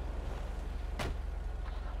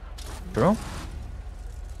 Bro?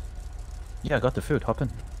 Yeah, I got the food. Hop in.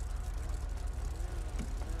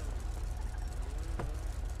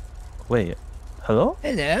 Wait. Hello?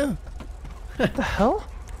 Hello? What the hell?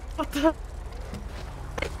 What the?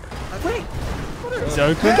 Wait. Is it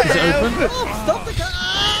open? Is it open? Oh, stop the car!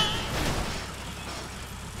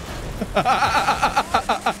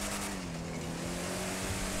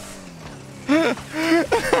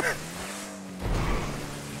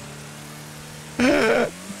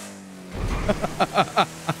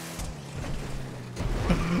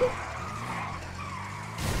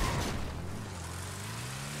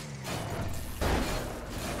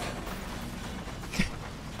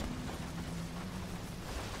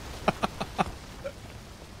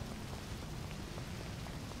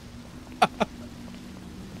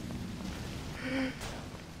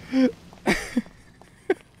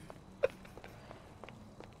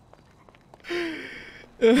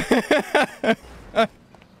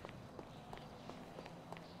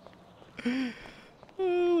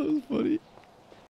 Oh, that was funny.